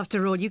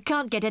 After all, you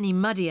can't get any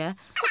muddier.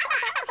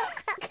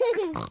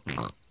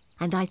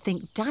 And I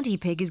think Daddy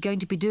Pig is going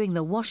to be doing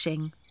the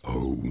washing.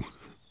 Oh.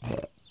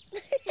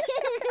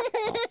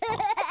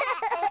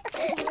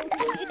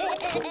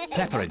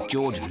 Peppa and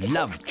George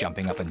love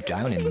jumping up and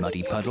down in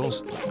muddy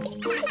puddles.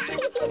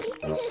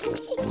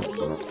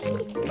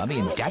 Mummy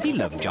and Daddy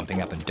love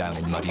jumping up and down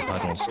in muddy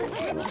puddles.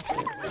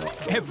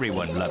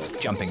 Everyone loves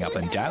jumping up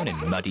and down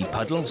in muddy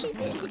puddles.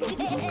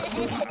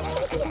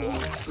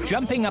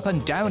 Jumping up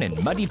and down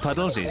in muddy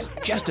puddles is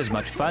just as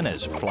much fun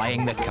as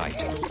flying the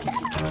kite.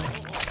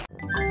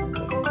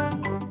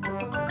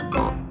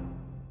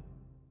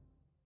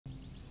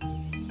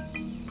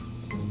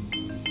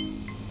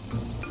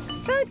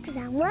 Frogs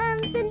and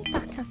worms and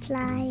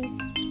butterflies.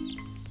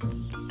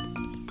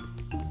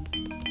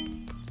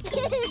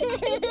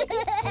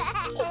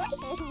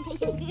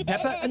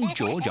 Peppa and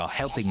George are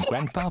helping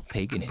Grandpa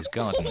Pig in his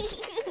garden.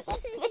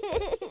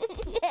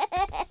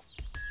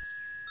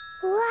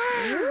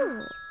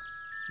 Wow!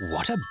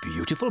 What a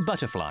beautiful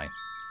butterfly.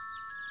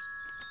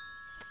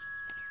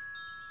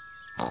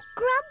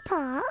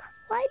 Grandpa,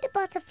 why do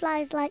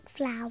butterflies like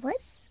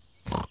flowers?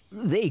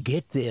 They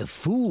get their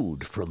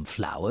food from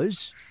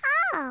flowers.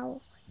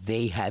 How?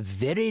 They have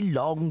very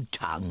long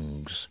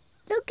tongues.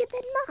 Longer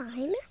than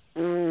mine?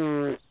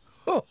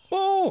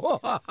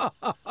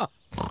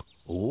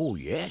 Oh,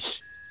 yes.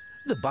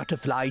 The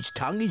butterfly's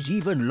tongue is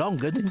even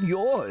longer than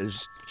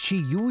yours. She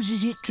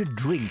uses it to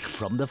drink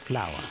from the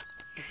flower.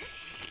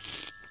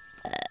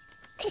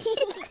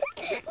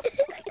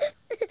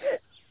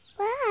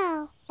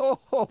 Wow.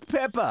 Oh,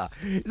 Peppa,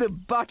 the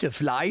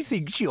butterfly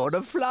thinks you're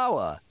a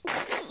flower.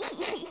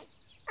 I'm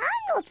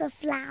not a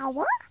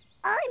flower.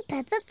 I'm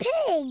Peppa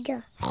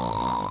Pig.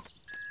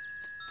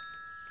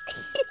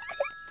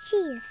 She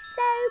is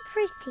so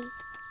pretty.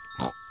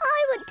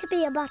 I want to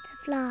be a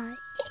butterfly.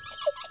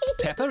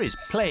 Peppa is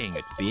playing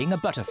at being a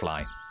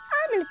butterfly.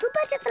 I'm a little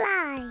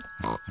butterfly.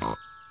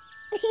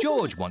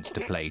 George wants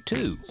to play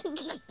too.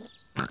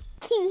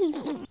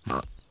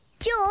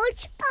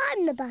 George,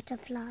 I'm the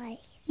butterfly.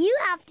 You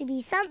have to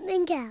be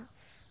something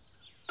else.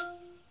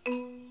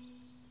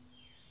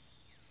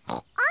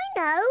 I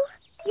know.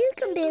 You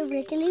can be a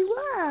wriggly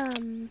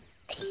worm.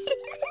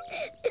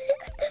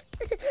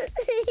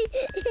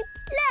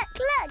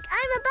 Look,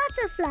 I'm a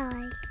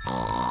butterfly.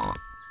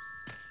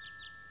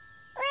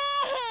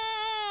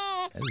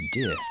 Oh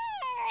dear.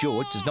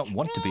 George does not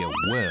want to be a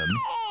worm.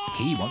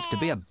 He wants to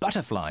be a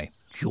butterfly.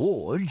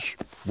 George,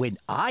 when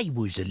I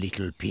was a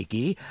little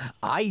piggy,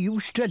 I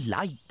used to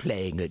like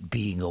playing at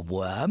being a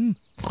worm.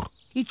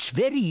 It's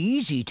very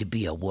easy to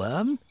be a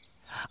worm.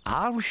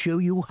 I'll show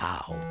you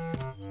how.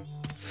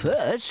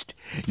 First,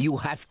 you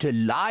have to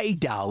lie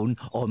down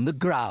on the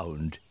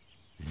ground.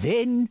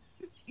 Then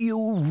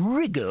you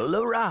wriggle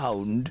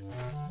around.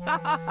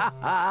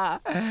 I'm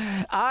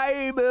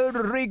a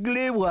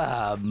wriggly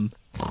worm.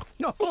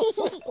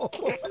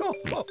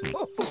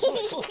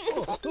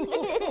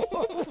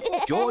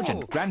 George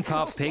and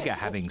Grandpa Pig are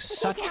having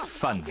such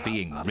fun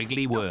being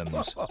wriggly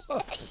worms. I'm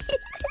a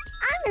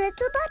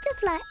little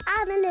butterfly.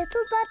 I'm a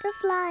little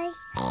butterfly.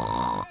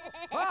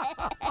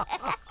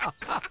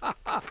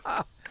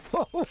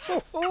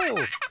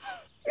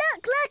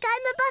 Look,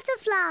 I'm a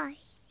butterfly.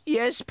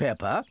 Yes,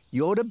 Peppa,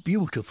 you're a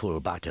beautiful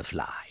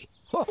butterfly.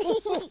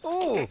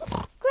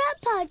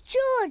 Grandpa,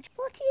 George,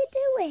 what are you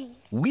doing?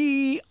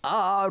 We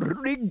are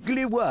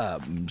wriggly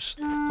worms.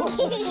 I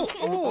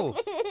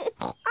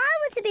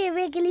want to be a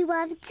wriggly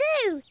worm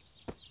too.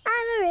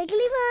 I'm a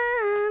wriggly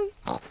worm.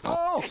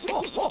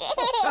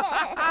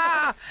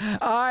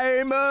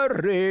 I'm a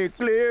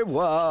wriggly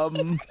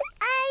worm.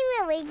 I'm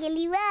a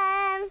wiggly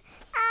worm.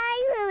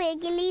 I'm a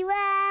wiggly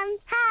worm.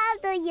 How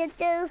do you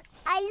do?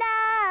 I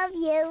love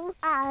you.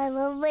 I'm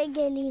a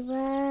wiggly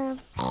worm.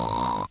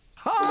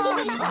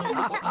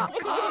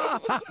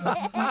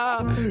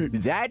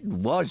 That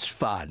was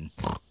fun.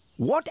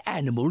 What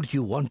animal do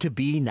you want to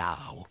be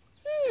now?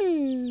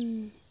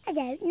 I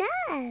don't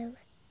know.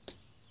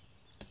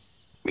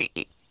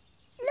 Look,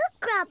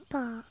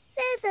 Grandpa.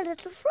 There's a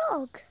little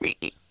frog.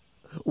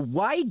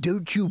 Why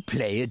don't you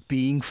play at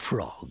being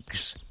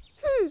frogs?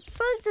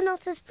 Frogs are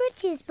not as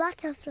pretty as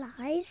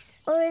butterflies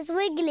or as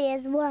wiggly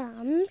as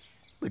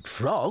worms. But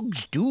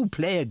frogs do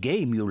play a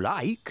game you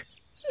like.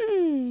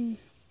 Do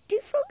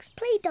frogs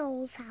play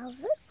dolls'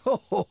 houses?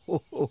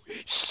 Oh,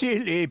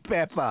 silly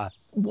Peppa.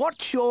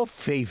 What's your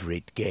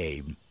favourite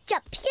game?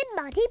 Jumping in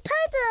muddy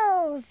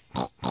puddles.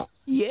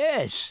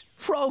 Yes,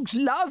 frogs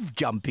love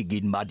jumping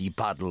in muddy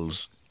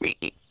puddles.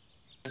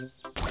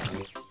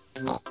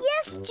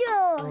 Yes,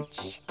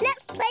 George.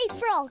 Let's play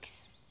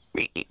frogs.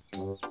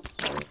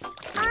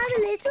 I'm a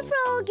little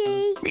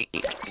froggy.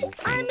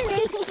 I'm a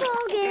little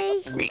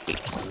froggy.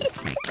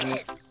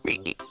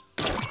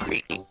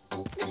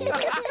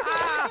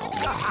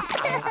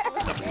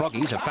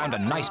 Froggies have found a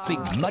nice big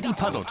muddy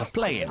puddle to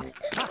play in.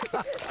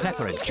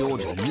 Peppa and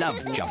George love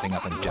jumping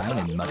up and down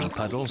in muddy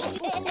puddles.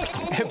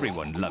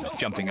 Everyone loves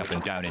jumping up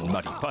and down in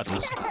muddy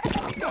puddles.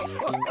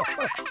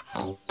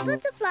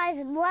 Butterflies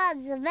and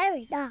worms are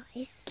very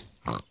nice,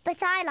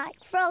 but I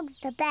like frogs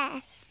the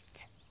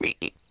best.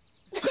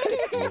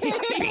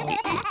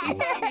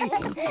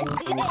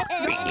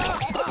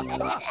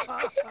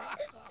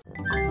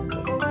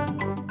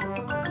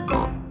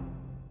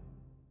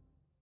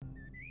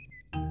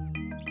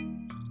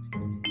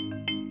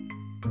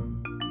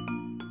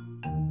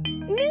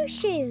 New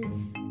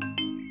shoes.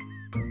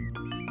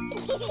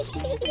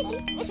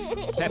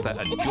 Peppa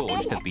and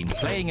George have been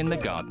playing in the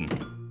garden.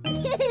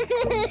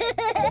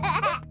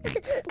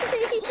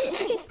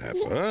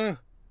 Peppa,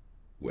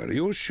 where are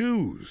your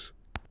shoes?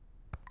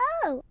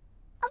 Oh,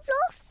 I've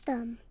lost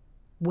them.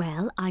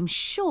 Well, I'm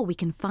sure we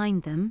can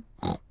find them.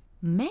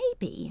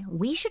 Maybe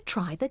we should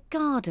try the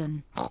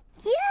garden.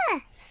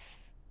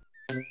 Yes!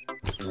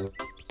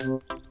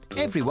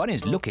 Everyone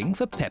is looking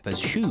for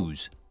Peppa's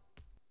shoes.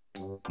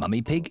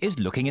 Mummy Pig is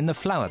looking in the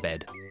flower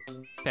bed.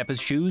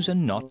 Peppa's shoes are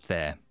not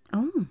there.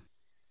 Oh.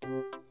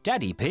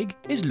 Daddy Pig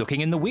is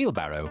looking in the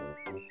wheelbarrow.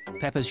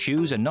 Peppa's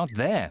shoes are not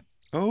there.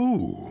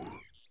 Oh.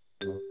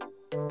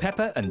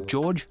 Peppa and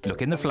George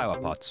look in the flower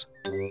pots.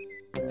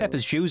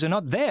 Peppa's shoes are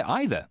not there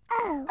either.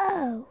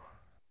 Oh.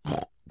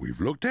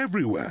 We've looked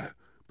everywhere,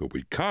 but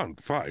we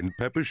can't find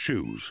Peppa's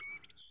shoes.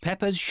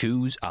 Peppa's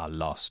shoes are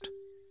lost.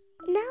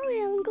 Now I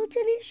haven't got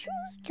any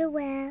shoes to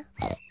wear.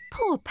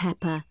 Poor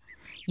Peppa.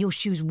 Your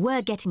shoes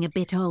were getting a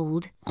bit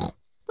old.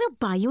 We'll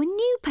buy you a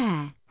new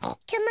pair.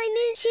 Can my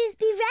new shoes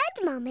be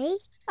red, Mummy?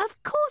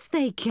 Of course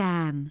they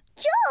can.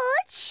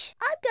 George,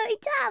 I'm going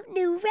to have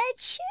new red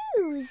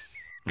shoes.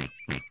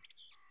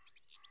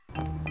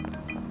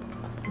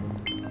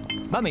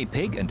 Mummy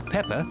Pig and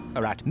Peppa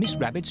are at Miss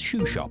Rabbit's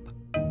shoe shop.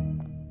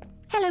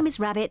 Hello, Miss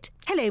Rabbit.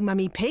 Hello,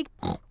 Mummy Pig.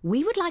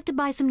 We would like to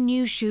buy some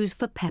new shoes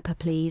for Peppa,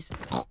 please.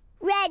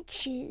 Red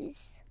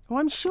shoes. Oh,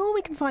 I'm sure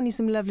we can find you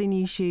some lovely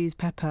new shoes,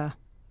 Peppa.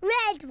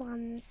 Red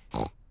ones,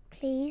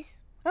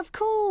 please. Of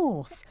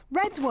course.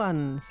 Red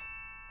ones.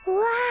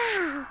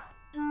 Wow.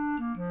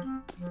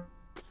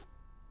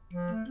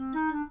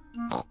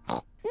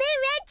 New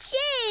red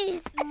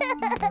shoes.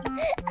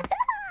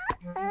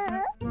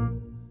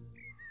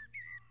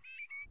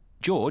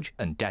 George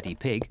and Daddy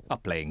Pig are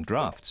playing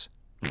drafts.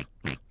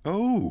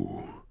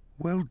 Oh,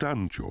 well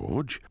done,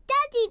 George.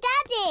 Daddy!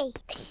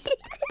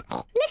 Look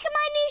at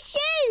my new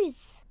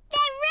shoes.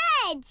 They're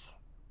red.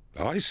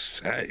 I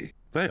say,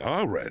 they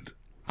are red.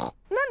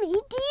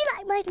 Mummy, do you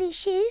like my new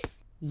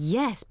shoes?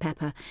 Yes,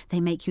 Peppa. They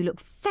make you look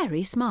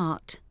very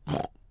smart.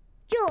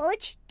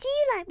 George, do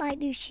you like my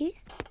new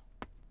shoes?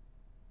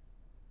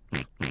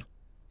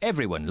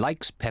 Everyone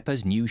likes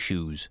Peppa's new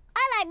shoes.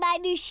 I like my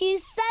new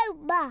shoes so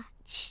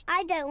much.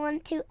 I don't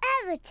want to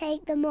ever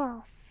take them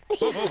off.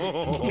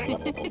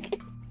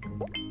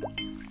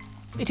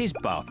 It is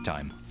bath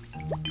time.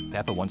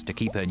 Peppa wants to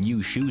keep her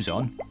new shoes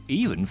on,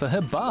 even for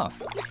her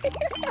bath.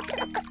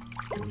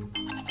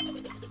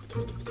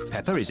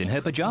 Peppa is in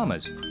her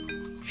pyjamas.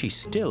 She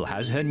still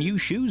has her new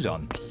shoes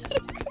on.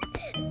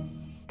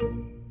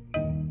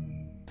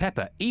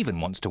 Peppa even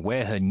wants to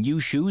wear her new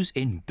shoes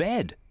in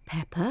bed.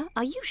 Peppa,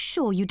 are you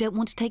sure you don't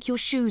want to take your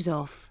shoes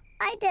off?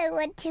 I don't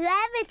want to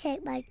ever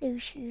take my new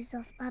shoes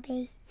off,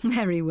 Mummy.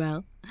 Very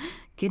well.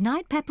 Good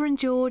night, Peppa and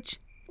George.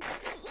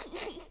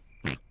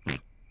 Good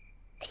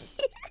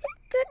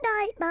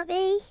night,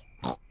 Mummy.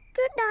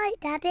 Good night,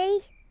 Daddy.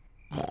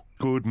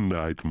 Good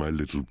night, my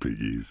little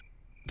piggies.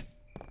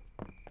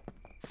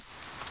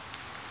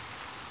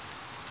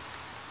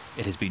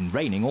 It has been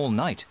raining all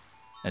night,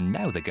 and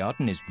now the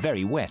garden is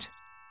very wet.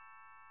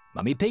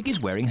 Mummy Pig is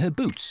wearing her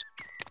boots.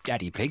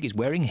 Daddy Pig is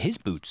wearing his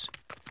boots.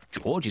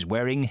 George is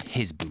wearing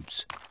his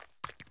boots.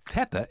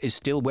 Peppa is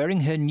still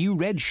wearing her new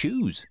red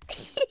shoes.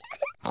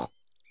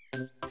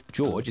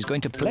 George is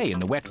going to play in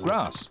the wet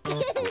grass.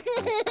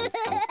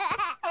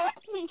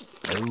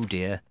 Oh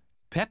dear.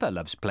 Peppa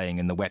loves playing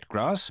in the wet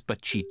grass,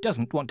 but she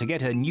doesn't want to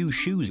get her new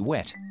shoes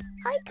wet.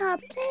 I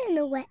can't play in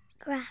the wet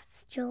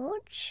grass,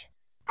 George.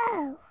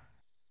 Oh.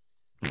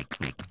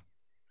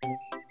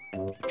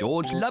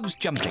 George loves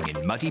jumping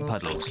in muddy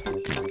puddles.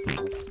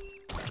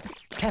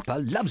 Peppa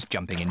loves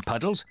jumping in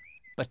puddles,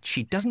 but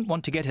she doesn't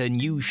want to get her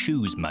new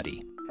shoes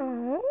muddy.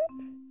 Oh.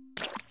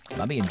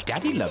 Mummy and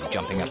Daddy love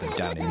jumping up and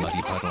down in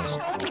muddy puddles.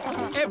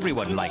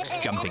 Everyone likes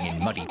jumping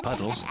in muddy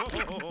puddles.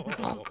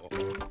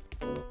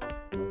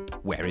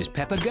 Where is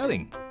Peppa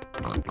going?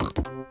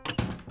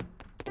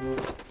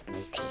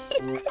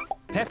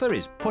 Peppa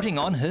is putting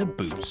on her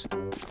boots.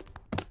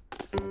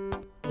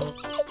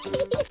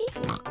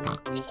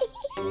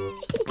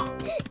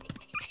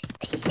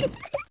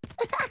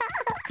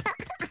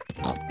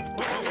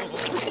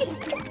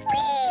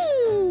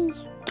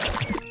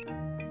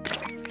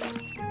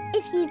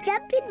 If you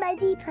jump in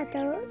muddy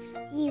puddles,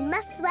 you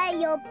must wear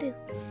your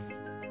boots.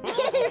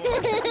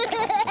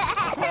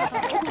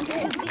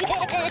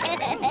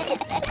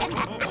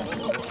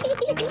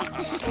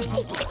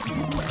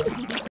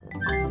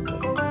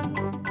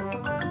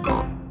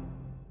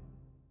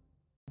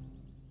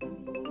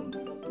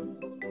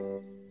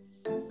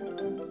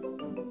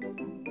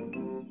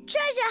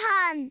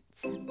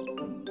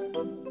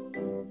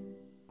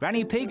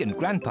 Granny Pig and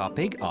Grandpa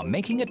Pig are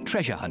making a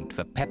treasure hunt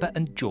for Peppa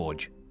and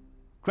George.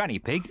 Granny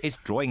Pig is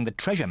drawing the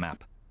treasure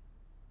map.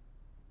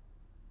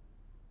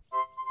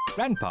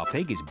 Grandpa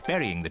Pig is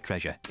burying the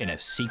treasure in a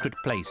secret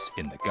place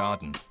in the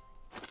garden.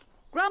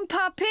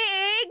 Grandpa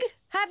Pig,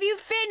 have you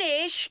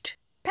finished?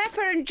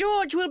 Peppa and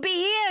George will be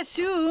here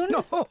soon.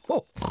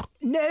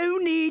 No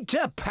need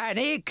to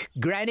panic,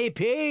 Granny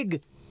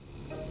Pig.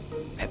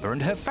 Peppa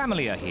and her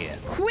family are here.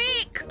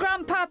 Quick,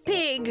 Grandpa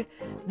Pig!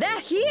 They're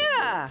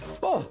here!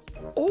 Oh,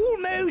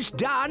 almost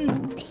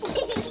done.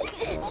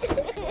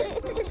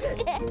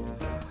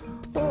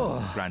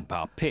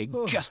 Grandpa Pig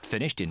just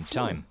finished in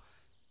time.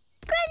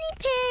 Granny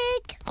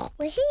Pig,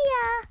 we're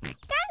here.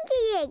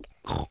 Granny Pig.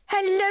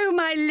 Hello,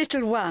 my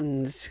little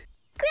ones.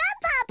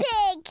 Grandpa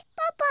Pig.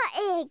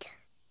 Papa Egg.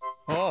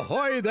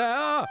 Ahoy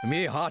there,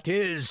 me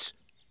hearties.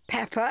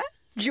 Peppa,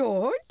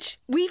 George,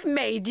 we've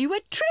made you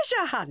a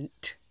treasure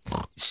hunt.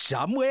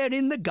 Somewhere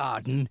in the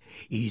garden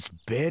is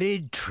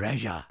buried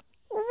treasure.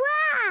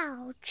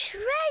 Wow,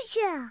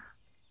 treasure.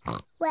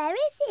 Where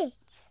is it?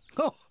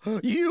 Oh,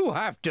 you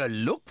have to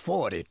look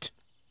for it.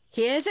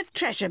 Here's a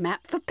treasure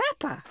map for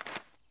Peppa.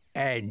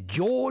 And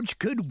George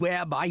could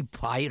wear my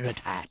pirate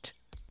hat.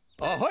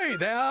 Ahoy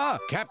there,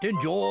 Captain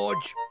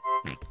George.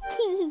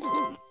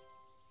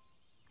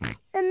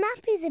 The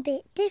map is a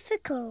bit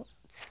difficult.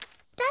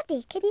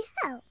 Daddy, can you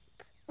help?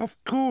 Of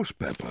course,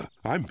 Peppa.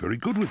 I'm very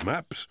good with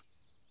maps.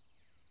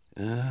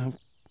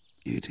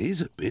 It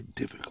is a bit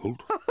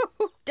difficult.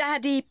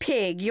 Daddy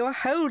Pig, you're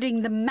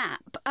holding the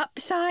map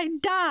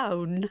upside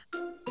down.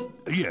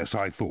 Yes,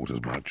 I thought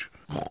as much.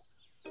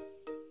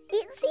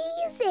 It's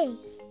easy.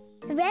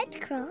 The red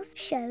cross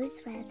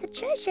shows where the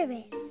treasure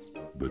is.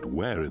 But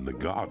where in the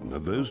garden are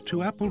those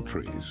two apple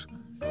trees?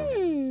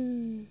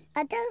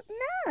 I don't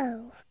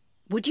know.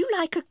 Would you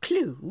like a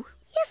clue?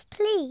 Yes,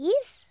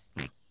 please.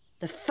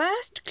 The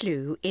first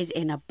clue is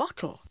in a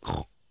bottle.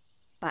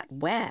 But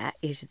where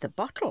is the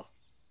bottle?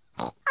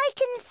 I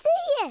can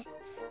see it.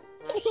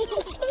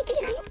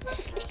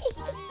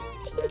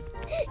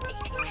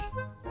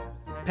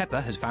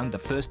 Peppa has found the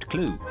first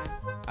clue.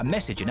 A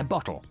message in a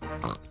bottle.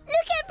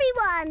 Look,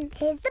 everyone.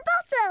 Here's the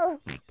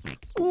bottle.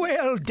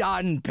 Well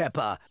done,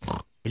 Peppa.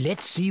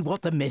 Let's see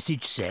what the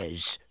message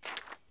says.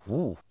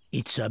 Oh,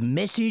 it's a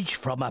message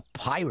from a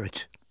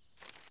pirate.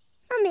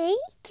 Mummy,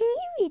 can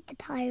you read the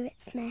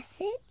pirate's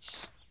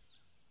message?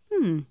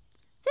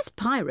 This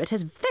pirate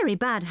has very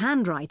bad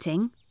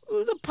handwriting.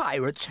 The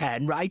pirate's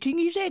handwriting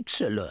is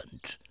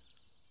excellent.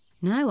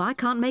 No, I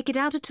can't make it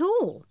out at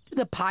all.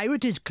 The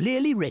pirate is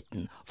clearly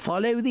written,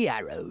 follow the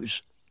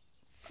arrows.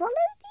 Follow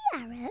the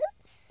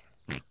arrows?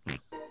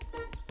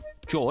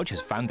 George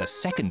has found the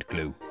second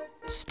clue.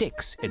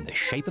 Sticks in the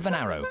shape of an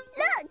arrow.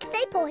 Look,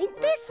 they point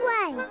this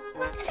way.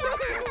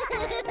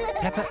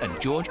 Peppa and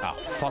George are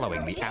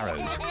following the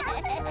arrows.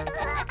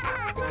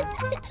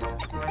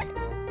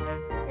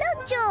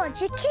 Look,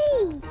 George, a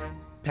key.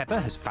 Peppa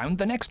has found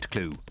the next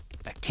clue.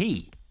 A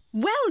key.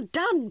 Well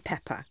done,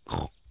 Peppa.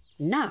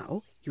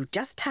 Now you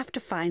just have to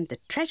find the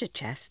treasure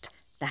chest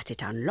that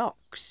it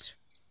unlocks.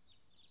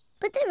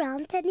 But there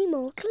aren't any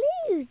more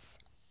clues.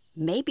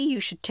 Maybe you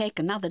should take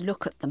another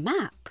look at the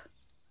map.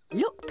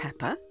 Look,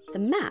 Peppa, the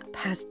map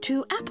has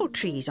 2 apple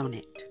trees on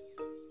it.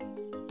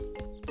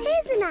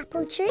 Here's an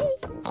apple tree.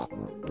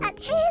 And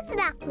here's an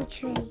apple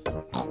tree.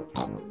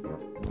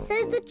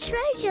 So the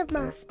treasure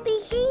must be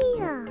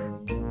here.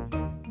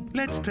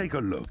 Let's take a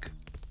look.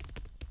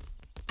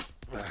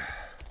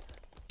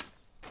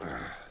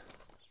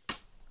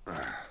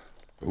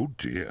 Oh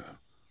dear,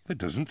 there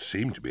doesn't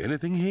seem to be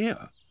anything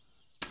here.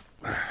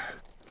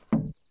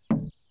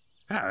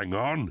 Hang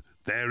on,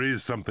 there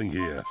is something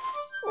here.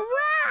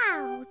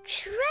 Wow,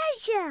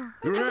 treasure!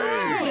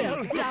 Hooray!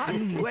 Well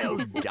done, well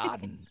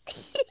done.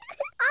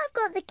 I've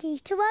got the key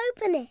to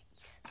open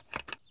it.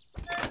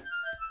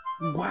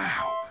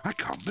 Wow, I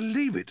can't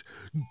believe it.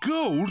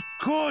 Gold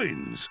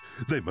coins!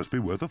 They must be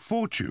worth a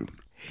fortune.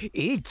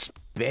 It's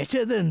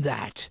better than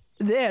that.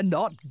 They're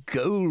not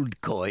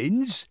gold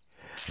coins.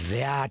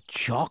 They're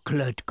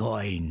chocolate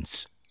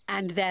coins.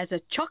 And there's a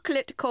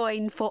chocolate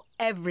coin for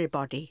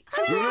everybody.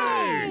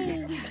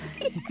 Hooray!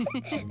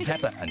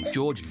 Peppa and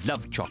George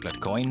love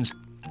chocolate coins.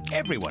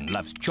 Everyone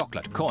loves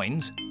chocolate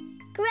coins.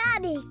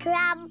 Granny,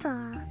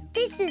 Grandpa,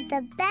 this is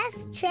the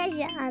best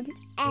treasure hunt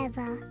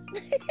ever.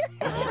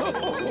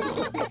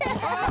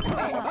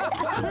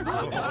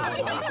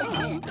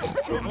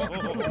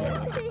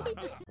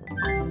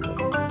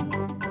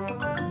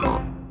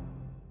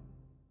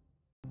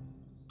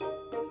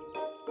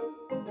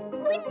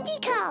 Windy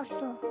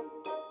Castle.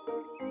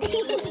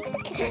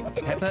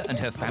 Peppa and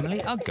her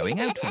family are going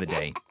out for the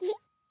day.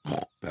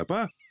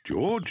 Peppa,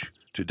 George,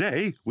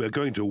 today we're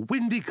going to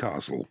Windy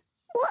Castle.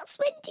 What's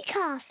Windy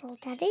Castle,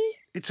 Daddy?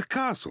 It's a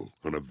castle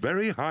on a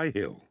very high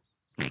hill.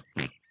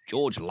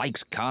 George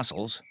likes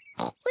castles.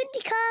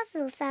 Windy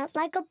Castle sounds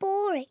like a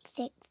boring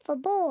thing for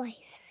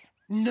boys.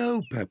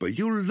 No, Peppa,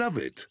 you'll love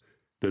it.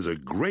 There's a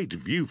great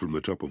view from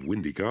the top of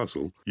Windy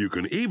Castle. You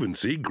can even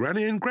see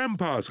Granny and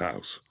Grandpa's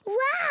house. Wow!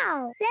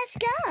 Wow! Let's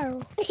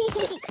go.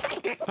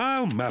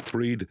 I'll map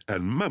read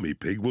and Mummy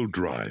Pig will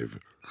drive.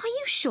 Are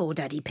you sure,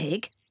 Daddy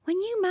Pig? When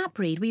you map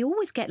read, we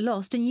always get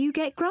lost and you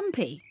get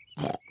grumpy.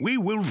 We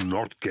will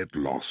not get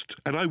lost,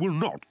 and I will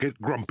not get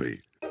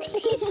grumpy.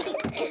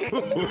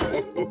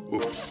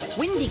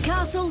 Windy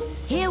Castle,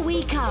 here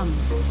we come.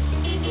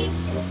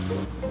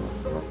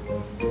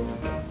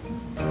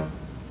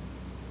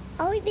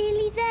 Are we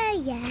nearly there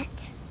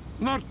yet?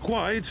 Not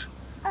quite.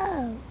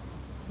 Oh.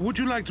 Would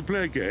you like to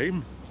play a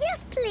game?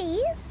 Yes,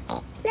 please.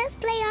 Let's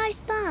play I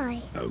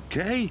Spy.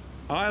 OK,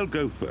 I'll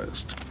go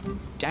first.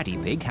 Daddy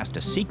Pig has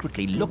to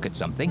secretly look at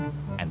something,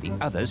 and the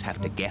others have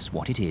to guess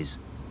what it is.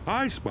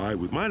 I spy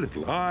with my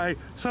little eye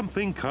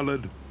something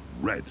coloured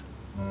red.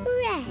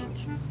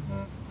 Red.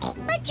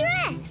 My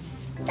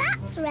dress.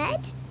 That's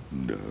red.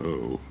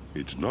 No,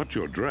 it's not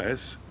your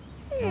dress.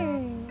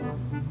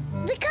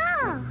 The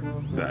car.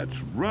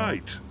 That's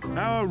right,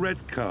 our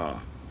red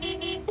car.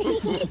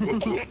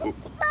 I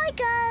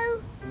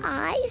go.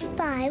 I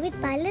spy with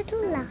my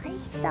little eye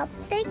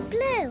something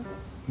blue.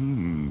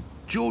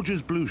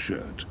 George's blue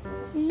shirt.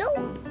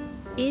 Nope.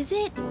 Is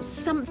it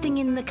something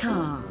in the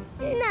car?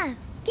 No.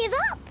 Give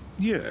up.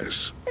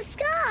 Yes. The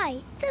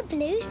sky. The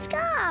blue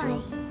sky.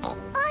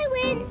 I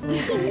win.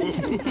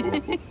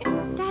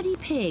 Daddy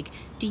Pig,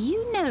 do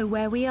you know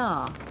where we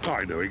are?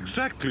 I know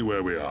exactly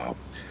where we are.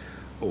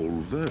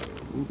 Although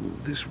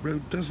this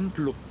road doesn't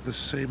look the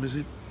same as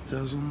it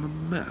does on the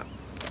map.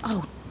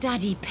 Oh,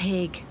 Daddy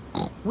Pig,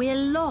 we're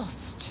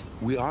lost.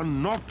 We are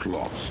not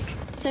lost.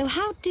 So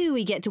how do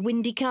we get to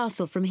Windy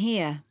Castle from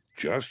here?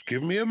 Just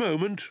give me a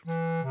moment.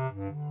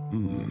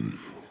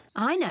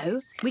 I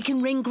know. We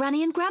can ring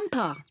Granny and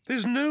Grandpa.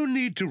 There's no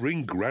need to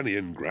ring Granny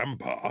and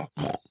Grandpa.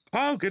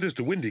 I'll get us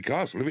to Windy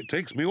Castle if it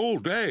takes me all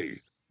day.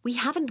 We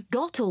haven't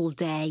got all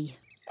day.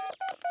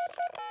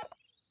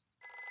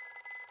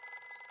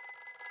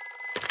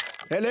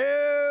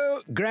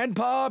 Hello,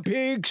 Grandpa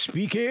Pig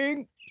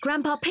speaking.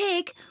 Grandpa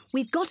Pig,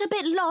 we've got a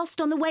bit lost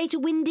on the way to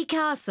Windy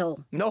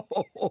Castle. No,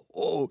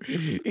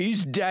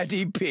 is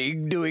Daddy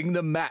Pig doing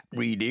the map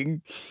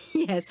reading?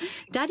 Yes,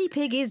 Daddy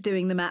Pig is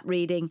doing the map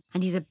reading,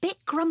 and he's a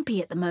bit grumpy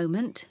at the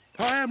moment.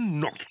 I am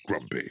not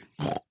grumpy.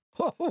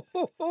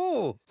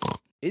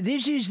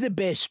 This is the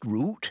best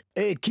route.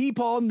 Keep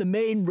on the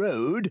main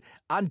road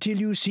until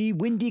you see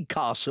Windy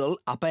Castle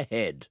up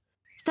ahead.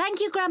 Thank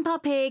you, Grandpa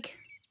Pig.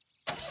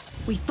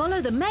 We follow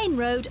the main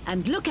road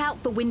and look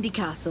out for Windy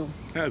Castle.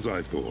 As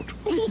I thought.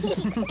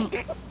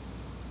 Look!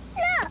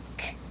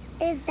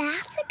 Is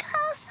that a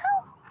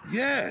castle?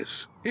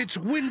 Yes, it's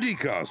Windy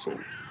Castle.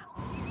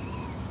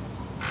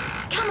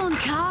 Come on,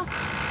 car.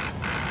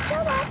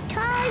 Come on,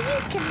 car,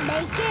 you can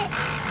make it.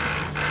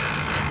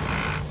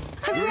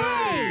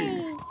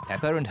 Hooray!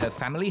 Peppa and her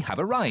family have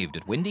arrived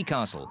at Windy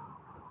Castle.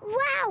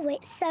 Wow,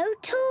 it's so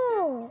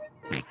tall.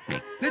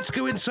 Let's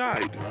go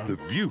inside. The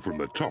view from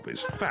the top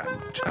is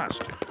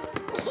fantastic.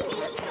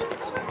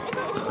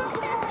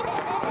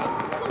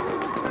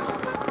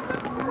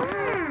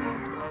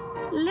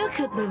 Look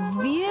at the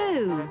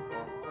view.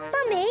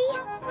 Mummy,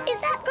 is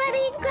that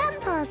Granny and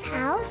Grandpa's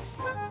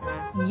house?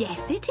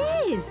 Yes, it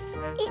is.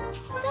 It's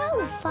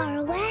so far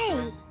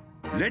away.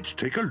 Let's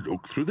take a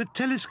look through the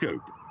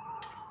telescope.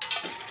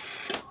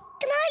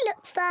 Can I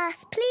look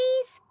first,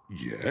 please?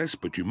 Yes,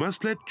 but you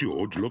must let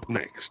George look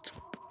next.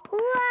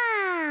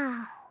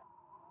 Wow.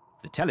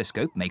 The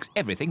telescope makes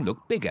everything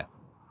look bigger.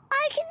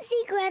 I can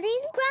see Granny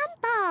and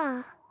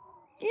Grandpa.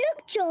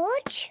 Look,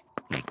 George.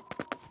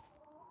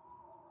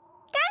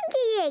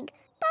 Donkey egg,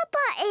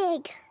 Papa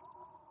egg.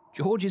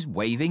 George is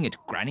waving at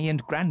Granny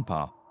and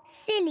Grandpa.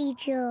 Silly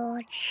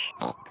George.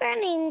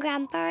 Granny and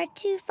Grandpa are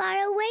too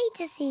far away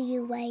to see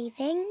you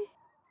waving.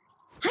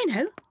 I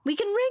know. We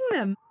can ring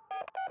them.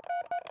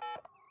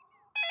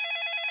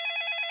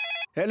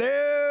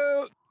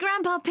 Hello?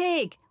 Grandpa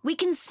Pig, we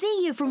can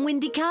see you from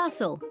Windy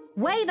Castle.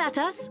 Wave at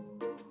us.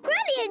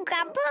 Granny and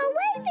Grandpa are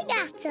waving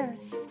at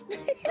us.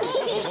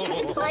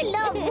 I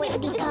love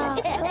Windy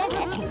Castle.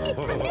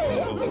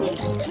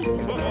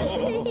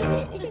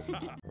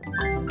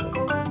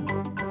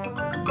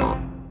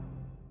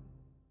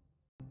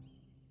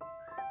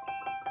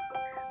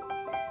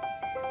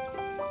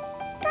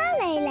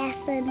 Ballet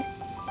lesson.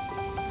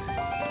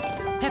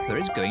 Peppa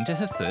is going to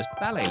her first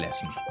ballet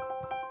lesson.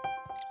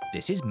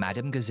 This is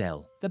Madame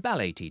Gazelle, the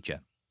ballet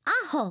teacher.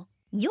 Oh,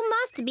 you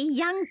must be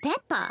young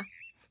Peppa.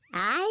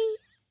 I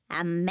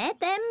am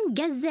Madame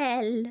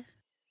Gazelle.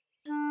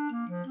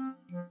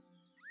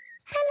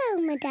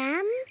 Hello,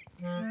 Madame.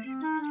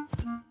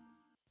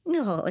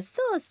 Oh,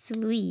 so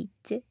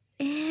sweet.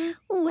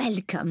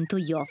 Welcome to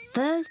your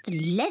first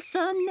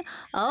lesson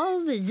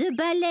of the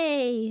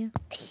ballet.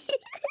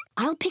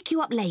 I'll pick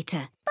you up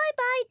later.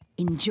 Bye-bye.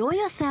 Enjoy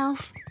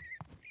yourself.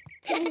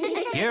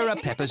 Here are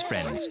Peppa's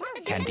friends.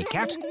 Candy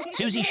Cat,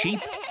 Suzy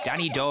Sheep,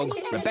 Danny Dog,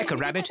 Rebecca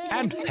Rabbit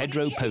and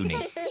Pedro Pony.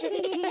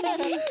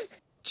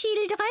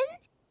 Children,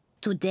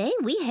 today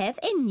we have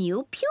a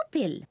new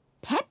pupil,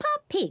 Peppa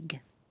Pig.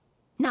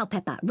 Now,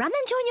 Peppa, run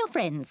and join your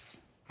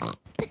friends. Hello,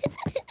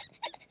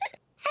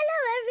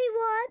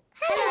 everyone.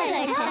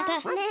 Hello,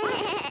 Peppa.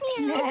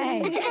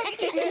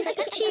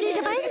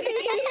 Children,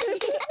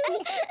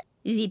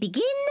 we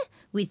begin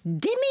with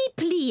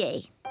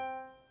demi-plié.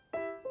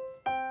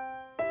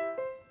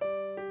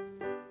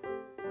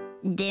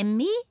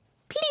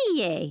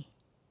 Demi-plié.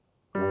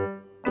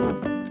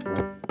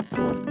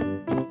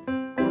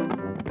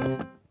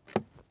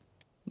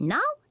 Now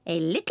a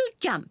little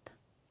jump.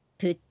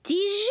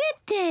 Petit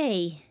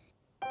jeté.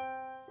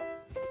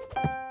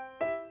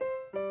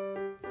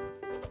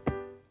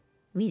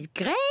 With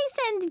grace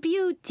and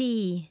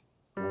beauty.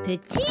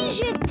 Petit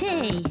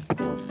jeté.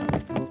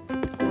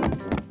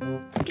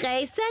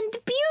 Grace and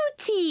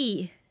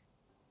beauty.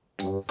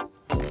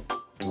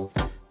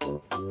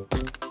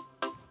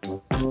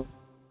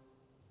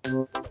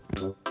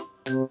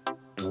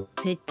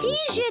 Petit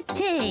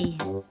jeté.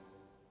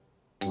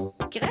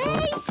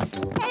 Grace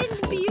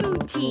and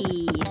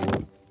beauty.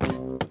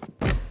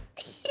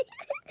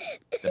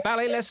 The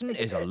ballet lesson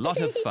is a lot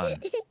of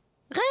fun.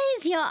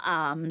 Raise your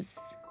arms.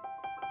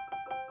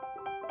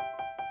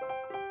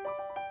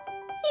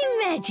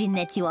 Imagine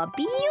that you are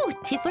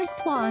beautiful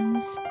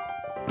swans.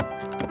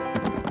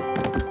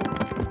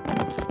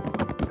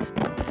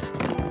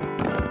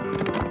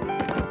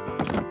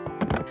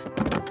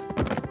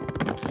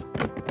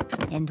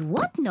 And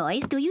what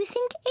noise do you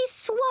think a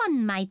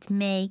swan might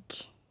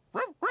make?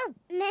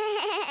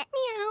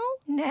 Meow.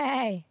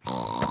 Nay.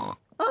 Oh,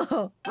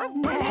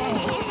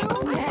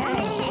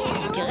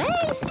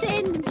 grace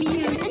and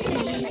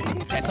beauty.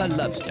 Peppa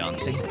loves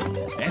dancing.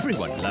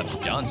 Everyone loves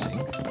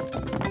dancing.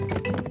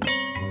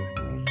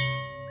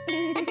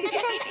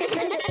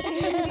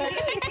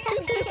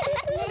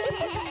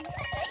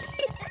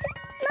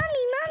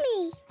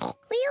 Mummy,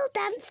 we all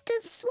danced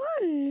as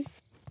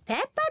swans.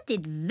 Peppa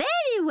did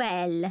very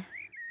well.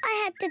 I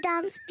had to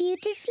dance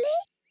beautifully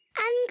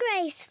and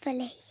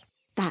gracefully.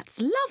 That's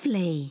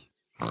lovely.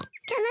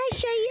 Can I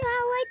show you how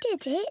I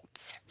did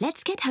it?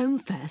 Let's get home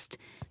first.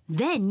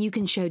 Then you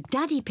can show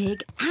Daddy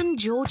Pig and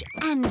George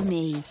and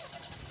me.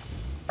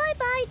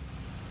 Bye-bye.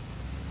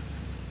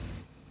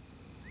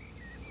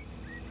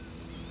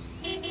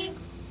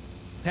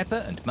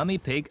 Peppa and Mummy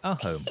Pig are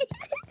home.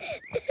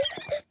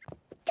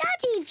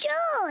 Daddy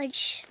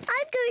George,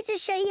 I'm going to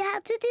show you how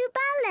to do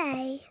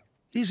ballet.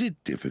 Is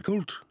it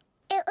difficult?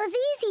 It was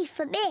easy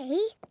for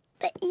me,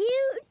 but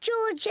you,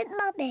 George and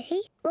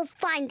Mummy will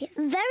find it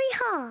very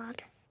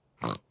hard.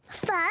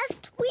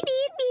 First, we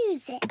need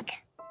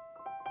music.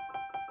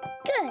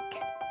 Good.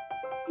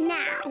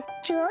 Now,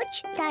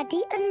 George,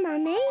 Daddy and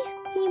Mummy,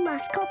 you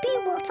must copy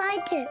what I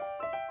do.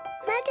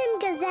 Madame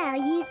Gazelle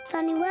used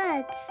funny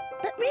words,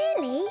 but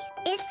really,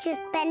 it's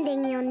just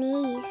bending your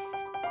knees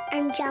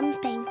and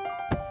jumping.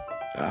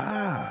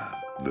 Ah,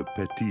 the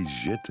petit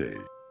jeté.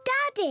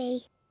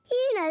 Daddy,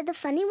 you know the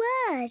funny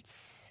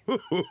words.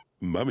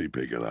 Mummy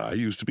Pig and I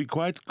used to be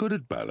quite good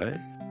at ballet.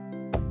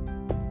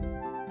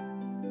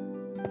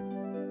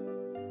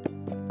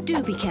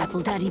 Do be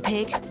careful, Daddy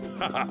Pig.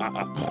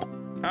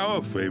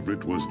 Our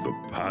favourite was the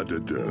pas de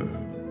deux.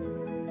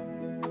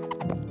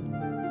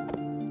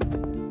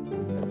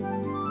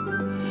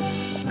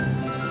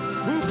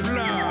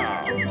 Hoopla!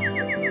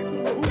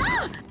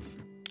 Ah!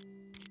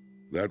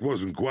 That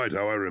wasn't quite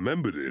how I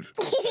remembered it.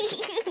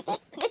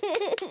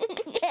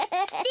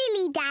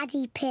 Silly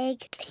Daddy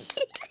Pig.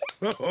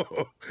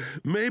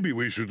 Maybe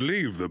we should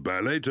leave the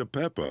ballet to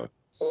Peppa.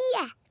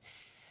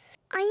 Yes,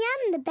 I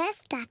am the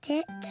best at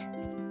it.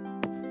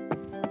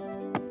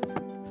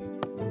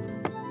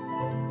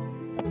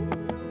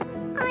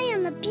 I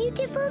am a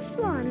beautiful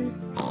swan.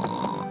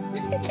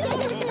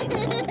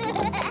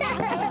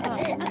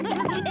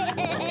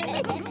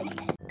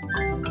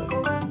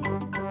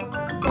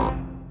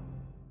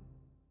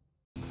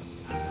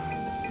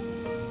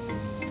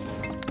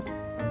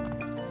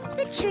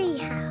 The tree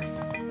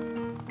house.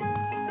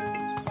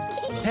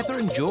 Peppa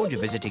and George are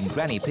visiting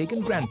Granny Pig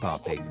and Grandpa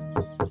Pig. Granny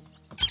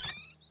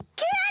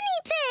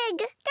Pig!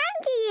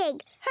 Granky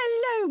Pig!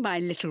 Hello, my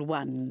little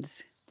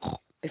ones.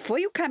 Before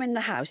you come in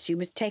the house, you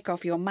must take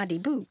off your muddy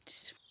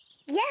boots.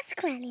 Yes,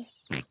 Granny.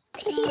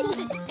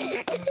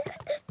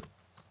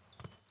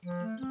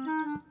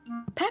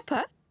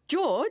 Peppa,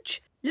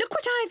 George, look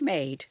what I've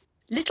made.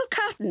 Little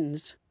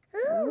curtains.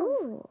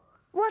 Ooh.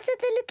 What are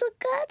the little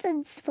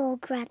curtains for,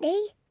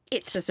 Granny?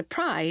 It's a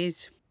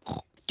surprise.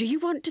 Do you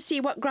want to see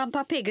what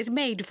Grandpa Pig has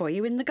made for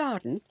you in the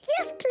garden?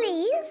 Yes,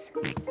 please.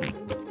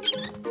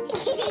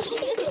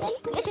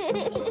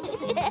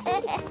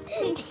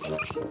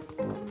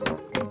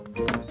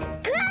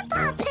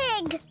 Grandpa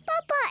Pig!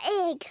 Papa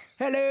Egg!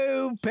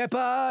 Hello,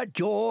 Peppa,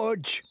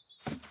 George.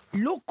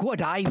 Look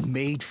what I've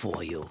made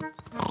for you.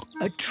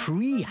 A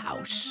tree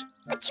house.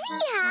 A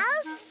tree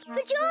house?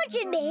 For George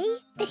and me?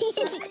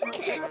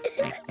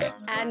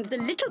 And the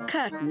little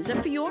curtains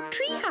are for your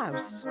tree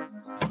house.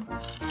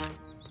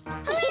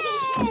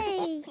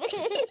 Hooray!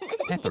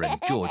 Peppa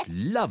and George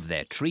love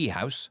their tree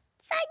house.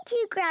 Thank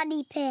you,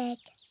 Granny Pig.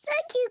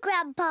 Thank you,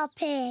 Grandpa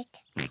Pig.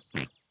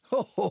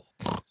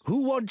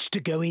 Who wants to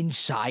go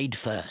inside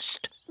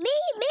first? Me.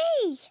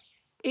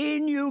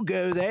 In you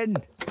go,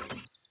 then.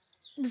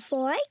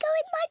 Before I go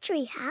in my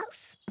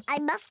treehouse, I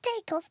must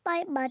take off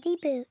my muddy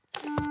boots.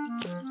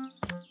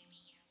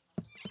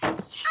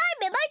 I'm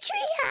in my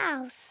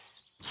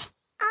treehouse.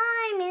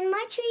 I'm in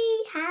my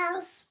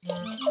treehouse.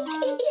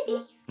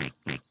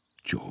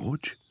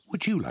 George,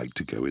 would you like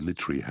to go in the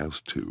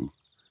treehouse too?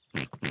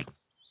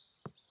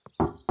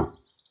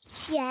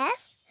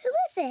 Yes? Who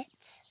is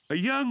it? A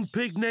young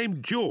pig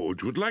named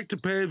George would like to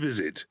pay a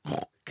visit.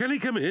 Can he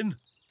come in?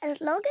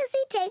 As long as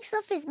he takes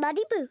off his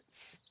muddy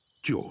boots.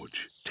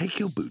 George, take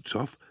your boots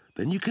off,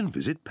 then you can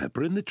visit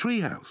Peppa in the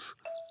treehouse.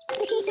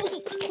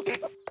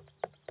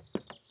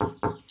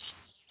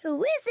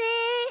 Who is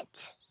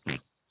it?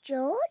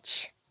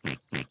 George?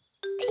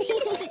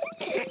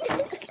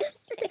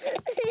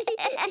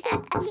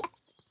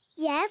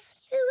 Yes,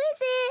 who is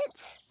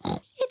it?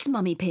 It's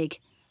Mummy Pig.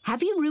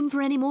 Have you room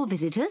for any more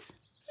visitors?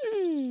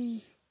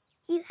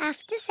 You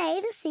have to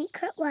say the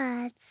secret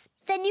words.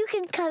 Then you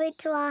can come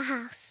into our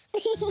house.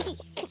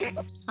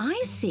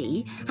 I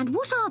see. And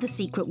what are the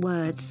secret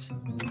words?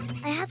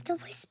 I have to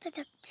whisper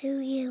them to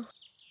you.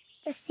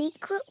 The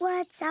secret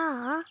words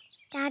are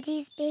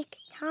Daddy's big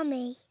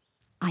tummy.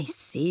 I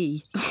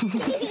see. Say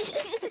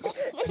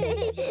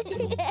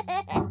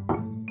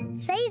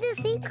the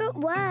secret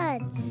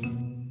words.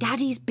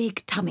 Daddy's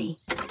big tummy.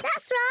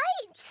 That's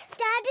right.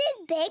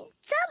 Daddy's big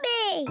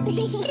tummy.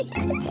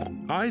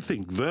 I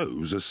think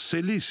those are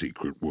silly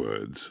secret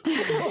words.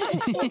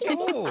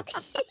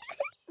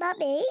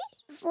 Mummy,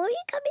 before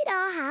you come in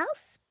our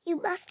house, you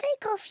must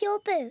take off your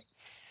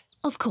boots.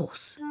 Of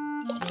course.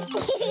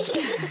 There's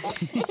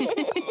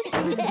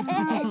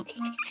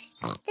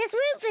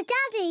room for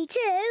Daddy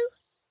too.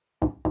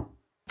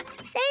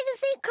 Say the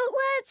secret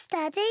words,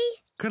 Daddy.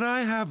 Can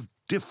I have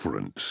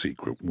different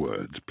secret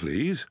words,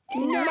 please?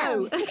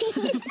 No.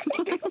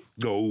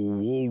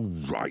 Oh, all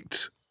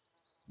right.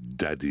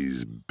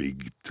 Daddy's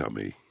big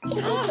tummy.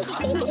 That's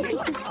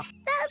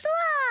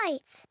right.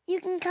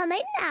 You can come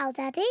in now,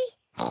 Daddy.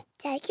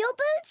 Take your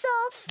boots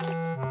off.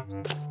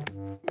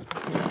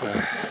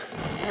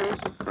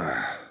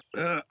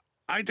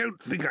 I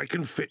don't think I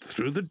can fit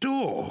through the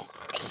door.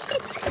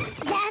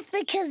 That's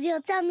because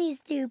your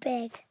tummy's too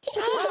big.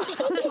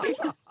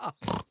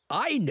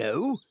 I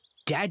know.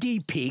 Daddy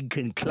Pig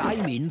can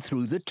climb in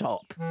through the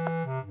top.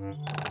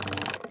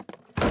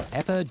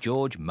 Peppa,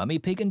 George, Mummy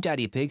Pig and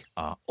Daddy Pig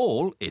are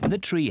all in the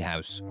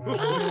treehouse.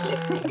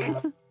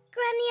 Granny,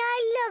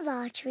 I love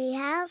our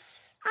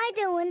treehouse. I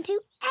don't want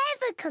to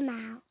ever come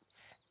out.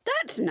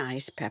 That's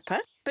nice,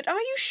 Peppa. But are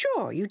you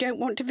sure you don't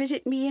want to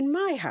visit me in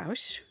my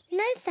house?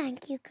 No,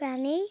 thank you,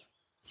 Granny.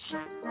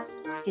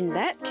 In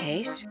that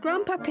case,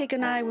 Grandpa Pig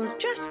and I will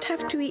just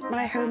have to eat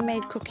my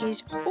homemade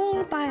cookies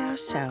all by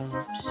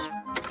ourselves.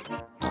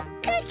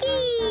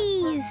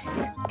 Cookies!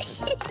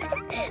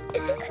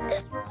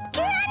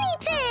 Granny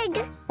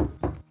Pig!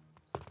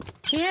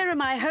 Here are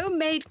my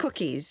homemade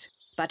cookies.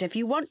 But if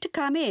you want to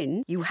come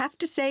in, you have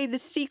to say the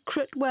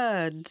secret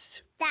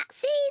words.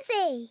 That's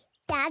easy.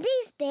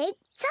 Daddy's big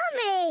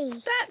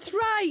tummy. That's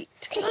right.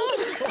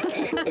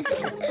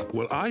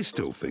 Well, I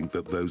still think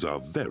that those are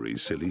very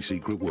silly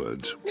secret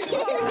words.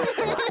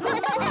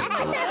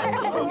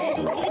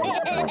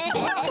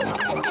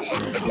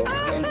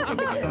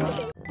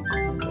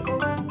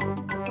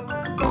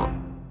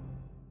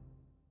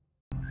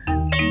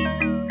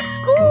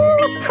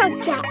 School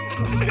project.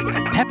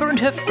 Peppa and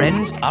her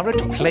friends are at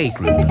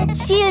playgroup.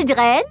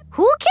 Children,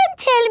 who can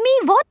tell me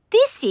what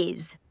this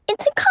is?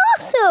 It's a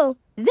castle.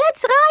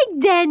 That's right,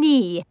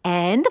 Danny.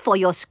 And for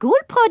your school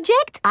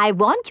project, I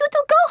want you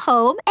to go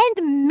home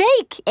and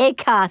make a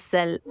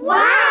castle.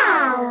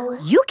 Wow!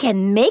 You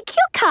can make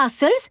your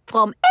castles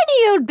from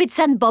any old bits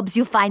and bobs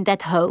you find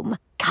at home.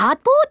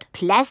 Cardboard,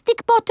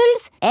 plastic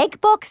bottles, egg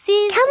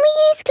boxes. Can we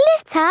use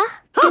glitter?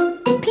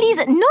 Please,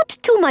 not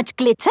too much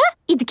glitter.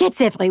 It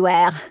gets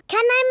everywhere.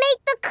 Can I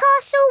make the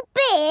castle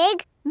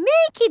big?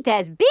 Make it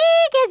as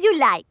big as you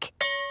like.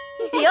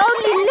 The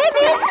only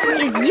limit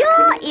is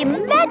your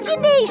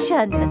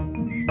imagination.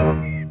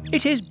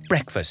 It is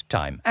breakfast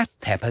time at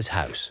Peppa's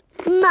house.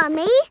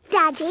 Mummy,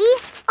 Daddy,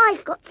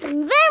 I've got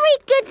some very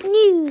good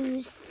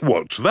news.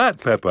 What's that,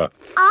 Peppa?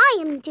 I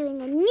am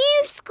doing a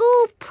new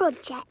school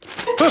project.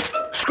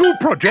 School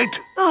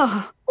project?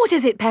 Oh, what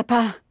is it,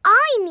 Peppa?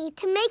 I need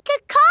to make a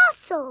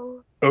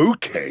castle.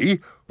 OK.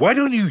 Why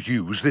don't you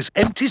use this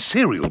empty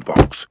cereal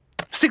box?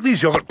 Stick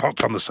these yoghurt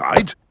pots on the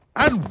sides.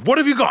 And what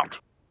have you got?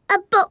 A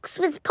box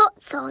with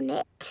pots on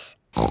it.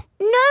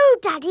 No,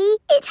 Daddy,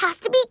 it has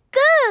to be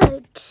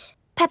good.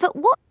 Peppa,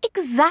 what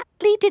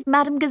exactly did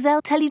Madame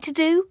Gazelle tell you to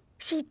do?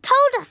 She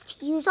told us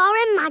to use our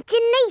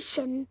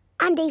imagination.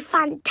 And a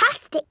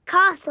fantastic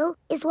castle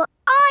is what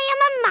I am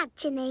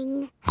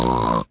imagining.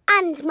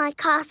 And my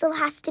castle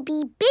has to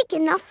be big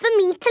enough for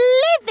me to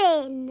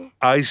live in.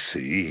 I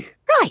see.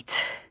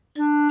 Right.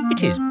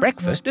 It is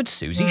breakfast at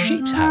Suzy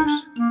Sheep's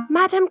house.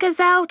 Madame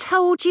Gazelle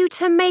told you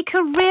to make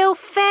a real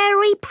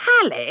fairy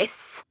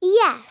palace?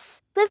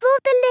 Yes, with all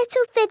the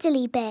little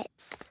fiddly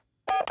bits.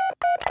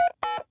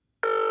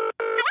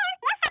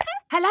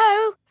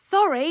 Hello?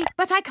 Sorry,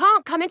 but I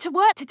can't come into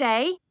work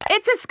today.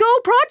 It's a school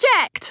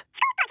project.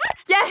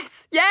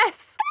 Yes,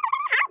 yes.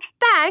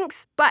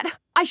 Thanks, but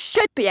I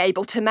should be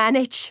able to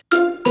manage.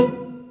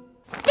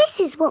 This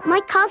is what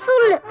my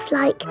castle looks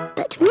like,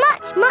 but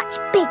much, much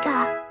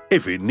bigger.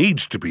 If it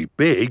needs to be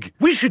big,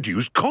 we should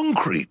use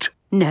concrete.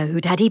 No,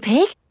 Daddy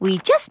Pig. We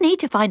just need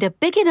to find a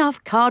big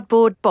enough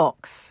cardboard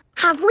box.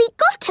 Have we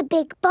got a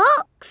big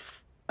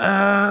box?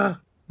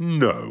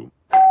 No.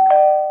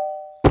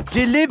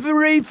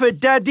 Delivery for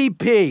Daddy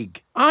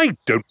Pig. I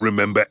don't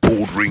remember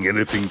ordering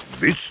anything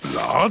this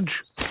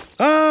large.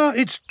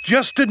 It's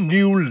just a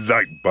new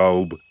light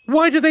bulb.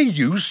 Why do they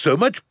use so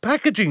much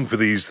packaging for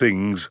these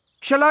things?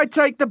 Shall I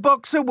take the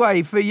box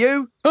away for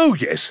you? Oh,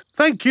 yes,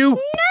 thank you. No,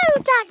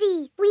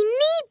 Daddy, we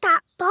need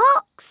that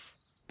box.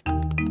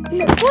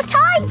 Look what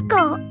I've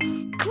got.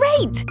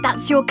 Great!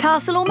 That's your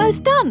castle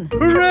almost done.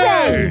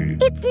 Hooray!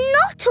 It's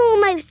not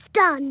almost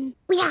done.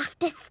 We have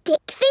to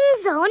stick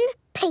things on,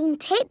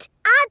 paint it,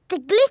 add the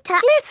glitter.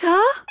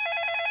 Glitter?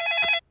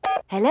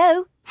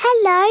 Hello?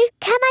 Hello,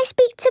 can I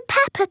speak to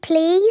Peppa,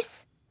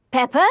 please?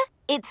 Peppa,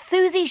 it's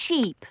Suzy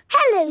Sheep.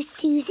 Hello,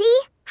 Suzy.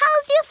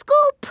 How's your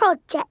school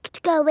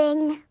project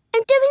going?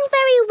 I'm doing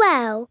very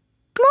well.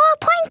 More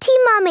pointy,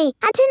 Mummy,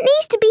 and it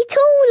needs to be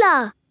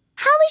taller.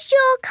 How is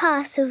your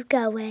castle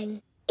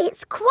going?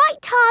 It's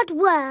quite hard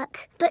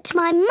work, but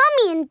my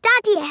Mummy and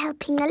Daddy are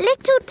helping a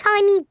little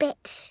tiny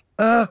bit.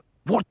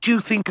 What do you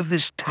think of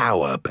this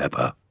tower,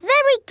 Peppa?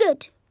 Very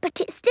good, but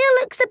it still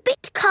looks a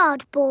bit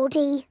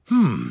cardboardy.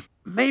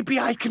 Maybe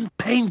I can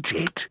paint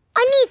it.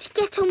 I need to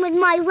get on with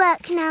my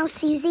work now,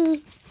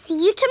 Suzy. See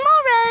you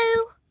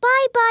tomorrow.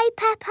 Bye-bye,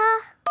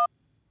 Peppa.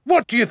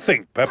 What do you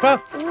think,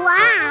 Peppa?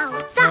 Wow,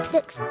 that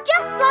looks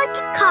just like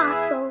a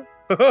castle.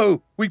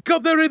 Oh, we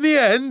got there in the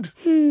end.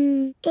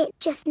 It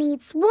just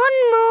needs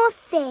one more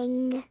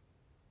thing.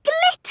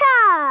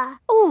 Glitter!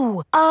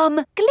 Oh,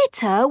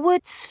 glitter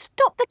would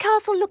stop the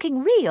castle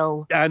looking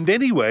real. And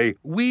anyway,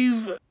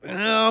 we've,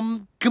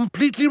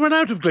 completely run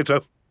out of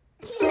glitter.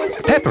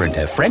 Peppa and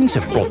her friends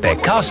have brought their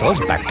castles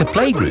back to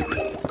playgroup.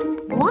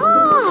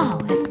 Wow,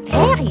 a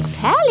fairy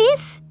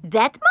palace?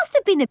 That must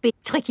have been a bit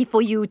tricky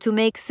for you to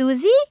make,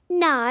 Suzy.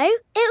 No,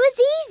 it was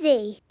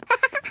easy.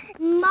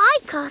 My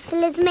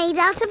castle is made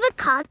out of a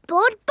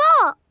cardboard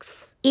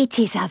box. It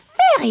is a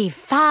very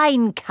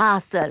fine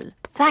castle.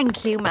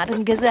 Thank you,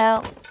 Madame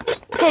Gazelle.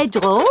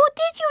 Pedro,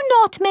 did you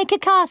not make a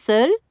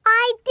castle?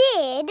 I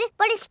did,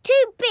 but it's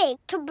too big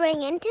to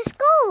bring into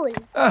school.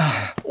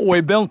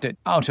 We built it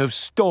out of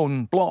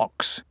stone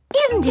blocks.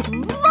 Isn't it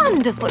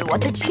wonderful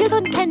what the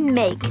children can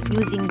make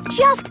using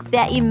just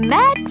their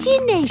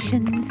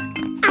imaginations?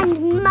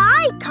 And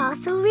my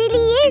castle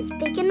really is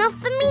big enough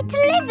for me to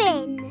live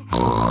in.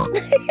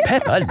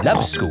 Peppa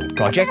loves school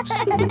projects.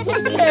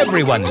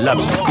 Everyone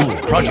loves school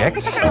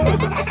projects.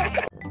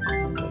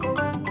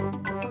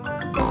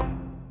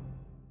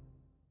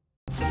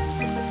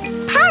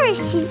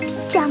 Parachute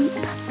jump.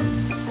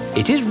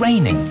 It is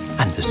raining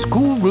and the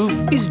school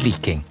roof is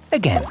leaking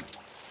again.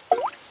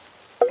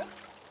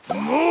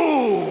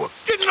 Moo!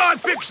 Didn't I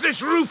fix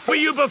this roof for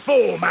you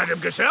before, Madame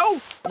Gazelle?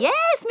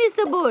 Yes,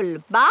 Mr. Bull,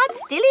 but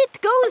still it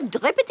goes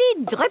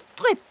drippity drip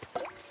drip.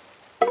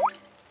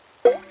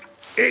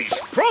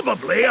 It's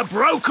probably a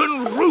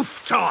broken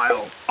roof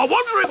tile. I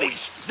wonder if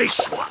it's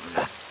this one.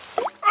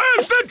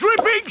 Has the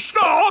dripping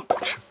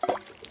stopped?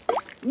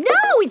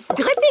 No, it's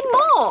dripping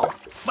more.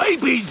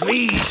 Maybe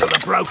these are the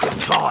broken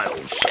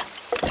tiles.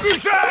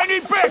 Is that any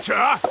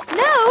better?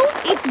 No,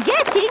 it's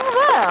getting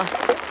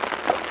worse.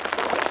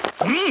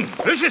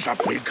 This is a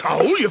big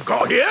hole you've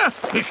got here.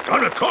 It's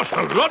going to cost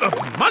a lot of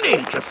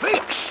money to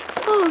fix.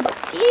 Oh,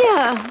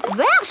 dear.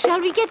 Where shall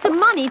we get the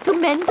money to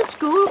mend the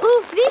school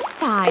roof this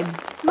time?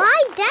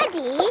 My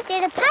daddy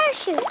did a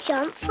parachute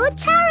jump for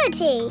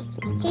charity.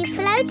 He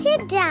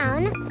floated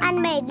down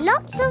and made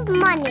lots of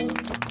money.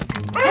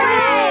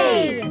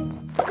 Hooray!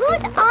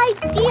 Good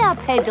idea,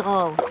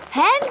 Pedro.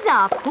 Hands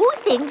up, who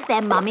thinks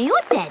their mummy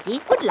or daddy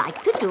would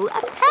like to do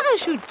a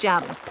parachute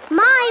jump?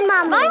 My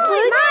mummy. My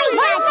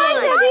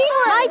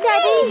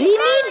daddy. We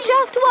mean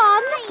just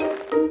one.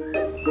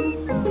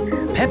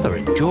 Peppa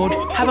and George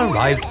have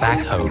arrived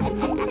back home.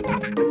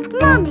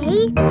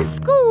 Mummy, the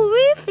school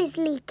roof is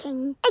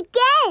leaking.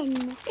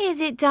 Again. Is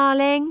it,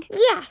 darling?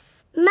 Yes.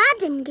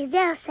 Madame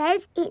Gazelle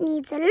says it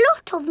needs a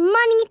lot of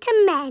money to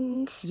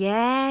mend.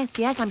 Yes,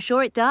 I'm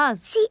sure it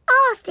does. She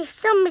asked if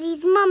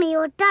somebody's mummy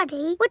or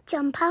daddy would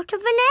jump out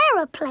of an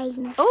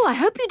aeroplane. Oh, I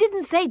hope you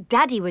didn't say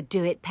Daddy would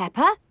do it,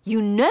 Peppa.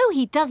 You know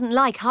he doesn't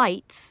like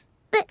heights.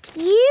 But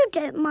you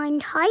don't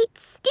mind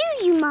heights, do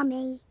you,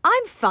 Mummy?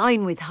 I'm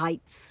fine with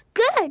heights.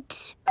 Good.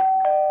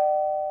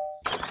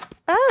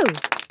 Oh,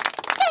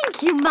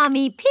 thank you,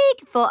 Mummy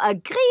Pig, for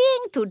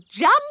agreeing to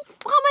jump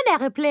from an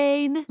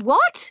aeroplane.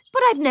 What?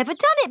 But I've never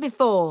done it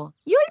before.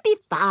 You'll be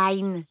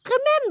fine.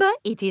 Remember,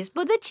 it is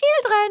for the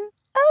children.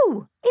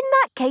 Oh, in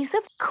that case,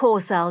 of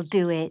course I'll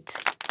do it.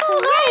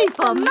 Hooray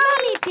for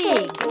Mummy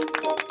Pig!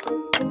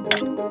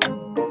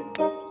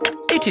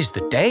 It is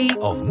the day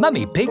of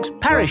Mummy Pig's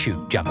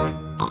parachute jump.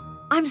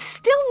 I'm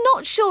still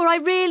not sure I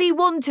really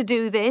want to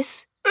do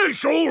this.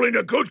 It's all in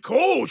a good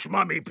cause,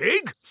 Mummy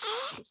Pig.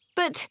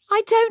 But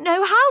I don't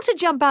know how to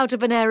jump out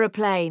of an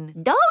aeroplane.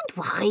 Don't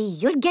worry,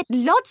 you'll get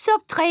lots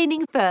of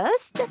training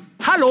first.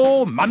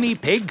 Hello, Mummy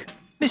Pig.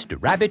 Mr.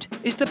 Rabbit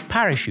is the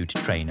parachute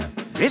trainer.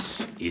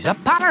 This is a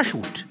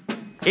parachute.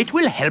 It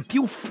will help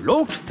you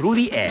float through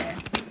the air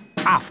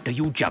after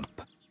you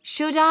jump.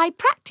 Should I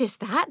practice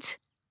that?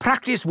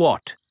 Practice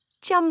what?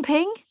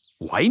 Jumping.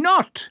 Why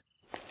not?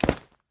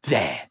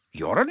 There,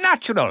 you're a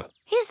natural.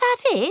 Is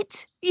that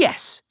it?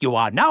 Yes, you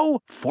are now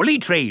fully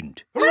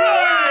trained.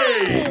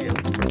 Hooray!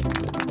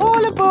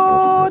 All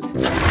aboard!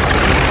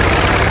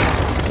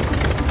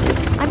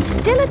 I'm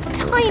still a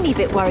tiny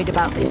bit worried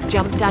about this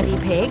jump, Daddy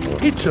Pig.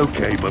 It's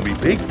okay, Mummy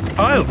Pig.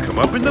 I'll come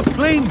up in the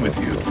plane with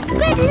you.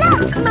 Good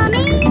luck,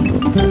 Mummy!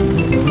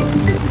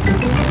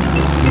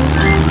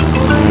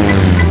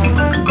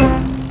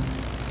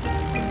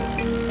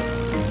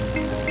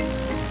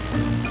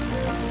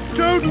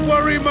 Don't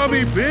worry,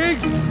 Mummy Pig.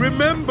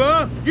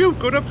 Remember, you've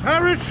got a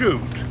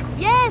parachute.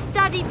 Yes,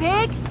 Daddy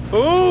Pig.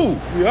 Oh,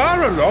 we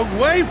are a long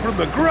way from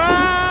the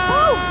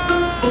ground.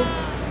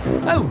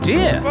 Oh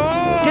dear,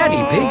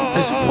 Daddy Pig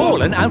has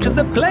fallen out of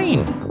the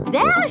plane.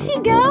 There she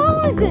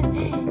goes.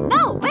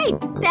 No, wait,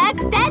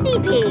 that's Daddy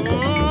Pig.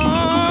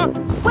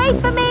 Wait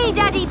for me,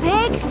 Daddy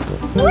Pig.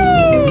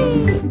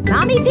 Whee!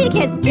 Mummy Pig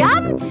has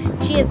jumped.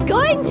 She is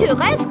going to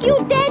rescue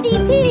Daddy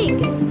Pig.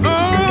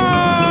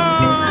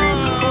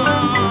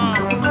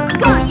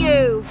 Got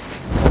you.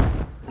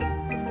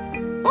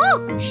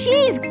 Oh,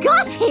 she's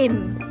got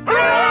him.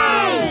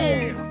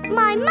 Hooray!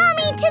 My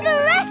mummy to the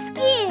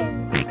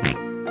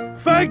rescue!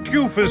 Thank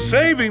you for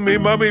saving me,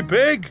 Mummy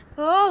Pig.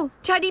 Oh,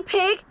 Daddy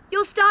Pig,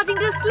 you're starting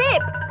to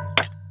slip.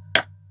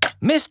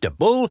 Mr.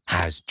 Bull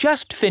has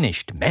just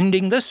finished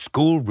mending the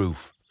school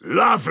roof.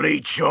 Lovely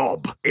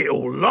job.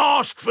 It'll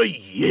last for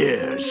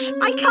years.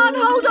 I can't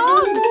hold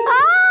on.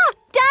 Ah!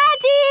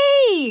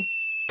 Daddy!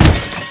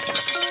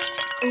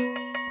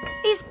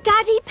 Is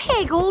Daddy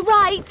Pig all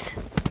right?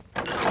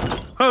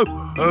 Ho,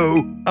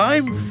 ho,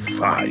 I'm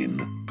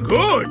fine.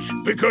 Good,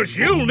 because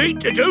you'll need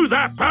to do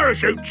that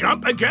parachute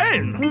jump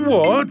again.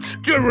 What?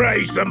 To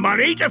raise the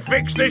money to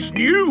fix this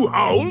new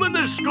hole in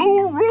the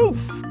school roof.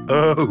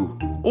 Oh,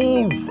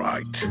 all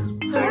right.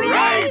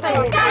 Hooray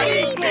for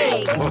Daddy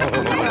Pig!